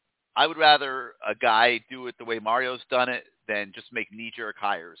I would rather a guy do it the way Mario's done it than just make knee-jerk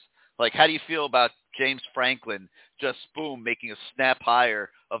hires. Like, how do you feel about James Franklin just, boom, making a snap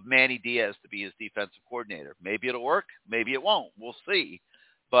hire of Manny Diaz to be his defensive coordinator? Maybe it'll work. Maybe it won't. We'll see.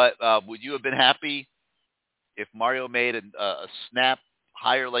 But would you have been happy if Mario made a snap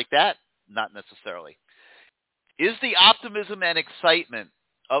hire like that? Not necessarily. Is the optimism and excitement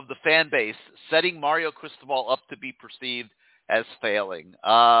of the fan base setting Mario Cristobal up to be perceived as failing?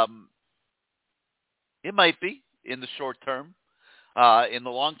 It might be in the short term. In the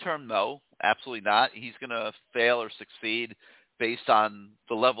long term, no, absolutely not. He's going to fail or succeed based on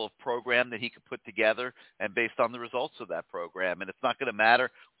the level of program that he could put together and based on the results of that program. And it's not going to matter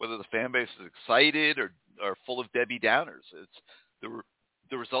whether the fan base is excited or full of Debbie Downers. It's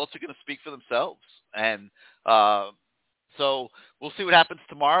the results are going to speak for themselves. And so we'll see what happens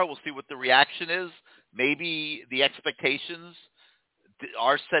tomorrow. We'll see what the reaction is. Maybe the expectations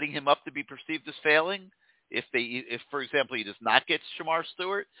are setting him up to be perceived as failing. If, for example, he does not get Shamar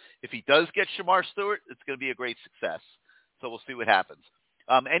Stewart, if he does get Shamar Stewart, it's going to be a great success. So we'll see what happens.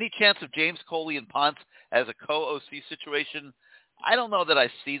 Any chance of James Coley and Ponce as a co-OC situation? I don't know that I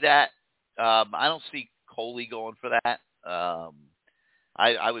see that. I don't see Coley going for that.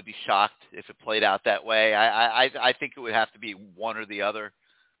 I would be shocked if it played out that way. I think it would have to be one or the other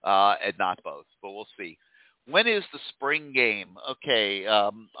and not both, but we'll see. When is the spring game? Okay,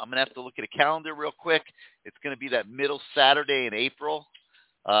 I'm going to have to look at a calendar real quick. It's going to be that middle Saturday in April,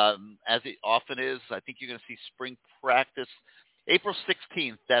 as it often is. I think you're going to see spring practice. April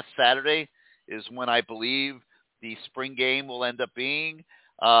 16th, that Saturday, is when I believe the spring game will end up being.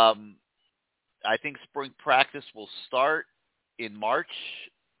 I think spring practice will start in March,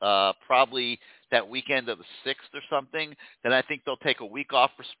 probably that weekend of the 6th or something. Then I think they'll take a week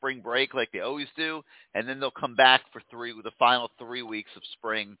off for spring break like they always do, and then they'll come back for the final 3 weeks of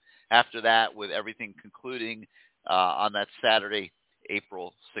spring after that, with everything concluding on that Saturday,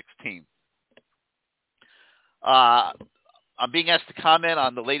 April 16th. I'm being asked to comment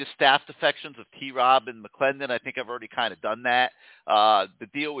on the latest staff defections of T-Rob and McClendon. I think I've already kind of done that. The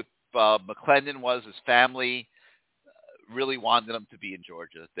deal with McClendon was his family really wanted him to be in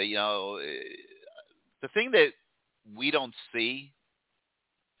Georgia. They, the thing that we don't see,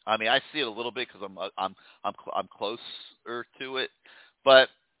 I mean, I see it a little bit because I'm closer to it, but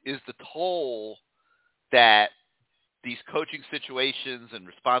is the toll that these coaching situations and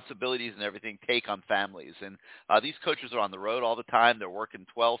responsibilities and everything take on families. And these coaches are on the road all the time. They're working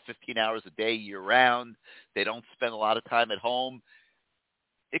 12, 15 hours a day year-round. They don't spend a lot of time at home.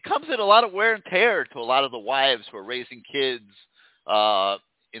 It comes at a lot of wear and tear to a lot of the wives who are raising kids,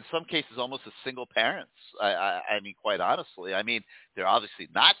 in some cases almost as single parents. I mean, quite honestly. I mean, they're obviously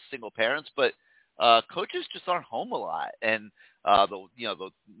not single parents, but coaches just aren't home a lot. And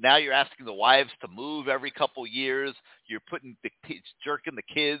now you're asking the wives to move every couple years. You're jerking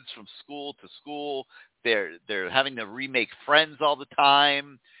the kids from school to school. They're having to remake friends all the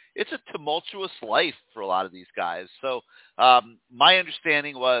time. It's a tumultuous life for a lot of these guys. So my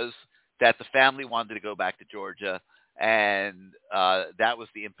understanding was that the family wanted to go back to Georgia, and that was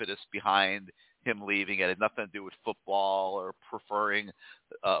the impetus behind him leaving. It had nothing to do with football or preferring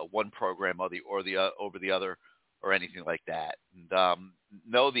one program over the other or anything like that. And,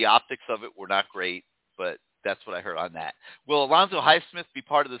 no, the optics of it were not great, but that's what I heard on that. Will Alonzo Highsmith be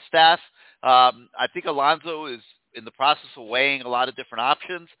part of the staff? I think Alonzo is in the process of weighing a lot of different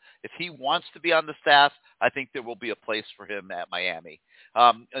options. If he wants to be on the staff, I think there will be a place for him at Miami.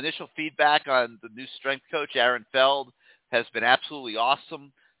 Initial feedback on the new strength coach, Aaron Feld, has been absolutely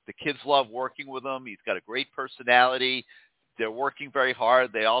awesome. The kids love working with him. He's got a great personality. They're working very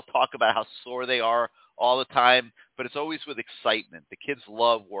hard. They all talk about how sore they are all the time, but it's always with excitement. The kids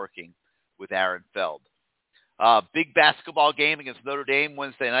love working with Aaron Feld. Big basketball game against Notre Dame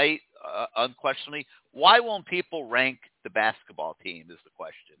Wednesday night, unquestionably. Why won't people rank the basketball team is the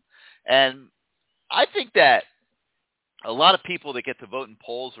question. And I think that a lot of people that get to vote in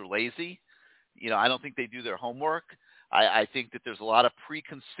polls are lazy. I don't think they do their homework. I think that there's a lot of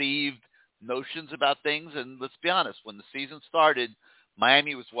preconceived notions about things. And let's be honest, when the season started,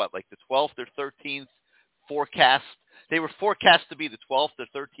 Miami was like the 12th or 13th forecast. They were forecast to be the 12th or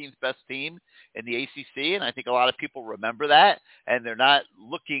 13th best team in the ACC, and I think a lot of people remember that, and they're not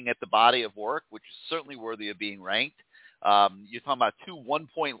looking at the body of work, which is certainly worthy of being ranked. You're talking about 2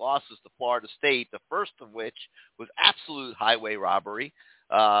 1-point losses to Florida State, the first of which was absolute highway robbery.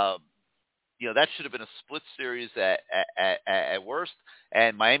 That should have been a split series at worst,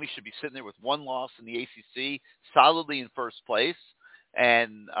 and Miami should be sitting there with 1 loss in the ACC, solidly in first place.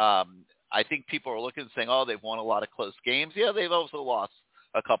 And I think people are looking and saying, oh, they've won a lot of close games. Yeah, they've also lost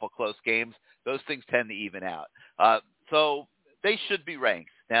a couple close games. Those things tend to even out. So they should be ranked.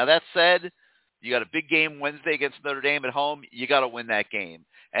 Now, that said, you got a big game Wednesday against Notre Dame at home. You got to win that game.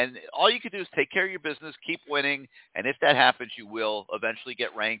 And all you can do is take care of your business, keep winning, and if that happens, you will eventually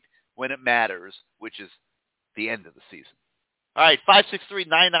get ranked when it matters, which is the end of the season. All right,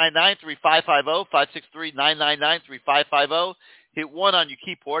 563-999-3550, 563-999-3550. Hit 1 on your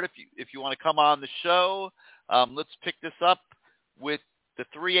keyboard if you want to come on the show. Let's pick this up with the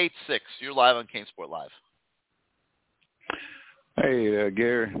 386. You're live on CaneSport Live. Hey,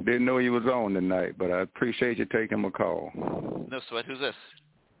 Gary. Didn't know you was on tonight, but I appreciate you taking my call. No sweat. Who's this?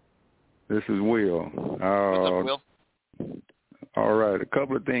 This is Will. What's up, Will? All right. A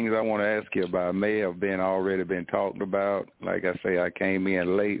couple of things I want to ask you about may have already been talked about. Like I say, I came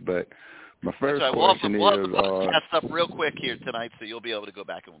in late, but my first question we'll have the podcast up real quick here tonight, so you'll be able to go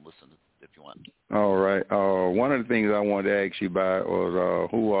back and listen if you want. All right. One of the things I wanted to ask you about was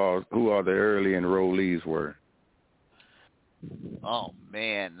who are the early enrollees were. Oh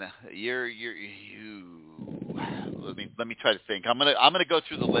man, you. Let me try to think. I'm gonna go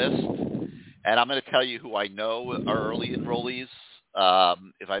through the list, and I'm gonna tell you who I know are early enrollees.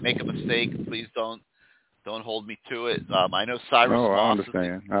 If I make a mistake, please don't hold me to it. I know Cyrus Moss.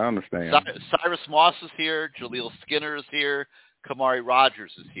 I understand. Cyrus Moss is here. Jaleel Skinner is here. Kamari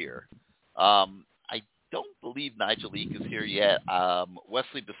Rogers is here. I don't believe Nigel Leak is here yet.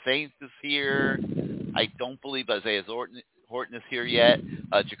 Wesley Basaint is here. I don't believe Isaiah Horton is here yet.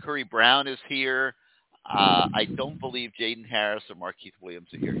 Ja'Cory Brown is here. I don't believe Jaden Harris or Markeith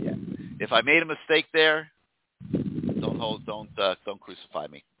Williams are here yet. If I made a mistake there, don't crucify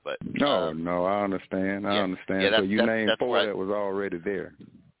me. But no, I understand. I understand. So you named 4 that was already there.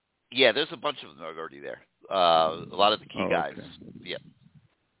 Yeah, there's a bunch of them that are already there. A lot of the key guys. Okay. Yeah.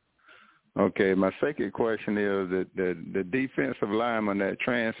 Okay, my second question is that the defensive lineman that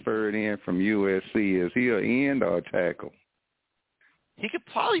transferred in from USC, is he an end or a tackle? He could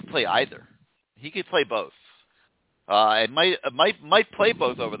probably play either. He could play both. And might play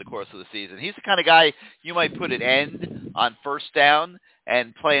both over the course of the season. He's the kind of guy you might put at end on first down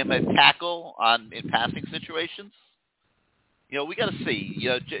and play him at tackle in passing situations. You know, we got to see. You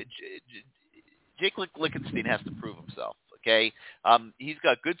know, Jake Lickenstein has to prove himself. Okay, he's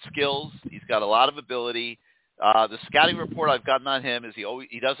got good skills. He's got a lot of ability. The scouting report I've gotten on him is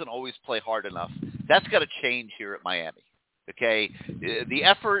he doesn't always play hard enough. That's got to change here at Miami. Okay, the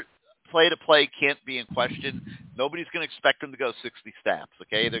effort play to play can't be in question. Nobody's going to expect him to go 60 snaps.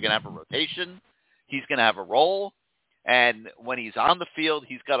 Okay, they're going to have a rotation. He's going to have a role, and when he's on the field,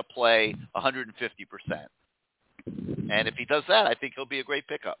 he's got to play 150%. And if he does that, I think he'll be a great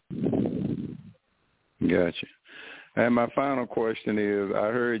pickup. Gotcha. And my final question is, I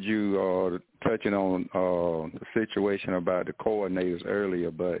heard you touching on the situation about the coordinators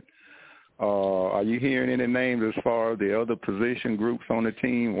earlier, but are you hearing any names as far as the other position groups on the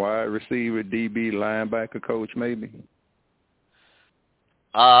team, wide receiver, DB, linebacker coach maybe?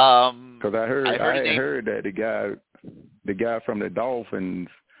 Because I heard that the guy from the Dolphins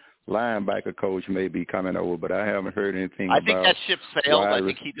linebacker coach may be coming over, but I haven't heard anything about. I think that ship sailed. I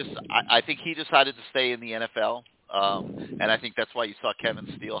think he decided to stay in the NFL. And I think that's why you saw Kevin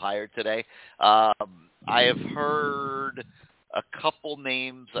Steele hired today. I have heard a couple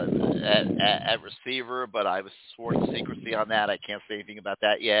names at receiver, but I was sworn to secrecy on that. I can't say anything about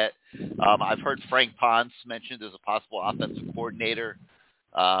that yet. I've heard Frank Ponce mentioned as a possible offensive coordinator.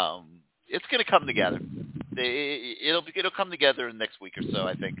 It's going to come together. It'll come together in the next week or so,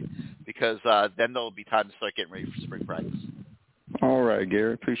 I think, because then there'll be time to start getting ready for spring practice. All right,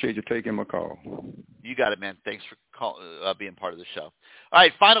 Gary. Appreciate you taking my call. You got it, man. Thanks for being part of the show. All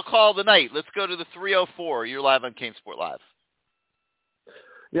right, final call of the night. Let's go to the 304. You're live on CaneSport Live.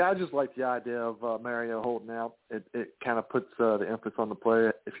 Yeah, I just like the idea of Mario holding out. It kind of puts the emphasis on the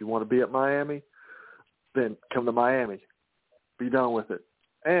player. If you want to be at Miami, then come to Miami. Be done with it.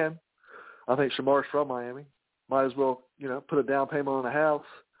 And I think Shamar's from Miami. Might as well, put a down payment on a house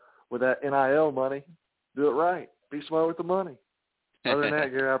with that NIL money. Do it right. Be smart with the money. Other than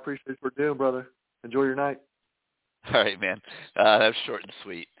that, Gary, I appreciate what you're doing, brother. Enjoy your night. All right, man. That was short and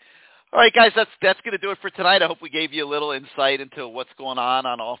sweet. All right, guys, that's going to do it for tonight. I hope we gave you a little insight into what's going on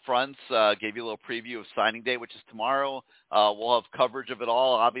all fronts, gave you a little preview of signing day, which is tomorrow. We'll have coverage of it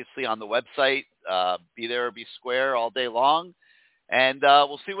all, obviously, on the website. Be there or be square all day long. And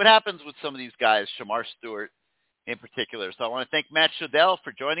we'll see what happens with some of these guys, Shamar Stewart in particular. So I want to thank Matt Shodell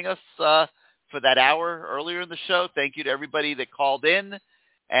for joining us for that hour earlier in the show. Thank you to everybody that called in.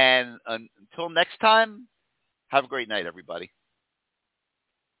 And until next time, have a great night, everybody.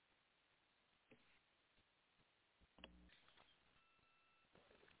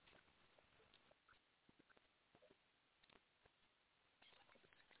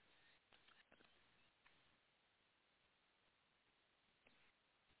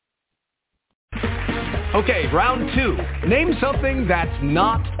 Okay, round 2. Name something that's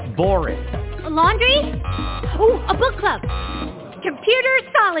not boring. A laundry? Ooh, a book club. Computer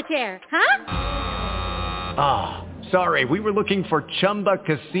solitaire, huh? Ah, sorry, we were looking for Chumba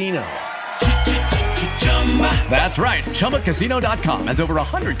Casino. That's right. ChumbaCasino.com has over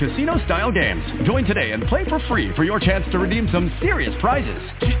 100 casino-style games. Join today and play for free for your chance to redeem some serious prizes.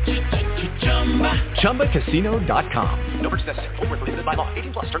 ChumbaCasino.com. No purchase necessary. Void where prohibited by law.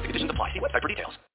 18+. Terms and conditions apply. See website for details.